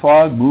brain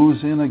fog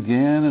moves in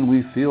again and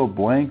we feel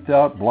blanked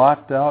out,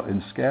 blocked out,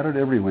 and scattered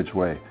every which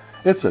way.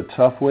 It's a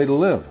tough way to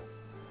live.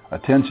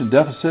 Attention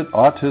deficit,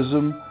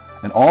 autism,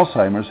 and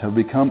Alzheimer's have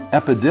become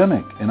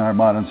epidemic in our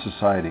modern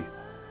society.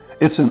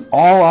 It's an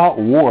all-out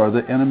war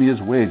the enemy is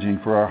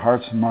waging for our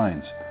hearts and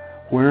minds.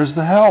 Where's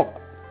the help?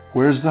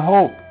 Where's the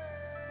hope?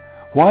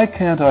 Why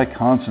Can't I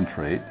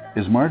Concentrate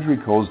is Marjorie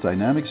Cole's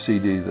dynamic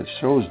CD that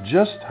shows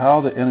just how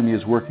the enemy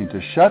is working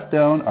to shut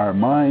down our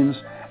minds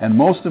and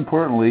most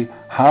importantly,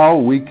 how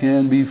we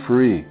can be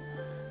free.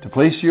 To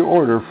place your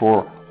order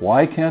for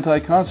Why Can't I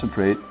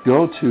Concentrate,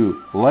 go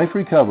to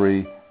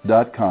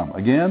liferecovery.com.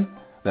 Again,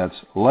 that's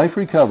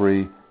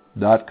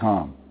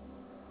liferecovery.com.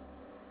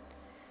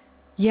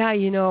 Yeah,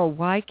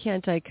 Why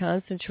Can't I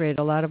Concentrate?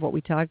 A lot of what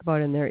we talk about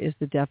in there is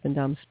the deaf and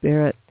dumb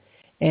spirit.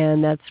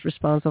 And that's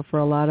responsible for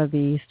a lot of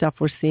the stuff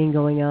we're seeing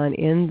going on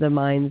in the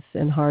minds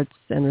and hearts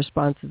and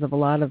responses of a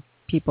lot of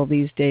people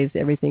these days,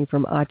 everything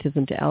from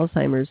autism to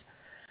Alzheimer's.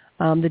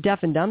 The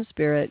deaf and dumb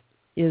spirit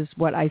is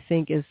what I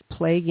think is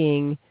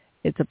plaguing.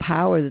 It's a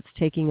power that's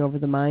taking over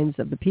the minds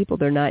of the people.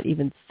 They're not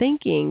even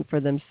thinking for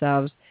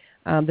themselves.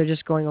 They're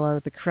just going along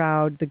with the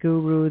crowd, the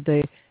guru.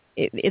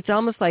 It's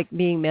almost like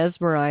being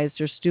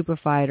mesmerized or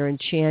stupefied or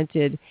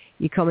enchanted.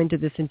 You come into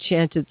this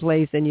enchanted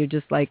place and you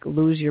just like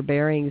lose your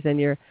bearings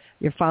and you're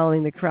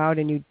following the crowd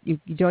and you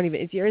don't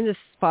even, if you're in this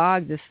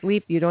fog, this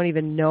sleep, you don't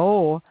even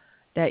know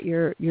that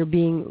you're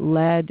being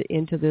led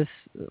into this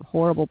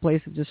horrible place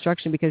of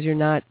destruction because you're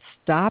not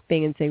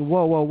stopping and saying,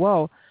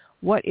 whoa,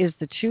 what is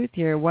the truth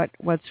here?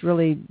 What's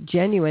really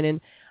genuine?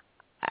 And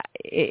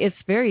it's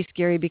very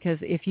scary because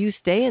if you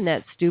stay in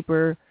that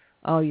stupor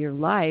all your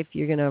life,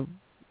 you're going to,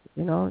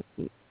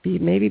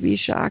 be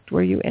shocked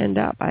where you end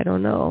up. I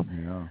don't know.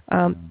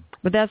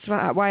 But that's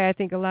why I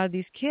think a lot of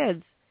these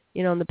kids,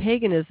 in the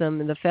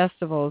paganism and the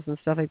festivals and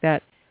stuff like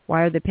that,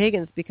 why are they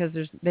pagans? Because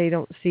they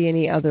don't see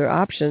any other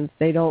options.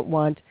 They don't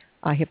want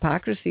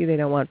hypocrisy. They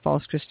don't want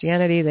false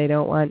Christianity. They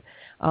don't want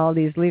all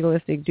these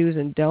legalistic do's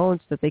and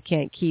don'ts that they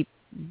can't be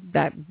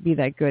that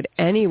good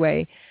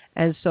anyway.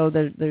 And so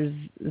there's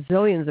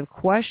zillions of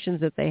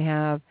questions that they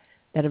have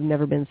that have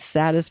never been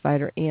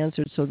satisfied or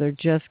answered. So they're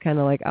just kind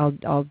of like, I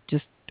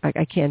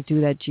can't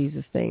do that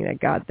Jesus thing, that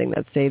God thing,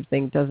 that saved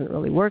thing doesn't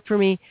really work for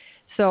me.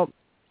 So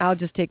I'll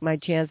just take my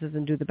chances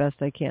and do the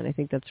best I can. I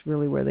think that's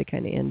really where they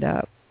kind of end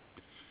up.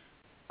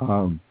 I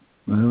want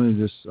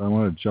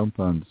to jump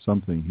on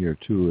something here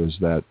too, is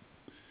that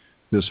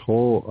this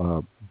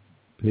whole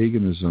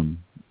paganism,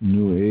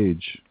 New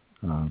Age,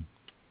 and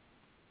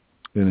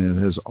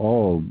it has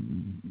all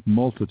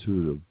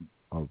multitude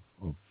of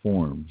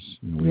forms.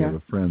 We have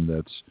a friend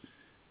that's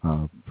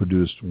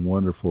produced a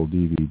wonderful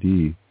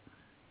DVD.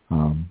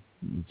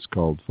 It's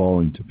called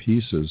Falling to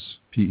Pieces,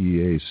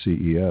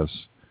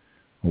 P-E-A-C-E-S,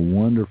 a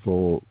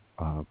wonderful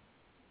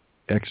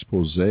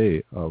expose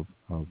of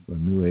the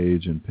New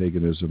Age and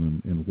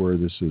paganism and where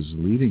this is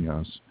leading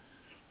us.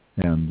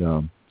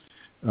 And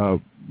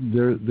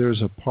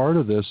there's a part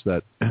of this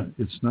that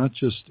it's not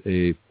just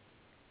a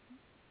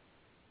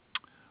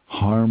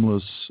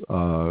harmless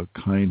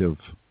kind of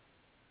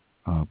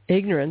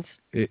ignorance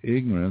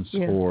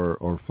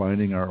or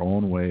finding our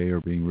own way or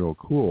being real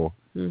cool.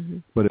 Mm-hmm.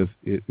 But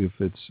if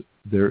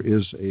there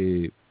is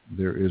a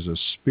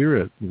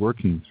spirit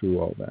working through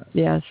all that.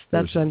 Yes,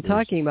 that's what I'm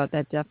talking about,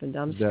 that deaf and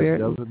dumb spirit.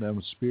 That deaf and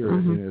dumb spirit,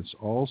 mm-hmm. and it's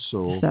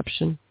also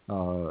deception.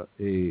 A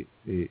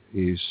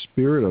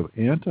spirit of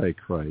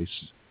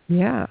Antichrist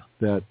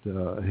that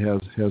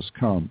has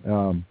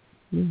come.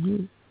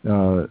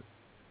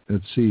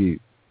 Let's see.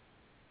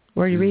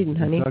 Where are you reading,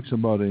 honey? It talks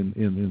about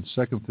in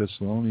 2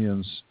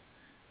 Thessalonians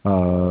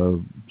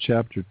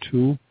chapter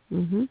 2.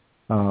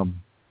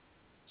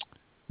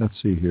 Let's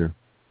see here.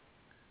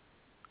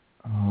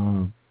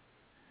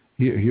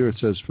 Here it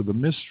says, for the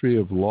mystery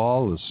of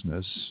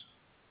lawlessness.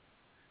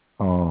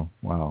 Oh,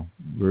 wow.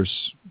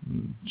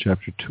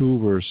 Chapter 2,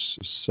 verse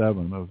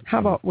 7. How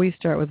about we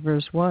start with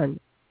verse 1?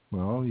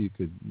 Well, you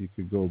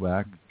could go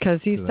back. Because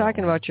he's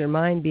talking about your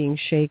mind being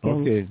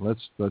shaken. Okay,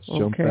 let's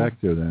jump back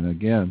there then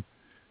again.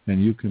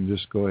 And you can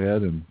just go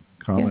ahead and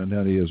comment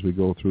on it as we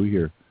go through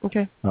here.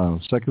 Okay. 2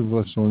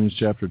 Thessalonians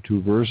chapter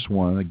 2, verse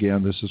 1.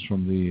 Again, this is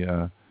from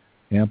the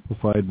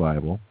Amplified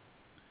Bible.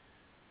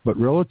 But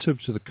relative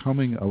to the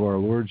coming of our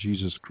Lord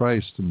Jesus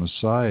Christ, the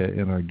Messiah,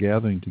 and our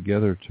gathering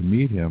together to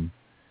meet him,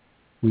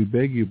 we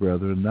beg you,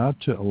 brethren, not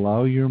to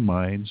allow your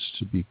minds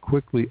to be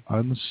quickly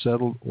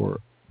unsettled or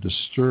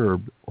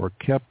disturbed or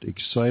kept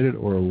excited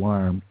or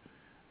alarmed,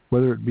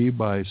 whether it be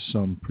by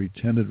some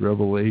pretended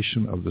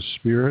revelation of the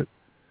Spirit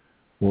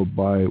or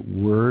by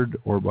word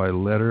or by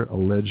letter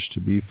alleged to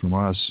be from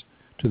us,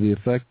 to the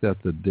effect that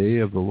the day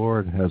of the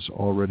Lord has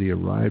already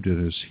arrived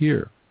and is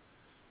here.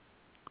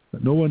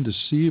 Let no one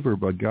deceive or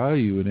beguile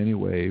you in any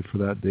way, for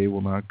that day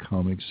will not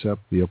come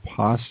except the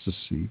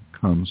apostasy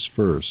comes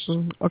first.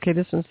 Okay,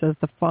 this one says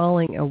the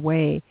falling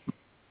away.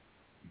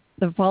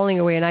 The falling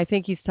away, and I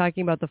think he's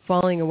talking about the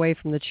falling away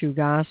from the true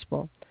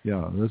gospel.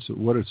 Yeah, that's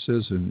what it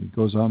says, and it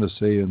goes on to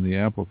say in the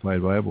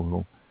Amplified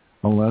Bible,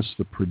 unless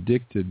the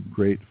predicted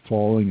great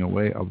falling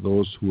away of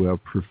those who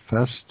have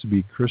professed to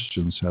be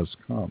Christians has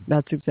come.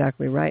 That's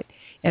exactly right.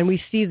 And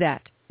we see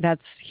that.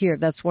 That's here.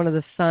 That's one of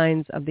the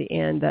signs of the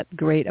end, that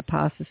great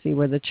apostasy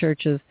where the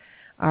churches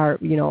are,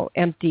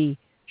 empty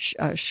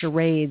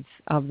charades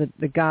of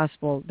the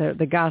gospel.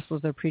 The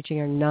gospels they're preaching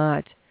are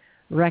not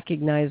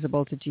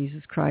recognizable to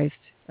Jesus Christ.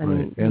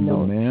 And the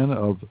man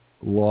of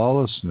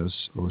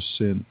lawlessness or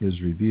sin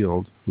is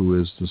revealed, who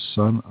is the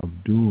son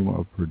of doom,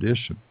 of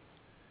perdition,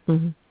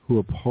 who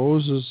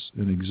opposes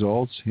and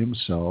exalts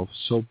himself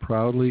so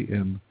proudly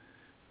and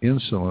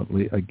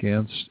insolently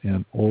against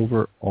and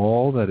over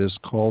all that is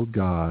called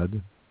God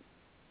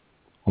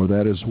or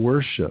that is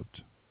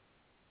worshipped,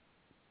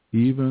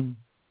 even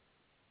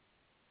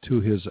to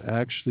his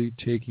actually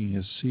taking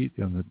his seat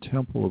in the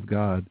temple of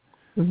God,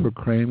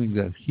 proclaiming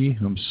that he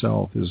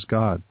himself is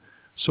God.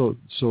 So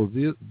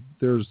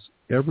there's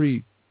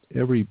every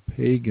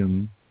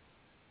pagan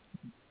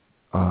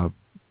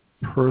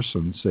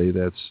person, say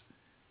that's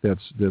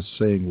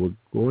saying we're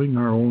going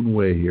our own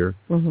way here.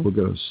 We're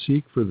going to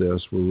seek for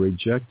this. We're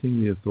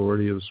rejecting the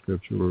authority of the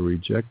Scripture. We're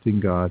rejecting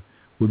God.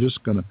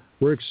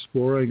 We're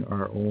exploring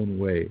our own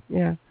way.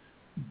 Yeah.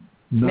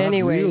 Not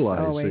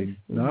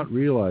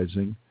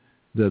realizing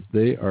that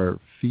they are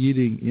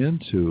feeding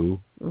into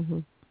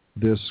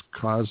this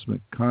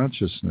cosmic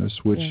consciousness,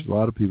 which a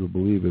lot of people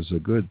believe is a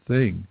good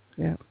thing.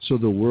 Yeah. So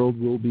the world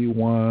will be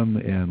one,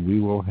 and we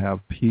will have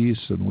peace,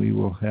 and we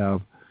will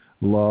have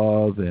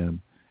love, and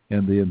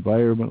the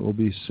environment will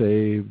be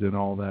saved, and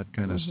all that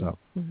kind of stuff.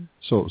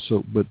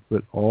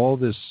 But all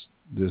this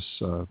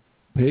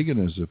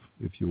paganism,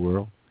 if you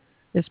will,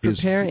 is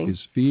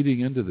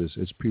feeding into this.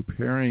 It's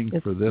preparing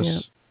for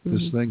this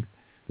this thing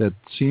that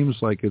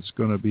seems like it's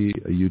going to be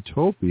a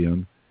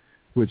utopian,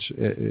 which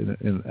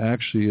and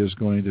actually is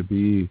going to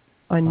be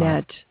a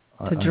net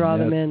to draw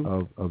them in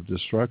of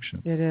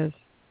destruction. It is.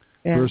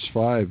 Yeah. Verse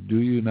 5, do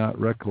you not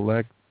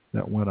recollect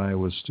that when I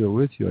was still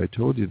with you, I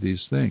told you these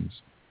things?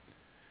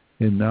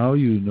 And now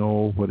you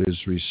know what is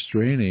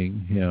restraining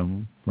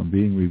him from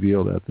being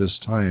revealed at this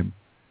time.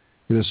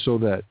 It is so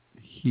that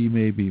he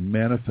may be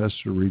manifest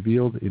or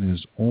revealed in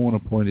his own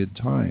appointed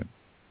time.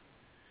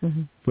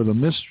 For the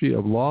mystery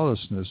of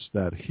lawlessness,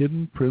 that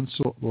hidden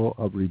principle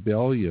of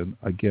rebellion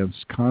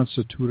against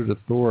constituted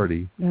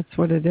authority. That's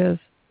what it is.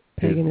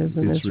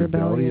 Paganism is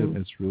rebellion.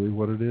 It's really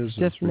what it is.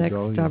 Stiff-necked,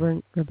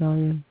 stubborn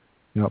rebellion.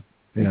 Yep.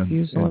 And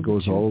it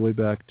goes all the way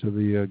back to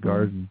the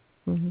garden.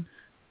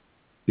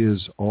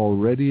 Is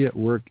already at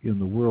work in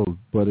the world,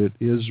 but it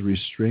is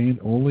restrained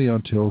only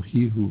until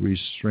he who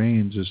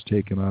restrains is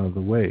taken out of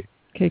the way.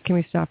 Okay, can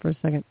we stop for a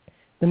second?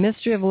 The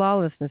mystery of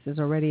lawlessness is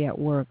already at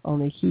work.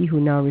 Only he who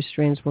now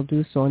restrains will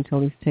do so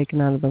until he's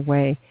taken out of the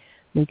way.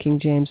 New King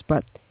James.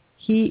 But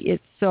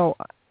it says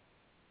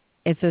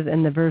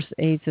in the verse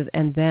 8, it says,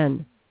 and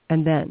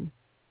then,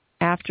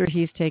 after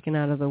he's taken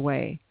out of the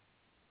way,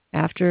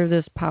 after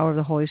this power of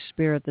the Holy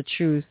Spirit, the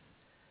truth,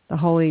 the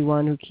Holy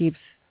One who keeps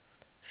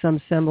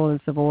some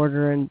semblance of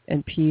order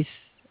and peace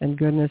and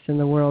goodness in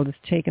the world is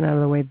taken out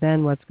of the way,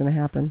 then what's going to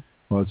happen?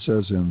 Well, it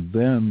says, and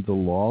then the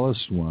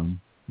lawless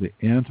one, the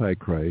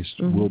Antichrist,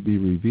 will be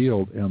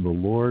revealed, and the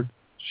Lord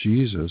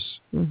Jesus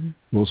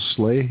will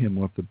slay him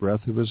with the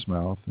breath of his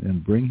mouth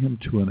and bring him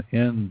to an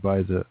end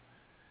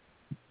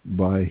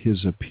by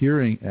his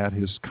appearing at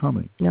his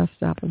coming. Now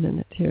stop a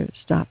minute here.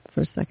 Stop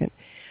for a second.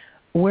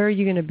 Where are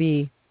you going to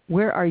be?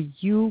 Where are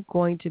you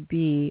going to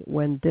be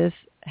when this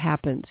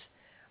happens?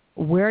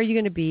 where are you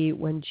going to be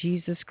when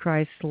Jesus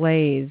Christ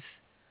slays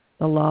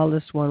the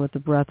lawless one with the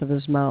breath of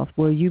his mouth?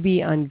 Will you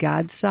be on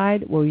God's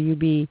side? Will you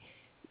be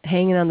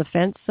hanging on the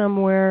fence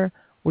somewhere?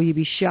 Will you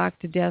be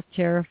shocked to death,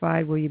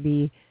 terrified? Will you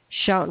be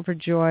shouting for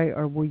joy,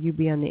 or will you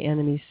be on the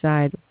enemy's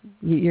side?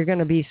 You're going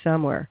to be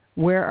somewhere.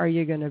 Where are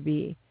you going to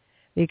be?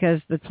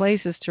 Because the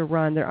places to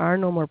run, there are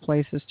no more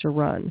places to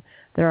run.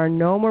 There are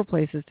no more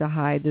places to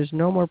hide. There's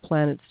no more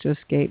planets to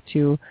escape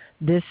to.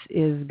 This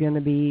is going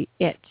to be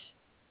it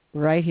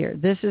right here.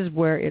 This is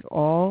where it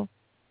all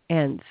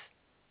ends.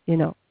 You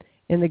know,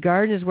 in the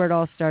garden is where it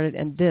all started,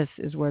 and this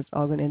is where it's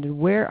all going to end. And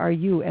where are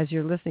you as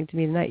you're listening to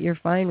me tonight? You're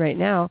fine right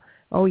now.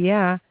 Oh,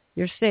 yeah,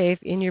 you're safe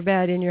in your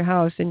bed, in your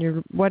house, in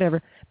your whatever.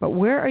 But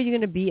where are you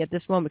going to be at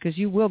this moment? Because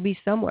you will be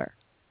somewhere.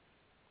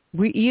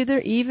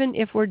 Even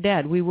if we're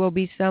dead, we will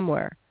be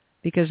somewhere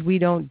because we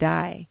don't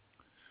die.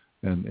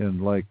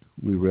 And like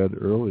we read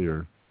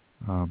earlier,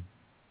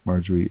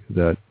 Marjorie,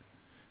 that,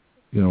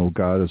 you know,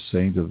 God is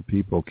saying to the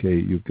people, okay,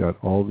 you've got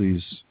all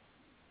these,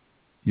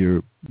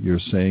 you're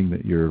saying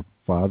that your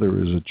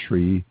father is a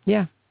tree.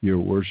 Yeah. You're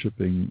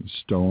worshiping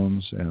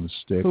stones and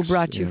sticks. Who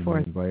brought you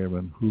forth?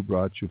 Environment. Who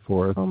brought you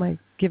forth? Oh my,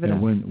 give it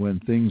up. And when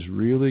things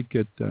really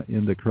get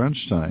into crunch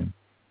time,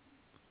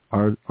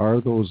 are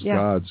those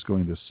gods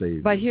going to save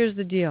you? But here's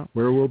the deal.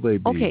 Where will they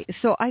be? Okay,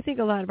 so I think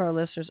a lot of our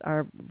listeners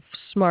are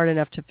smart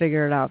enough to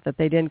figure it out that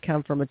they didn't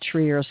come from a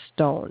tree or a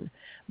stone.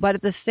 But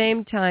at the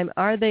same time,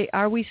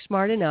 are we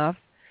smart enough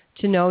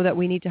to know that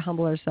we need to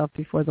humble ourselves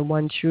before the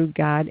one true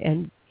God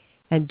and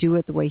do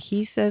it the way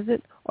he says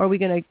it? Or are we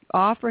going to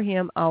offer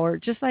him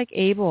just like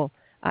Abel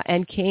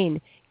and Cain?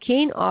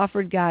 Cain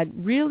offered God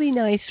really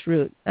nice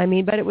fruit. I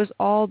mean, but it was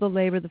all the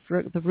labor, the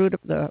fruit,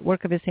 the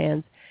work of his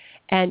hands.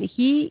 And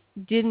he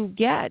didn't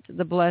get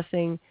the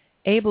blessing.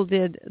 Abel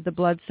did the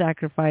blood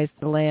sacrifice,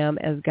 the lamb,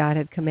 as God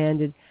had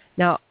commanded.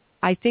 Now,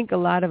 I think a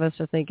lot of us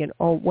are thinking,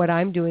 oh, what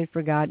I'm doing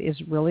for God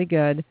is really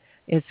good.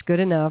 It's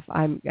good enough.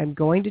 I'm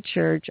going to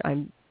church.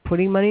 I'm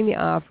putting money in the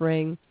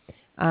offering.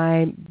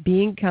 I'm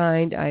being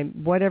kind. I'm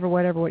whatever,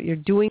 what you're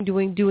doing.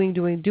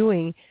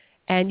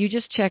 And you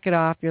just check it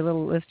off, your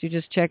little list. You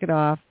just check it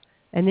off.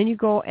 And then you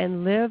go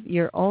and live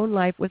your own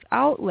life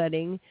without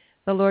letting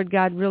the Lord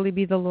God really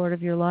be the Lord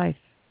of your life.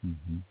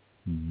 Mm-hmm.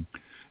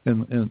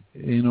 Mm-hmm. And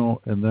you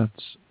know, and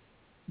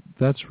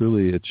that's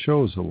really, it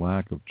shows a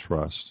lack of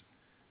trust.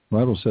 The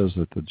Bible says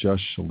that the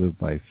just shall live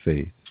by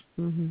faith.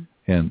 Mm-hmm.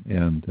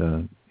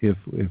 And if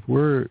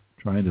we're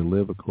trying to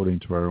live according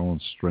to our own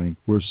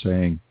strength, we're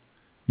saying,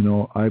 you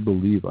know, I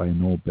believe I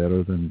know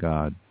better than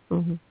God.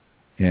 Mm-hmm.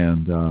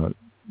 And I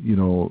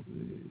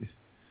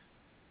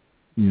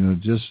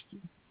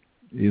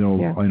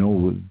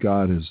know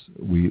God is,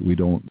 we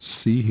don't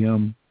see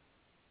him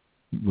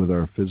with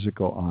our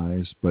physical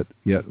eyes, but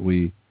yet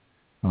we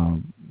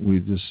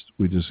just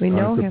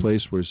got to the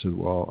place where he said,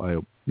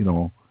 well,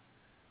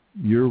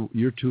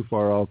 you're too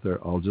far out there.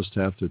 I'll just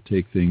have to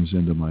take things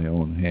into my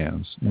own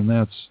hands, and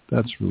that's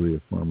really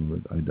a form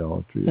of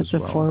idolatry as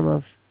well. That's a form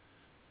of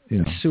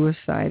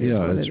suicide.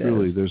 It's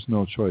really, there's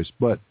no choice,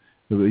 but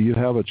you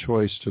have a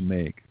choice to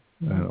make.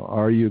 Mm-hmm.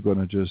 Are you going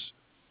to just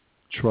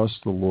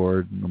trust the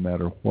Lord no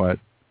matter what?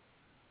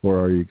 Or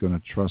are you going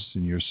to trust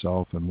in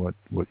yourself and what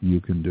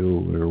you can do,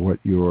 or what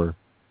your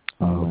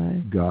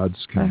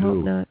gods can do? I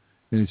hope not.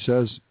 And he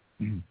says,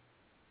 the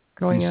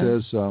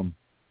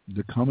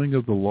coming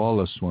of the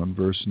lawless one,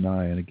 verse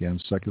 9, again,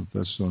 2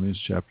 Thessalonians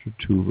chapter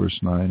 2, verse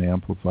 9,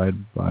 Amplified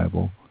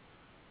Bible.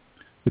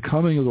 The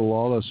coming of the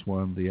lawless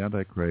one, the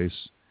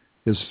Antichrist,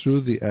 is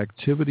through the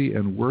activity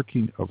and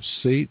working of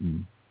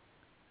Satan,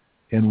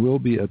 and will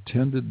be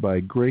attended by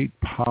great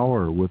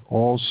power with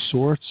all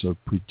sorts of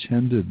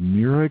pretended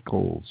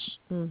miracles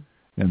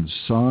and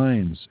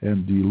signs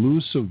and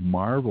delusive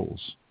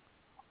marvels,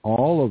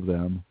 all of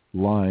them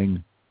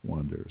lying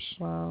wonders.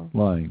 Wow.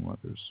 Lying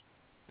wonders.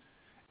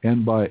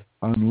 And by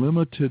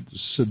unlimited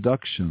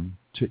seduction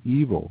to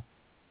evil,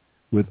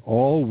 with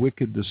all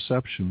wicked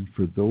deception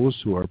for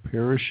those who are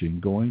perishing,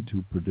 going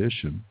to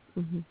perdition,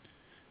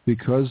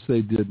 because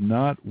they did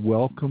not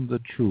welcome the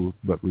truth,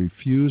 but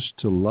refused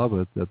to love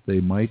it, that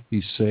they might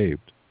be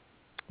saved.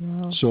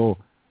 Wow. So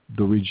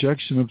the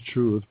rejection of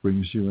truth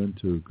brings you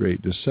into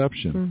great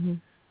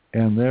deception.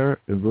 And there,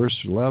 in verse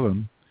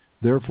 11,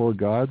 therefore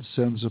God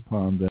sends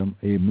upon them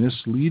a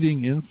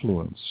misleading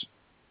influence,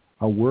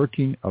 a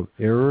working of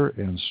error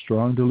and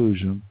strong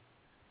delusion,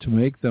 to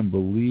make them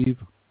believe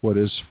what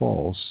is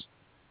false,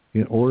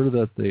 in order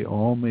that they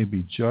all may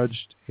be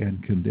judged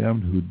and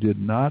condemned who did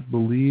not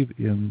believe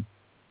in,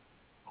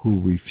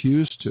 who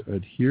refused to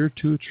adhere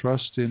to,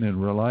 trust in,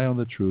 and rely on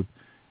the truth,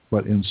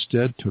 but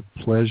instead took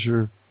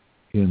pleasure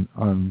in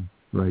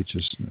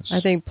unrighteousness. I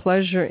think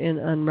pleasure in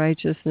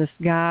unrighteousness,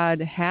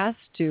 God has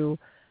to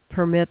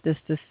permit this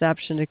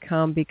deception to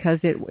come because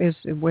it is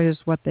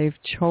what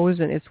they've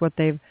chosen. It's what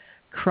they've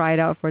cried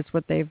out for. It's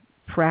what they've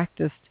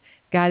practiced.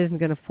 God isn't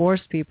going to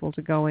force people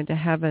to go into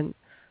heaven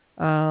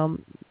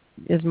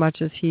as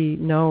much as he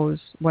knows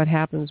what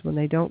happens when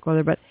they don't go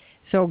there. But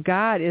So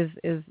God is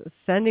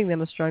sending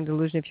them a strong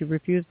delusion. If you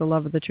refuse the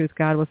love of the truth,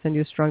 God will send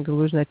you a strong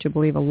delusion that you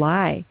believe a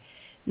lie.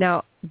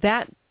 Now,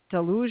 that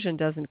delusion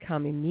doesn't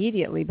come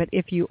immediately, but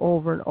if you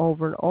over and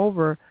over and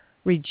over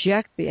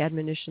reject the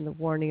admonition, the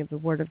warning of the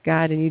Word of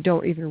God, and you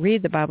don't even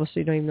read the Bible, so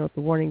you don't even know what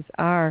the warnings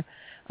are,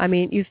 I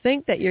mean, you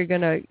think that you're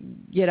going to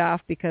get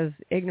off because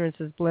ignorance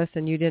is bliss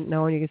and you didn't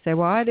know, and you can say,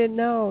 well, I didn't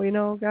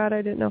know, God,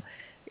 I didn't know.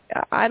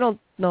 I don't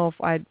know if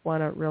I'd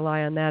want to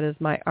rely on that as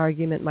my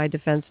argument, my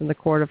defense in the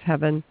court of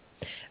heaven.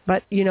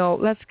 But,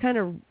 let's kind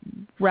of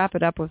wrap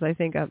it up with, I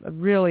think, a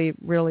really,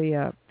 really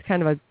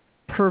kind of a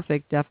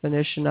perfect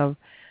definition of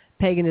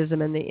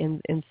paganism and the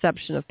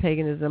inception of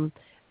paganism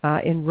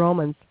in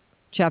Romans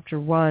chapter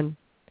 1,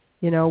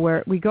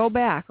 where we go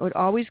back. It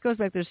always goes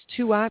back. There's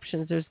two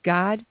options. There's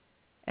God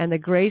and the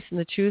grace and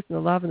the truth and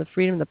the love and the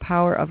freedom and the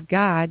power of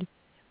God,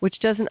 which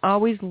doesn't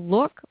always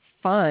look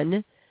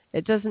fun.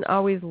 It doesn't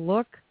always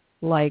look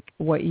like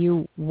what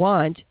you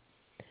want,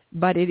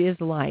 but it is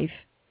life.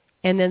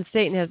 And then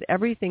Satan has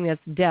everything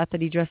that's death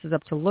that he dresses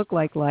up to look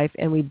like life,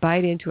 and we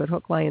bite into it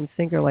hook, line, and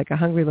sinker like a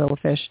hungry little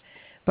fish.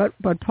 But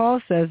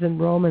Paul says in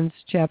Romans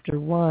chapter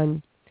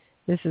 1,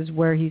 this is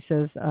where he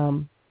says,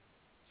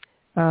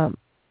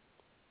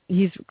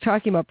 he's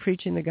talking about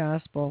preaching the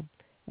gospel,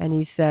 and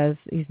he says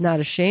he's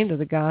not ashamed of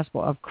the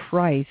gospel of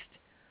Christ.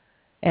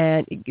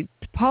 And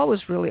Paul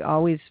was really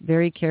always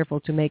very careful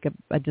to make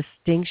a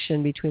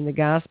distinction between the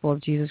gospel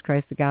of Jesus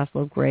Christ, the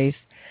gospel of grace,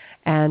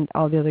 and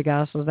all the other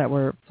gospels that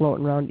were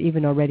floating around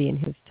even already in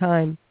his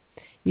time.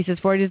 He says,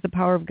 for it is the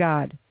power of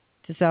God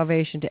to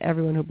salvation to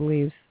everyone who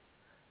believes,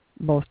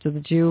 both to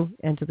the Jew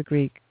and to the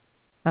Greek.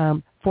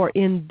 For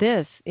in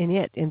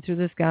through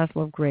this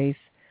gospel of grace,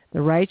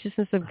 the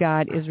righteousness of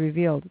God is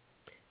revealed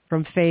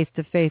from faith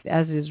to faith,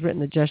 as it is written,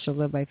 the just shall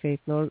live by faith.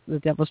 No, the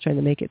devil's trying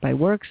to make it by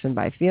works and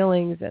by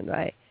feelings and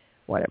by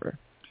whatever.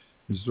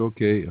 Is it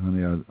okay,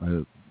 honey?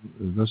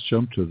 Let's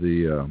jump to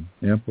the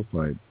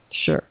Amplified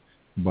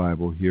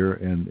Bible here,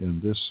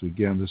 and this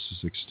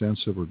is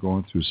extensive. We're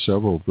going through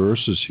several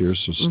verses here,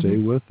 so stay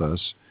with us.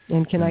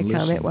 And can I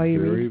comment while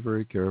you read? Very,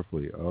 very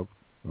carefully. Of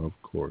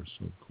course.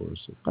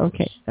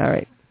 Okay, all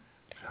right.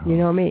 You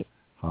know me.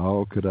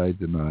 How could I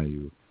deny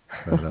you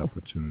that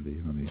opportunity,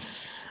 honey?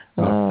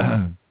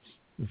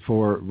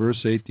 For verse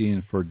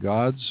 18, for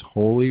God's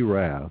holy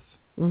wrath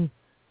and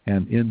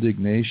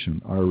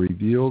indignation are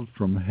revealed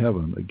from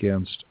heaven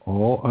against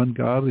all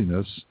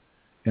ungodliness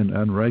and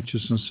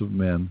unrighteousness of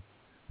men,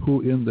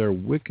 who in their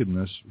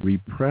wickedness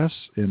repress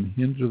and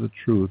hinder the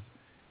truth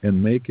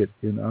and make it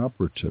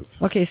inoperative.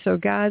 Okay, so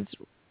God's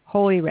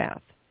holy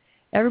wrath.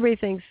 Everybody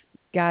thinks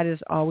God is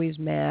always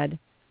mad,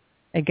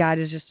 and God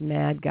is just a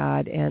mad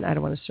God, and I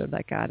don't want to serve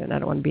that God, and I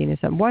don't want to be in his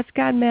heaven. What's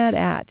God mad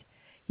at?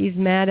 He's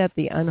mad at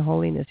the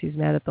unholiness. He's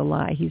mad at the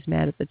lie. He's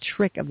mad at the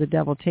trick of the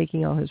devil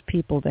taking all his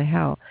people to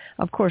hell.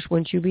 Of course,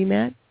 wouldn't you be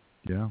mad?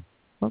 Yeah.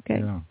 Okay.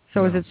 Yeah.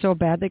 So is it so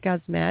bad that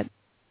God's mad?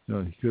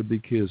 No, he could,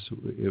 because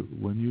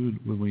when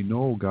we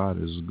know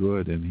God is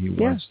good and he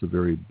wants the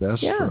very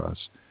best for us,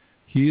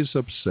 he is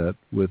upset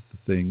with the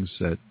things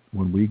that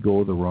when we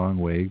go the wrong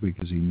way,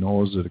 because he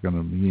knows that it's going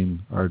to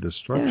mean our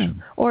destruction.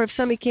 Yeah. Or if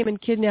somebody came and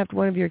kidnapped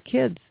one of your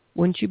kids,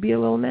 wouldn't you be a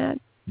little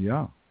mad?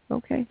 Yeah.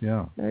 Okay.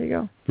 Yeah. There you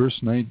go. Verse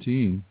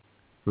 19,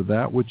 for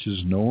that which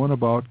is known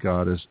about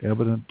God is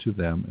evident to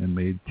them and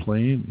made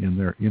plain in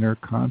their inner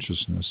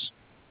consciousness,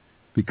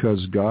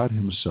 because God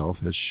himself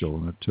has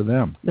shown it to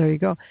them. There you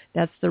go.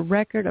 That's the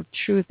record of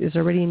truth is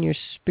already in your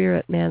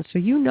spirit, man. So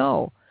you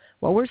know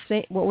what we're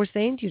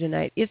saying to you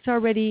tonight. It's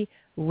already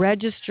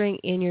registering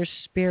in your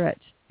spirit.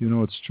 You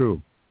know it's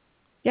true.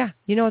 Yeah,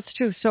 you know it's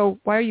true. So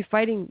why are you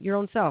fighting your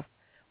own self?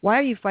 Why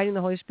are you fighting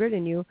the Holy Spirit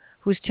in you,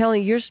 who's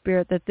telling your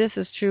spirit that this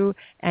is true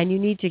and you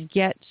need to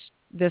get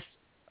this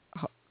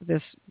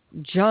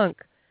junk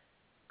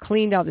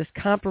cleaned out, this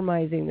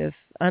compromising, this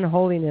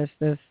unholiness,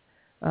 these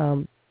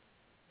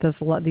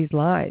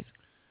lies?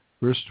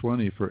 Verse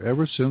 20, for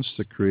ever since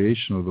the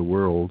creation of the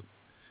world,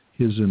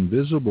 his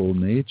invisible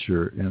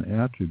nature and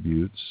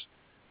attributes,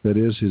 that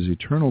is, his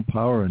eternal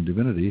power and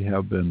divinity,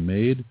 have been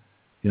made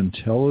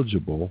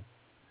intelligible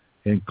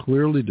and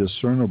clearly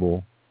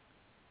discernible,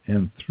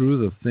 and through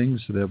the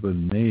things that have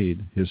been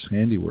made, his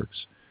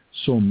handiworks.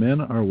 So men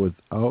are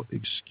without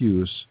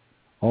excuse,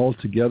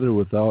 altogether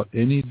without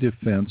any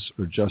defense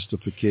or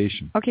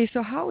justification. Okay,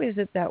 so how is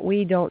it that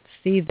we don't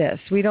see this?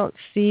 We don't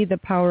see the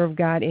power of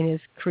God in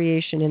his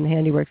creation and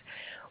handiworks.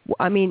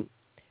 I mean,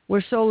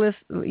 we're so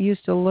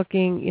used to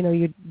looking,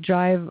 you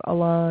drive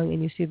along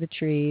and you see the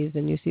trees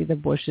and you see the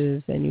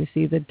bushes and you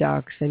see the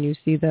ducks and you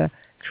see the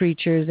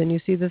creatures and you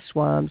see the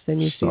swamps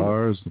and you see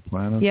stars, the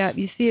planets. Yeah,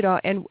 you see it all.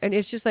 And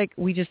it's just like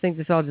we just think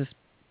this all just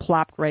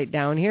plopped right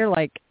down here,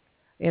 like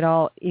it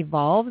all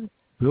evolved.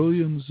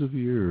 Billions of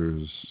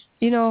years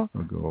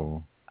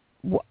ago.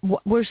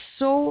 We're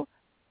so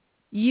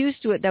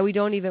used to it that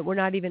we're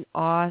not even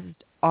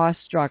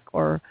awestruck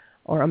or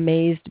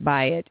amazed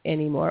by it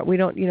anymore. We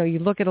don't, you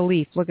look at a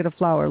leaf, look at a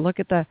flower, look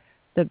at the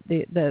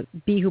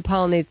bee who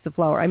pollinates the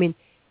flower. I mean,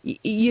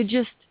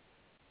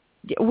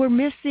 we're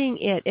missing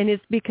it, and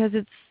it's because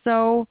it's so,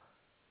 you know,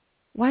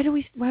 Why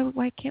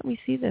can't we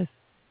see this?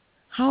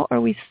 How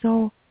are we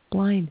so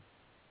blind?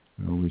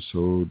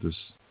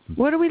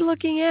 What are we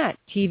looking at?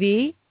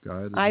 TV?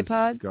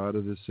 iPod? God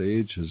of this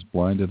age has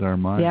blinded our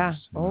minds. Yeah.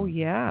 Oh,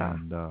 yeah.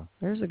 And,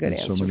 there's a good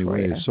answer so many for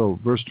ways. you. So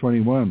verse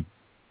 21,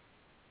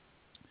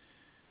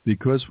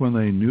 because when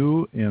they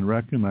knew and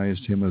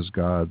recognized him as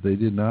God, they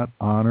did not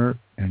honor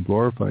and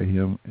glorify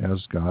him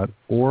as God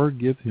or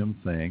give him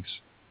thanks,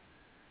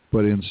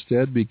 but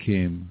instead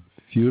became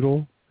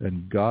futile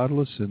and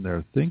godless in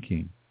their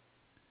thinking,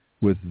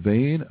 with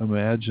vain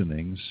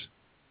imaginings,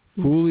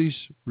 foolish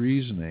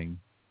reasoning,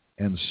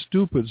 and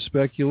stupid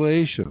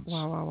speculations.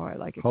 Wow, I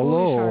like it.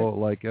 Hello,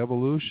 like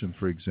evolution,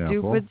 for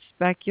example. Stupid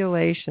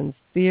speculations,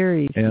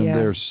 theories, and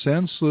their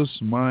senseless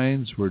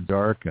minds were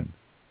darkened.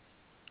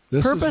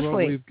 This Purposely. is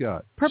what we've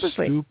got.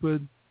 Purposely.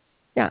 Stupid.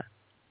 Yeah.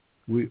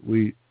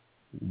 We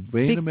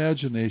vain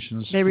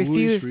imaginations,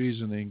 foolish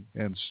reasoning,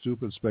 and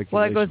stupid speculation.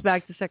 Well, it goes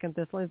back to 2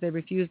 Thessalonians. They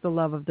refused the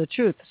love of the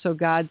truth. So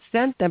God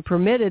sent them,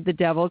 permitted the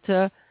devil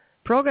to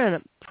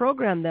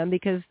program them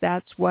because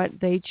that's what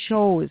they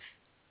chose.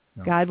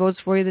 Yeah. God votes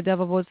for you, the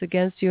devil votes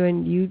against you,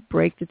 and you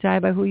break the tie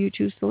by who you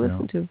choose to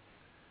listen to.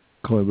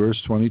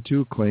 Verse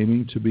 22,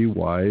 claiming to be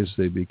wise,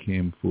 they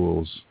became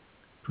fools.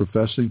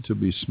 Professing to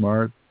be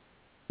smart,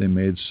 they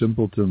made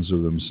simpletons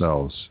of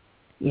themselves.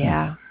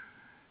 Yeah.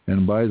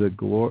 And by them,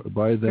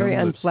 very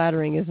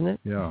unflattering, isn't it?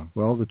 Yeah.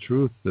 Well, the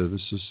truth. This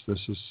is.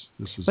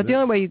 But the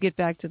only way you get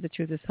back to the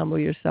truth is humble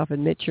yourself,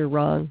 admit you're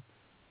wrong,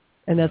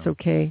 and that's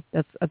okay.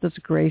 That's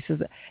grace.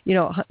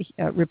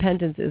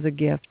 Repentance is a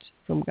gift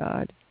from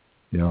God.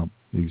 Yeah,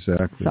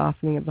 exactly.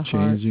 Softening of the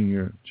heart. Changing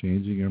your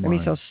mind. I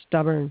mean, so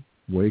stubborn.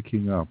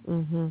 Waking up.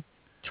 Mm-hmm.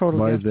 Total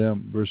by gift.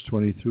 them, verse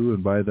 22,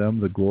 and by them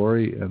the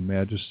glory and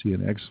majesty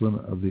and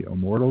excellence of the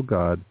immortal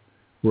God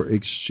were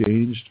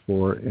exchanged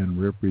for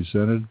and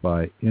represented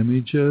by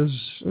images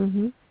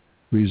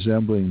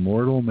resembling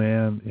mortal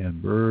man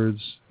and birds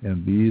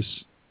and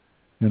beasts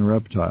and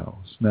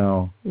reptiles.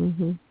 Now,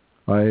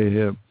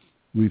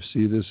 we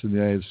see this in the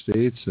United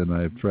States, and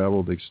I've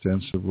traveled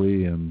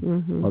extensively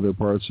in other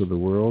parts of the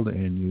world,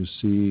 and you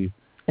see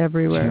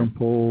everywhere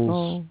temples.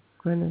 Oh,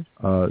 goodness.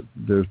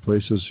 There's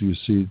places you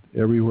see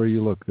everywhere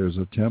you look. There's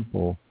a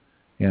temple,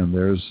 and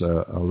there's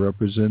a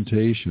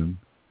representation,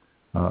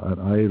 an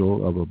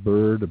idol of a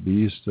bird, a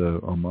beast,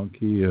 a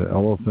monkey, an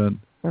elephant,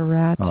 a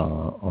rat,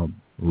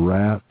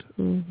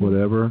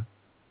 whatever.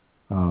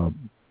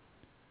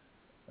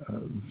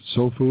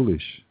 So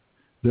foolish.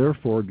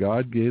 Therefore,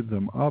 God gave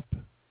them up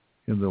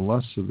in the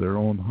lusts of their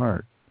own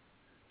heart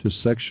to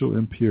sexual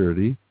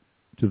impurity,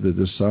 to the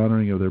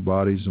dishonoring of their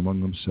bodies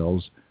among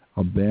themselves,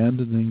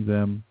 abandoning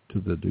them to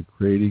the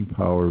degrading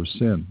power of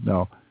sin.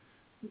 Now,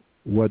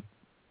 what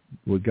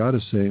God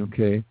is saying,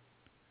 okay,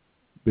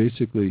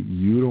 basically,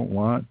 you don't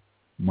want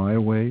my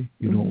way,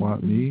 you don't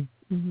want me,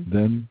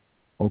 then,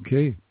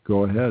 okay,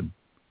 go ahead,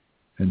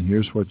 and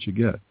here's what you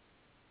get.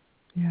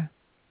 Yeah.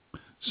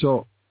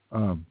 So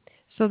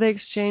they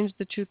exchanged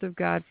the truth of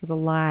God for the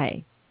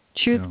lie.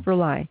 Truth for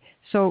lie.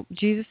 So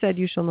Jesus said,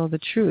 you shall know the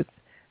truth,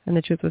 and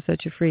the truth will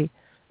set you free.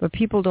 But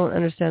people don't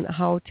understand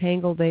how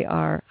tangled they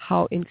are,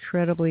 how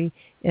incredibly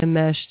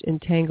enmeshed,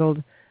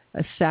 entangled,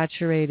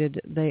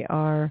 saturated they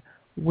are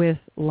with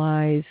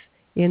lies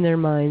in their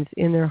minds,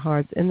 in their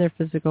hearts, in their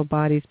physical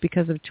bodies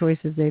because of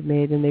choices they've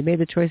made. And they made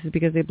the choices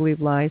because they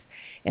believe lies.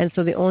 And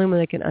so the only one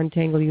that can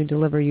untangle you,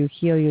 deliver you,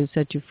 heal you, and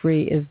set you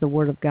free is the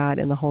Word of God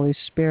and the Holy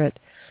Spirit.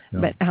 Yeah.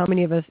 But how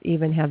many of us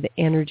even have the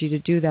energy to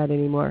do that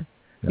anymore?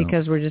 Yeah.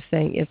 Because we're just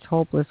saying it's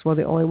hopeless. Well,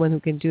 the only one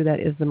who can do that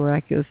is the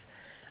miraculous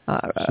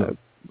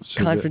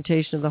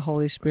confrontation of the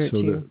Holy Spirit to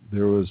you.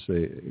 There was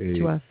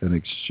an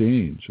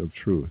exchange of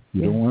truth.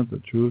 You don't want the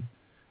truth?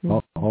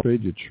 I'll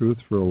trade you truth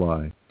for a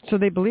lie. So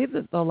they believed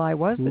that the lie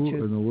was the truth.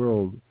 Who in the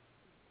world?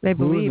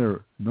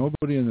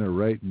 Nobody in their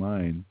right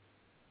mind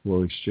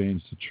will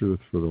exchange the truth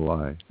for the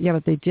lie. Yeah,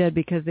 but they did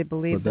because they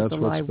believed that the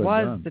lie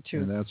was the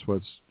truth. And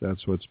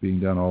that's what's being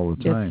done all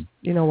the time.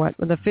 You know what?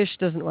 Well, the fish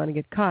doesn't want to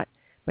get caught,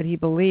 but he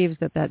believes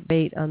that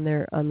bait on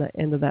the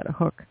end of that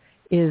hook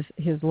is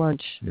his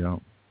lunch. Yeah.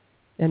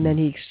 And then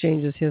he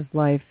exchanges his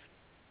life,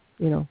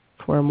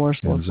 for a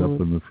morsel of food. Ends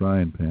up in the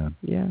frying pan.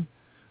 Yeah.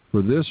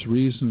 For this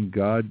reason,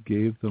 God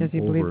gave them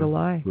over, the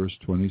lie. verse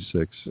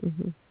 26,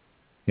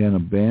 and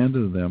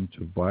abandoned them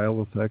to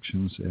vile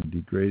affections and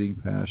degrading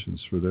passions.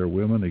 For their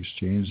women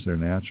exchanged their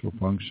natural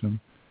function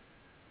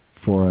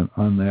for an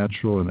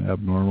unnatural and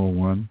abnormal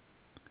one.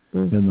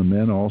 And the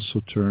men also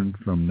turned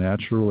from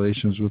natural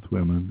relations with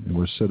women and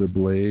were set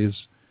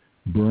ablaze,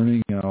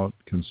 burning out,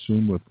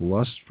 consumed with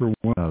lust for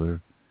one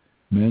another,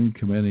 men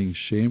committing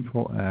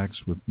shameful acts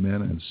with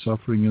men and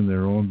suffering in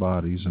their own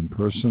bodies and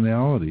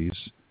personalities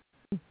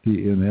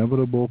the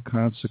inevitable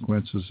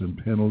consequences and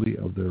penalty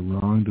of their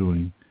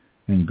wrongdoing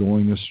and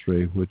going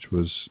astray, which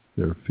was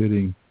their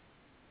fitting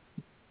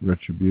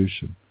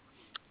retribution.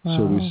 Wow.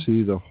 So we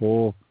see the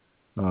whole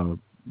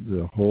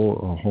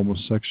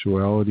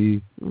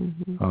homosexuality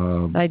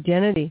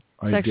identity,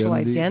 sexual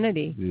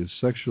identity. The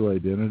sexual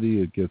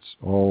identity, it gets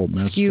all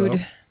messed skewed. up.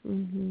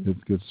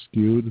 It gets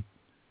skewed.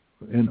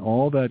 And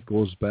all that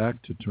goes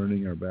back to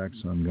turning our backs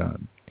on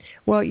God.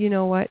 Well, you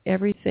know what?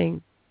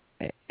 Everything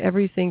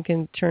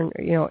can turn,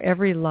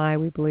 every lie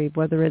we believe,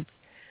 whether it's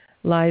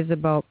lies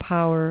about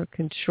power,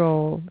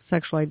 control,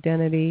 sexual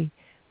identity,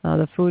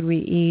 the food we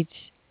eat,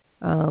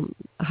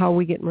 how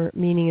we get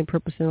meaning and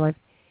purpose in life,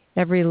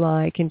 every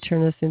lie can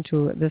turn us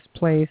into this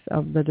place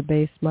of the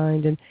debased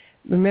mind. And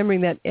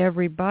remembering that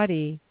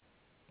everybody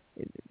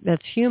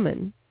that's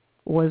human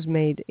was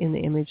made in the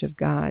image of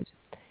God.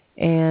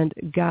 And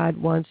God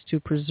wants to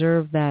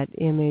preserve that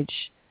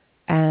image,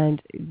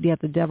 and yet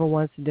the devil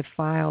wants to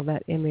defile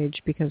that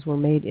image because we're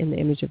made in the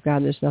image of God.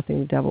 And there's nothing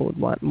the devil would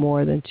want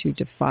more than to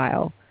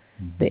defile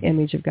the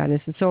image of God.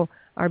 And so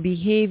our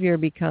behavior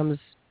becomes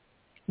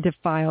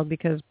defiled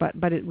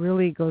but it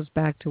really goes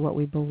back to what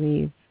we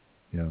believe.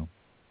 Yeah.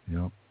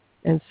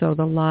 And so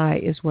the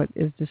lie is what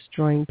is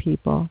destroying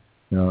people.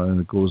 Yeah,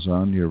 and it goes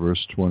on here,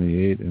 verse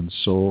 28, and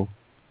so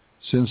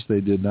since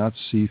they did not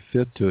see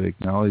fit to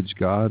acknowledge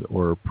God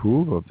or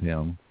approve of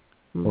him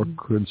or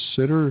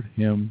consider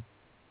him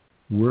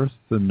worth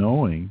the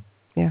knowing.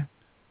 Yeah.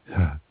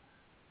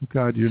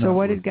 God, you're so not.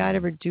 what did God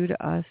ever do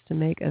to us to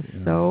make us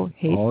so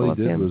hateful of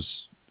him? All he did was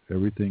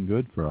everything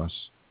good for us.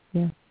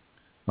 Yeah.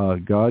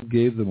 God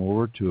gave them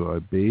over to a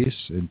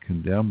base and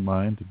condemned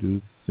mind to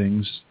do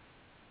things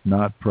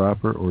not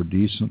proper or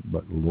decent,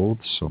 but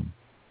loathsome,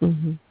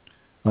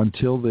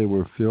 until they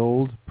were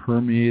filled,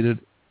 permeated,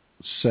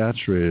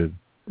 saturated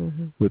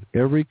with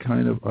every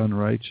kind of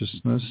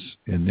unrighteousness,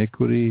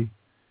 iniquity,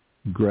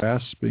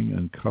 grasping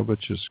and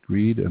covetous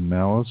greed and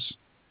malice.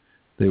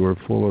 They were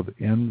full of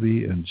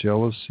envy and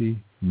jealousy,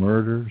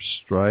 murder,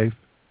 strife,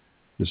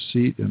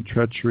 deceit and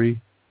treachery,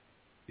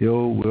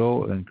 ill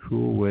will and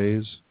cruel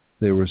ways.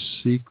 They were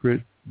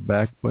secret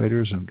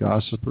backbiters and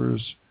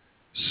gossipers,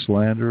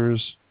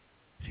 slanderers,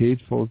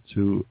 hateful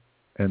to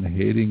and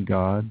hating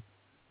God,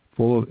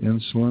 full of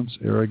insolence,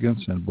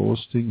 arrogance, and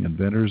boasting,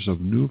 inventors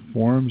of new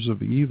forms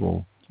of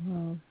evil,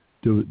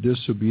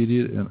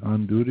 disobedient and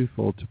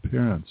undutiful to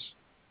parents.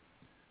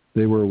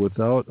 They were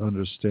without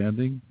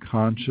understanding,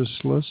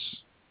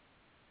 conscienceless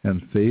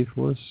and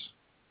faithless,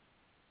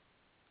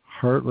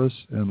 heartless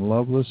and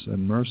loveless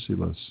and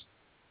merciless.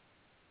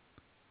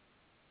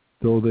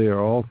 Though they are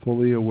all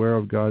fully aware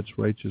of God's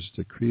righteous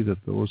decree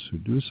that those who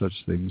do such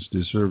things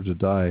deserve to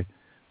die,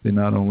 they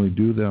not only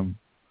do them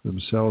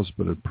themselves,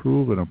 but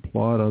approve and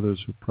applaud others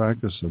who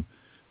practice them.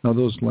 Now,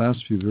 those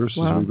last few verses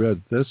we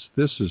read, this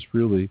is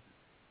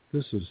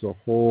the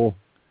whole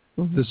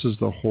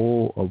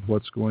of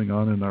what's going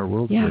on in our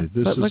world today.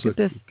 This is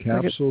a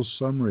capsule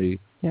summary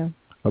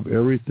of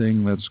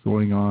everything that's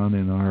going on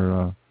in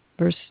our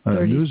Verse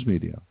news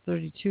media.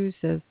 32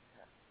 says,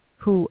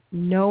 who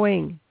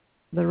knowing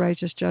the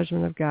righteous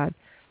judgment of God.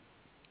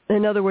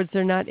 In other words,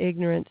 they're not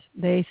ignorant.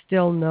 They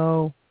still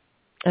know,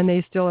 and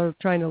they still are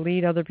trying to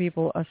lead other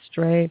people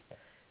astray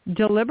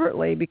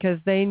deliberately because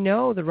they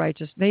know the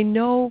righteous. They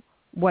know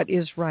what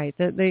is right.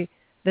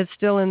 That's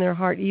still in their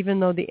heart, even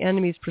though the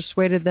enemy's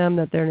persuaded them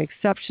that they're an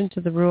exception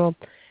to the rule,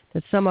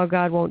 that somehow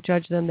God won't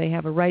judge them. They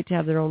have a right to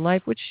have their own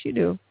life, which you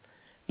do.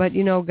 But,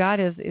 God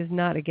is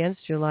not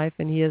against your life,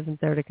 and he isn't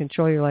there to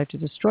control your life, to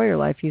destroy your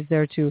life. He's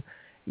there to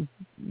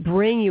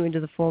bring you into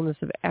the fullness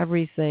of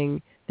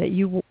everything that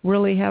you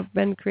really have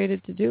been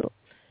created to do.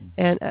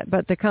 And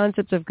but the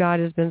concept of God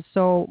has been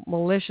so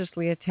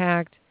maliciously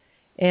attacked,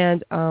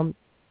 and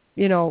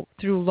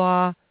through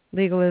law,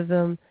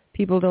 legalism,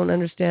 people don't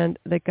understand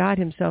that God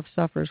himself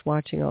suffers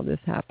watching all this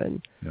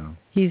happen. Yeah.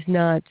 He's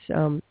not.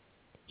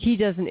 He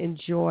doesn't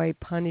enjoy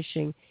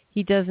punishing.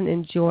 He doesn't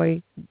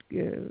enjoy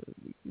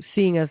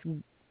seeing us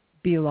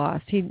be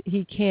lost.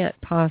 He can't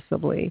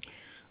possibly.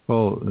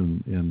 Well,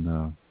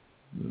 in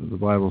the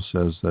Bible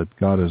says that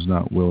God is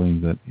not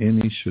willing that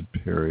any should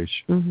perish,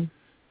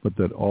 but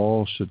that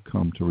all should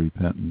come to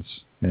repentance.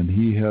 And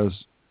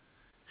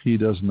he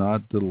does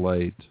not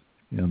delight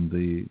in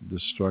the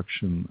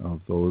destruction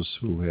of those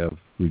who have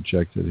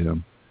rejected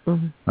him.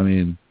 I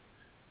mean,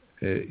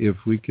 if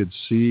we could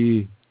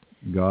see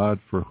God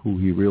for who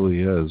he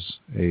really is,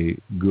 a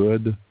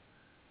good,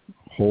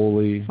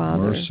 holy,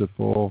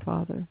 merciful,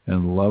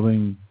 and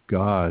loving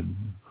God,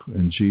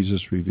 and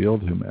Jesus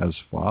revealed him as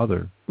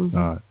Father.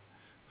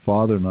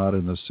 Father not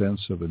in the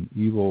sense of an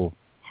evil,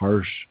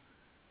 harsh,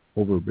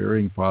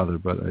 overbearing Father,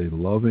 but a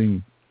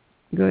loving,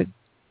 good,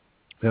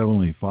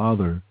 Heavenly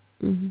Father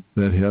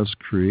that has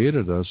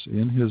created us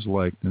in his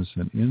likeness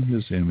and in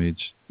his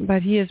image.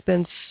 But he has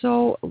been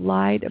so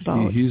lied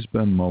about. He's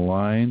been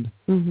maligned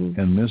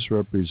and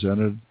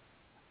misrepresented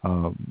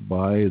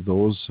by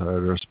those that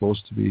are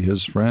supposed to be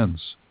his friends,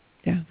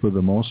 for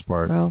the most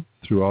part,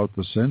 throughout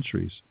the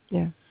centuries.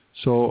 Yeah.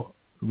 So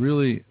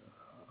really,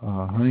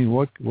 honey,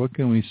 what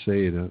can we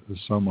say to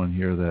someone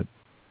here that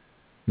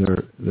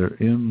they're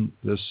in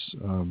this?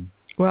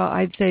 Well,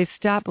 I'd say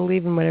stop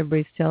believing what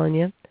everybody's telling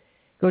you.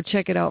 Go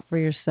check it out for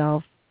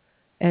yourself.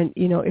 And,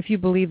 if you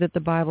believe that the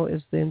Bible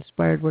is the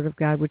inspired Word of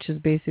God, which is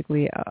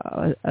basically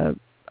a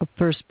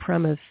first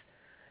premise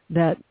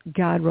that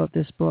God wrote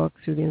this book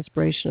through the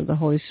inspiration of the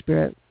Holy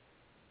Spirit,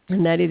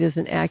 and that it is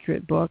an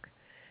accurate book,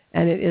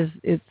 and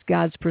it's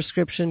God's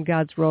prescription,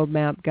 God's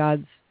roadmap,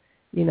 God's,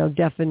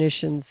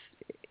 definitions.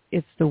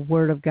 It's the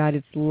Word of God.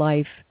 It's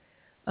life.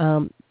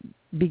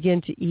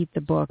 Begin to eat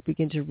the book.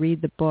 Begin to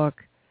read the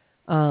book,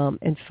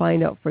 and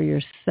find out for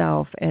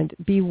yourself, and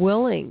be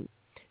willing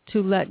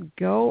to let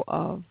go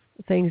of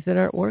things that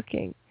aren't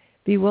working.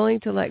 Be willing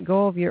to let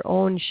go of your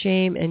own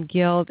shame and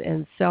guilt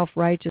and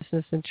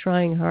self-righteousness and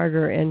trying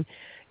harder and,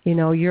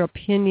 your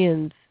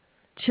opinions.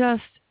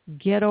 Just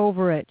get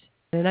over it.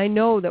 And I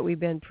know that we've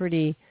been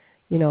pretty,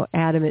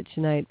 adamant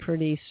tonight,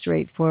 pretty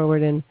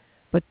straightforward.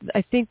 But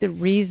I think the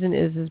reason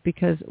is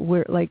because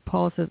we're, like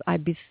Paul says, I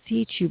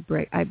beseech you,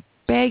 I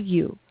beg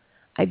you,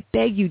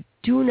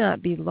 do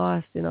not be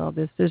lost in all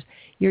this.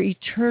 Your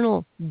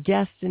eternal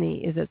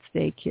destiny is at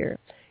stake here.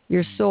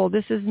 Your soul.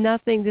 This is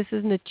nothing. This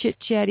isn't a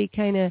chit-chatty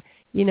kind of,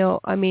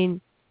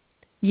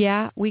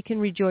 yeah, we can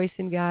rejoice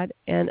in God,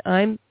 and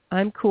I'm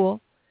cool.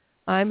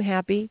 I'm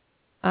happy.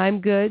 I'm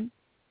good.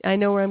 I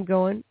know where I'm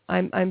going.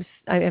 I'm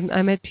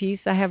at peace.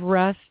 I have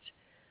rest.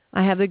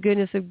 I have the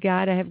goodness of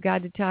God. I have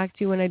God to talk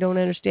to when I don't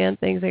understand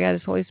things. I got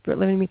His Holy Spirit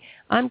living in me.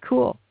 I'm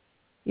cool,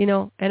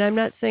 and I'm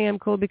not saying I'm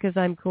cool because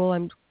I'm cool.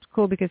 I'm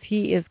cool because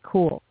He is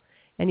cool,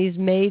 and He's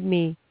made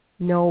me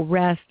know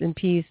rest and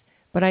peace.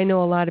 But I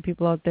know a lot of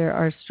people out there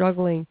are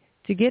struggling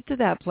to get to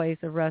that place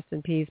of rest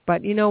and peace.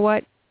 But you know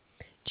what?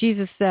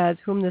 Jesus says,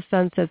 whom the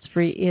Son sets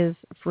free is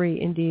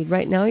free indeed.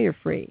 Right now you're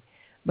free,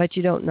 but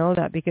you don't know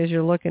that because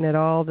you're looking at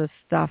all the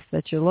stuff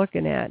that you're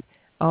looking at,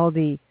 all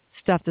the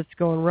stuff that's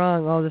going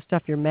wrong, all the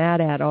stuff you're mad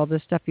at, all the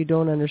stuff you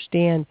don't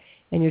understand,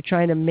 and you're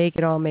trying to make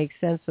it all make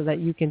sense so that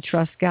you can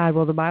trust God.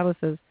 Well, the Bible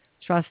says,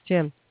 trust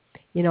Him.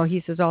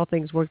 He says all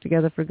things work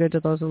together for good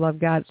to those who love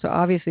God. So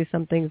obviously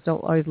some things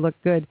don't always look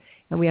good,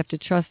 and we have to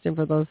trust Him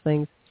for those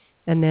things,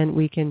 and then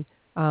we can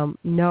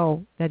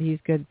know that He's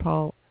good.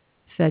 Paul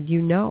said,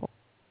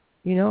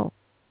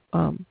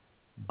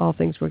 all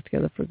things work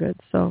together for good.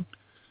 So,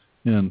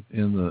 and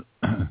the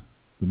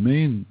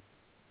main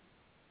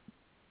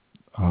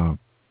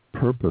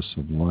purpose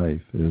of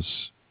life is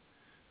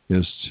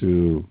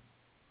to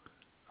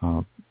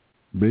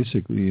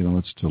basically,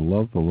 it's to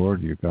love the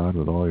Lord your God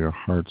with all your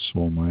heart,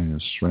 soul, mind,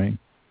 and strength,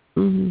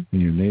 and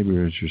your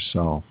neighbor as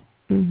yourself.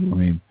 I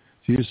mean,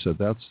 Jesus said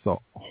that's the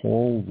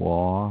whole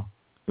law,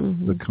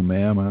 the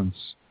commandments,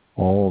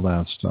 all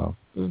that stuff.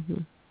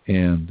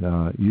 And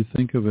you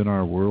think of in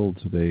our world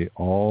today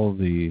all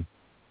the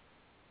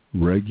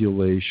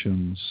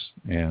regulations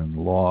and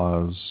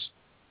laws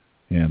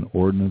and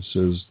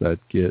ordinances that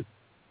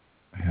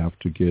have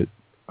to get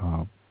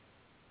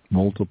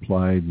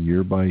multiplied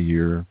year by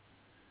year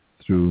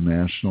through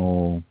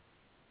national,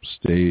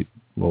 state,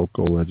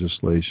 local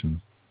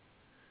legislation.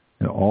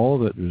 And all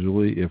of it is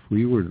really, if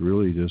we would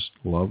really just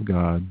love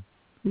God,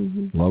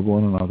 love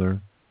one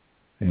another,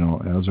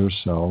 as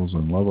ourselves,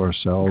 and love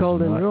ourselves.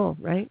 Golden rule,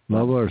 right?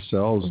 Love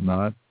ourselves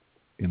not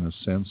in a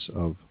sense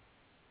of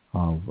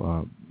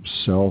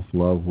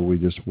self-love where we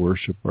just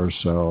worship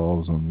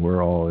ourselves and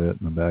we're all it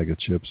in a bag of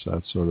chips,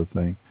 that sort of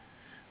thing,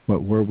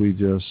 but where we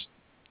just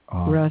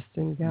rest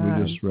in God.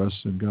 We just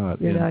rest in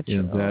God. In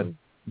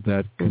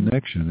that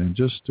connection, and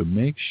just to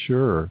make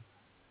sure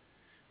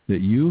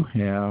that you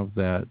have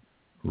that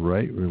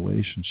right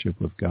relationship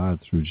with God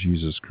through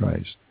Jesus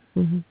Christ.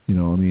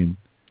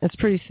 It's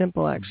pretty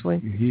simple, actually.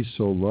 He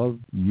so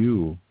loved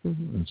you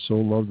and so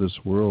loved this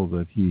world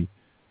that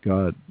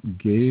God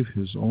gave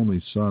His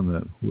only Son,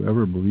 that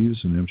whoever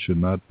believes in Him should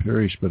not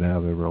perish but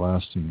have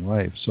everlasting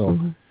life. So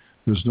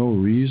there's no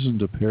reason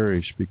to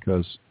perish,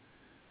 because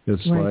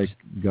it's like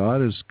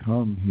God has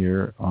come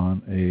here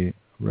on a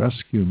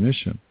rescue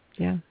mission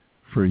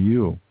for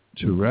you,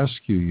 to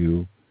rescue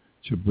you,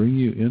 to bring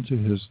you into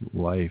His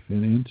life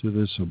and into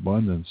this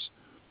abundance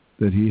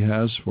that He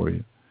has for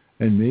you.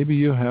 And maybe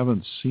you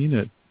haven't seen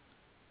it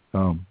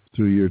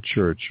through your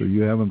church, or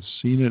you haven't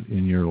seen it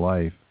in your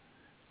life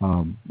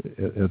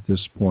at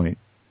this point.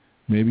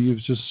 Maybe you've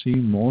just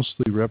seen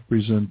mostly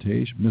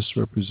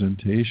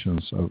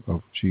misrepresentations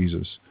of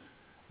Jesus.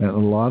 And a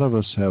lot of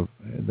us have,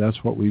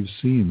 that's what we've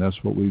seen,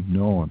 that's what we've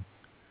known.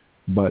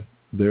 But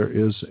there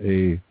is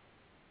a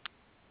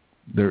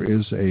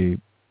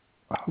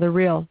the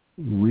real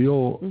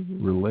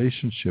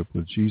relationship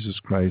with Jesus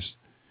Christ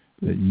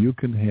that you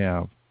can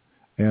have.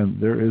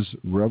 And there is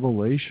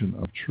revelation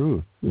of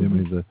truth. I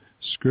mean, the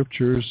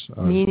Scriptures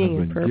have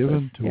been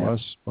given to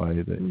us by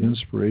the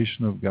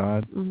inspiration of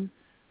God.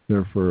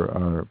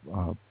 Therefore,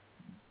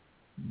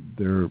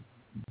 they're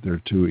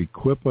to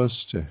equip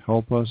us, to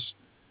help us,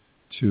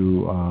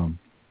 to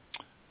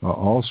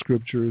all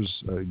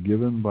Scriptures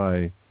given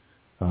by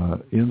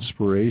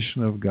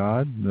inspiration of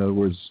God. In other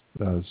words,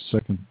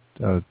 2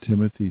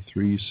 Timothy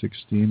 3:16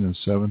 and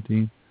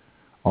 17.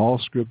 All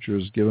Scripture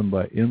is given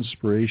by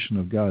inspiration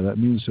of God. That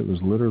means it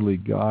was literally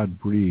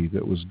God-breathed.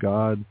 It was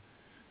God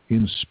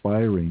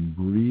inspiring,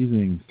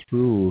 breathing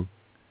through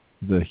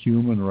the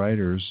human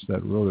writers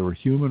that wrote. They were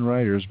human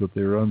writers, but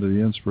they were under the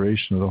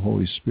inspiration of the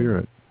Holy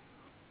Spirit.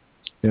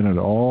 And it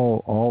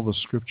all the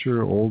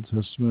Scripture, Old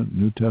Testament,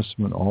 New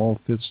Testament, all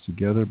fits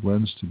together,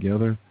 blends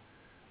together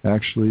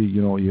Actually,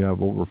 you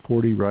have over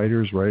 40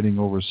 writers writing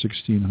over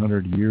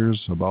 1,600 years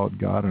about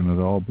God, and it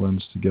all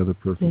blends together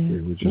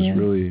perfectly, which is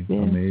really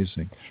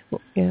amazing.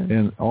 Well,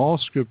 and all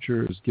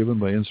Scripture is given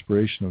by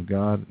inspiration of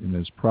God and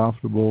is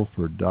profitable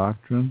for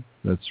doctrine,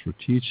 that's for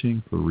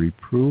teaching, for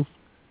reproof,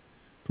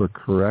 for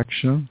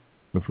correction.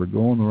 If we're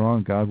going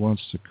wrong, God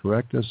wants to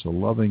correct us. A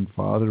loving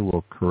father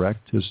will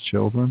correct his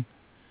children.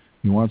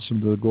 He wants them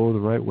to go the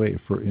right way,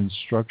 for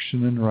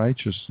instruction in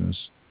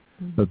righteousness,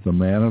 that the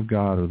man of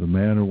God or the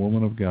man or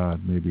woman of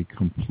God may be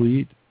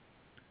complete,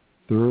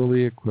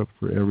 thoroughly equipped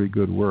for every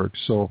good work.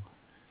 So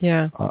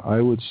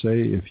I would say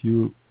if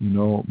you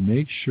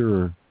make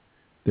sure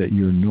that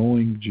you're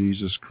knowing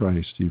Jesus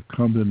Christ, you've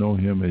come to know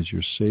him as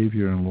your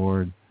Savior and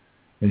Lord,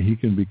 and he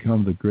can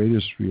become the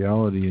greatest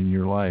reality in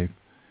your life.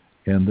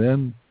 And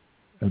then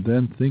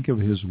think of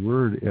his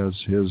word as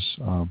his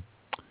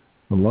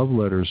love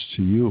letters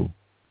to you.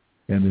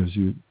 And as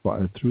you,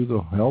 through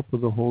the help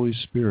of the Holy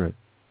Spirit,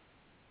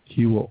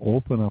 he will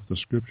open up the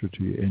Scripture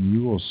to you, and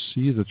you will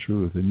see the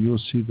truth, and you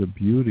will see the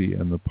beauty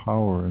and the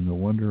power and the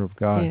wonder of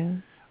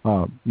God.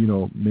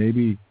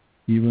 Maybe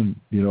even,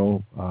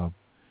 the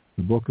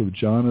book of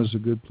John is a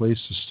good place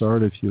to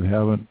start if you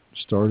haven't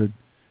started,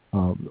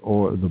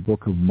 or the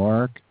book of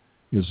Mark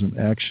is an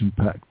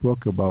action-packed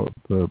book about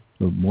the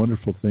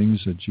wonderful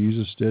things that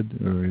Jesus did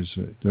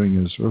during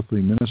his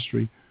earthly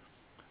ministry.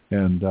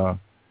 And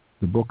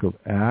the book of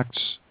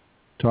Acts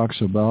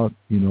talks about,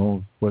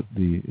 after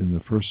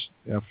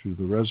the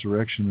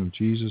resurrection of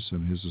Jesus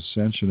and his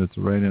ascension at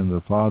the right hand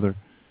of the Father,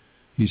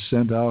 he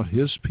sent out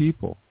his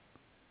people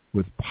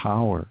with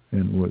power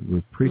and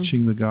with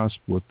preaching the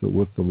gospel,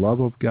 with the love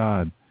of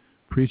God,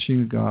 preaching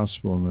the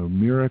gospel, and the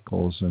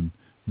miracles, and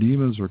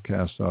demons were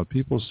cast out,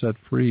 people set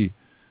free.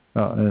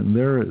 And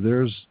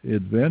there's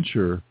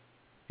adventure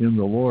in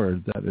the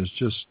Lord that is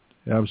just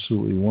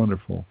absolutely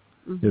wonderful.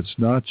 Mm-hmm. It's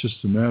not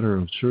just a matter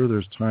of, sure,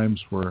 there's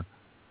times where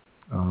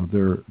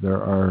there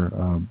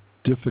are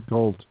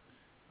difficulties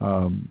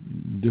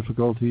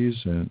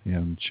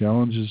and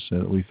challenges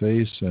that we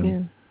face,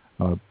 and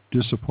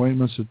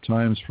disappointments at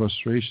times,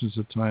 frustrations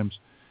at times,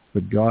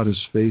 but God is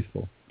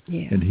faithful,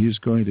 and he's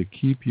going to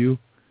keep you,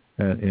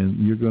 and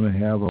you're going to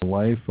have a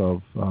life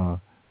of,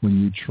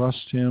 when you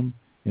trust him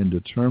and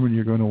determine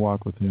you're going to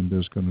walk with him,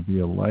 there's going to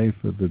be a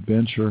life of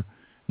adventure,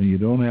 and you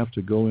don't have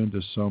to go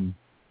into some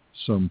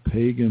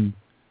pagan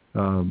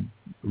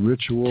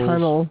rituals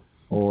tunnel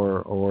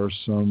or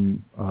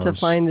some to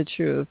find the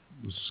truth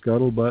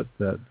scuttlebutt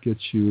that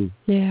gets you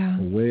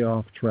way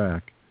off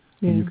track.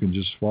 And you can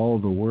just follow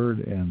the word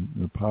and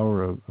the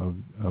power of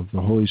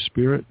the Holy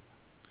Spirit,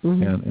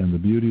 and the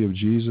beauty of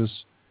Jesus,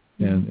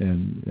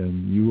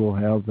 and you will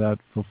have that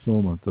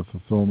fulfillment, the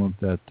fulfillment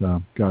that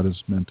God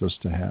has meant us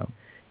to have.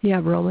 Yeah,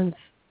 Romans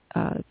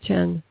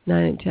 10:9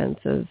 and 10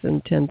 says,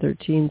 and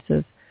 10:13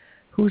 says,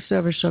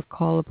 whosoever shall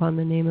call upon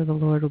the name of the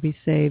Lord will be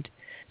saved.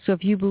 So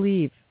if you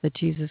believe that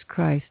Jesus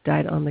Christ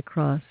died on the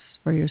cross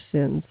for your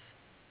sins,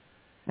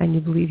 and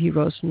you believe he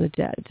rose from the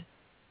dead,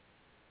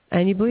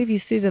 and you believe you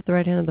see at the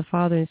right hand of the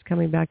Father and he's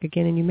coming back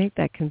again, and you make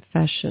that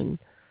confession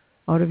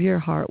out of your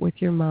heart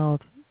with your mouth,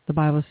 the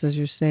Bible says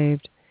you're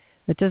saved.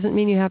 That doesn't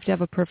mean you have to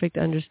have a perfect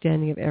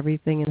understanding of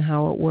everything and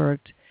how it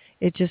worked.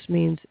 It just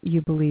means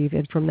you believe.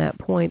 And from that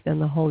point, then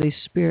the Holy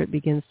Spirit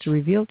begins to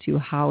reveal to you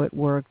how it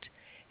worked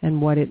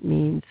and what it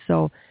means.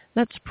 So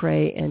let's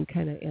pray and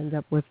kind of end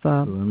up with... So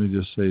let me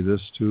just say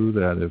this, too,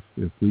 that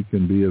if we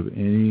can be of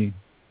any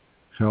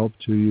help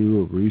to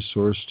you, a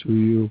resource to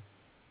you,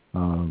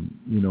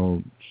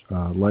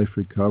 Life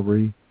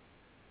Recovery,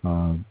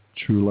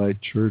 True Light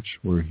Church,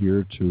 we're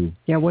here to...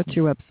 Yeah, what's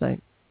your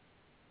website?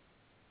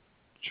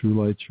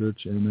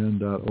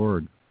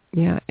 TrueLightChurchMN.org.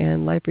 Yeah,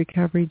 and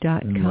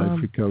LifeRecovery.com. And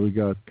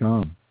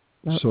LifeRecovery.com.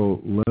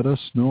 So let us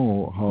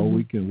know how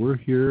we can... We're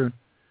here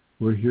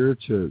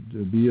to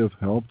be of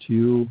help to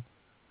you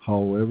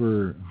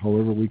however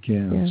we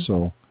can. Yeah.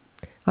 So,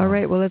 all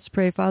right, well, let's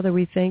pray. Father,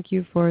 we thank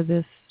you for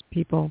this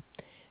people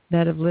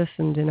that have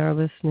listened and are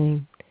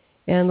listening.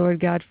 And, Lord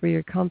God, for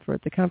your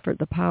comfort,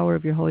 the power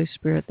of your Holy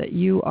Spirit, that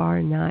you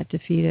are not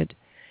defeated.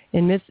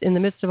 In the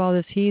midst of all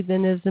this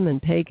heathenism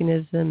and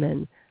paganism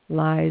and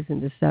lies and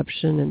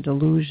deception and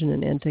delusion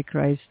and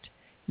antichrist,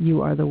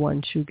 you are the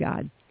one true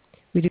God.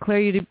 We declare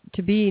you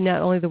to be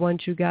not only the one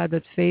true God,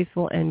 but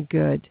faithful and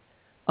good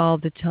all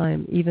the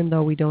time, even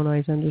though we don't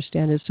always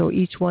understand it. So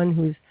each one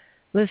who's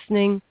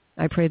listening,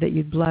 I pray that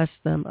you'd bless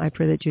them. I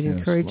pray that you'd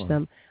encourage Lord.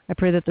 them. I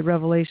pray that the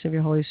revelation of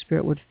your Holy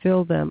Spirit would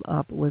fill them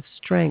up with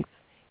strength,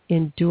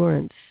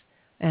 endurance,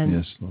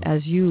 and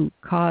as you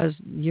cause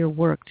your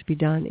work to be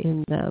done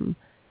in them.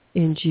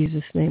 In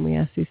Jesus' name we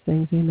ask these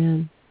things.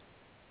 Amen.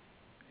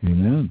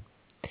 Amen.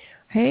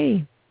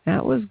 Hey,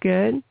 that was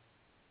good.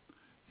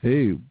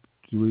 Hey,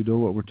 do we know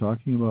what we're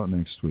talking about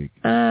next week?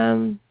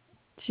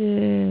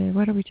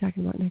 What are we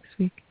talking about next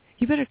week?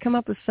 You better come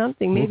up with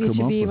something. Maybe it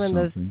should be one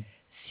of those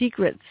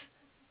secrets.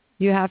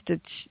 You have to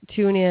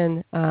tune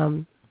in.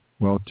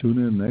 Well, tune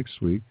in next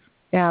week.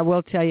 Yeah,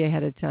 we'll tell you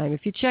ahead of time.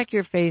 If you check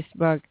your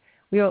Facebook,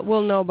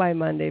 we'll know by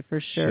Monday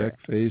for sure. Check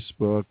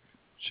Facebook.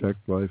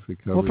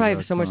 CheckLifeRecovery.com. We'll probably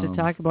have so much to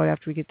talk about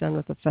after we get done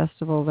with the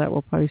festival that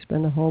we'll probably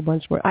spend a whole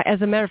bunch more.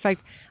 As a matter of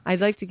fact,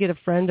 I'd like to get a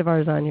friend of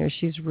ours on here.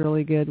 She's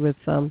really good with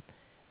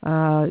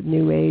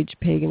New Age,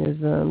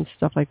 paganism,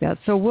 stuff like that.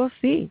 So we'll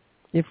see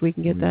if we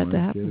can get that to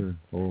happen.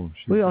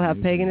 We will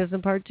have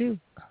paganism part 2.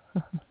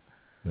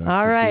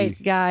 All right,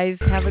 guys.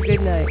 Have a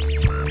good night.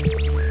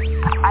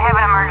 I have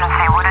an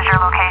emergency. What is your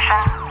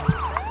location?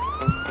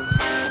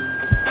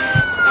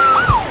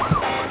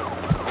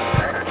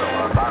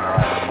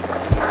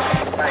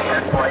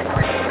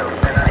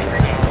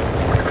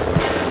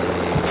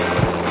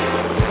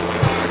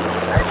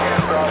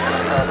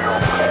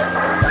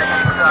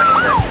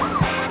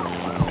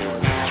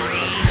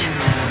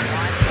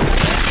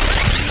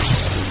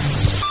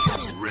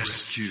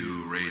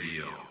 Rescue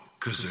Radio,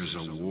 because there's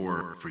a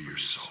war for your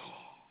soul.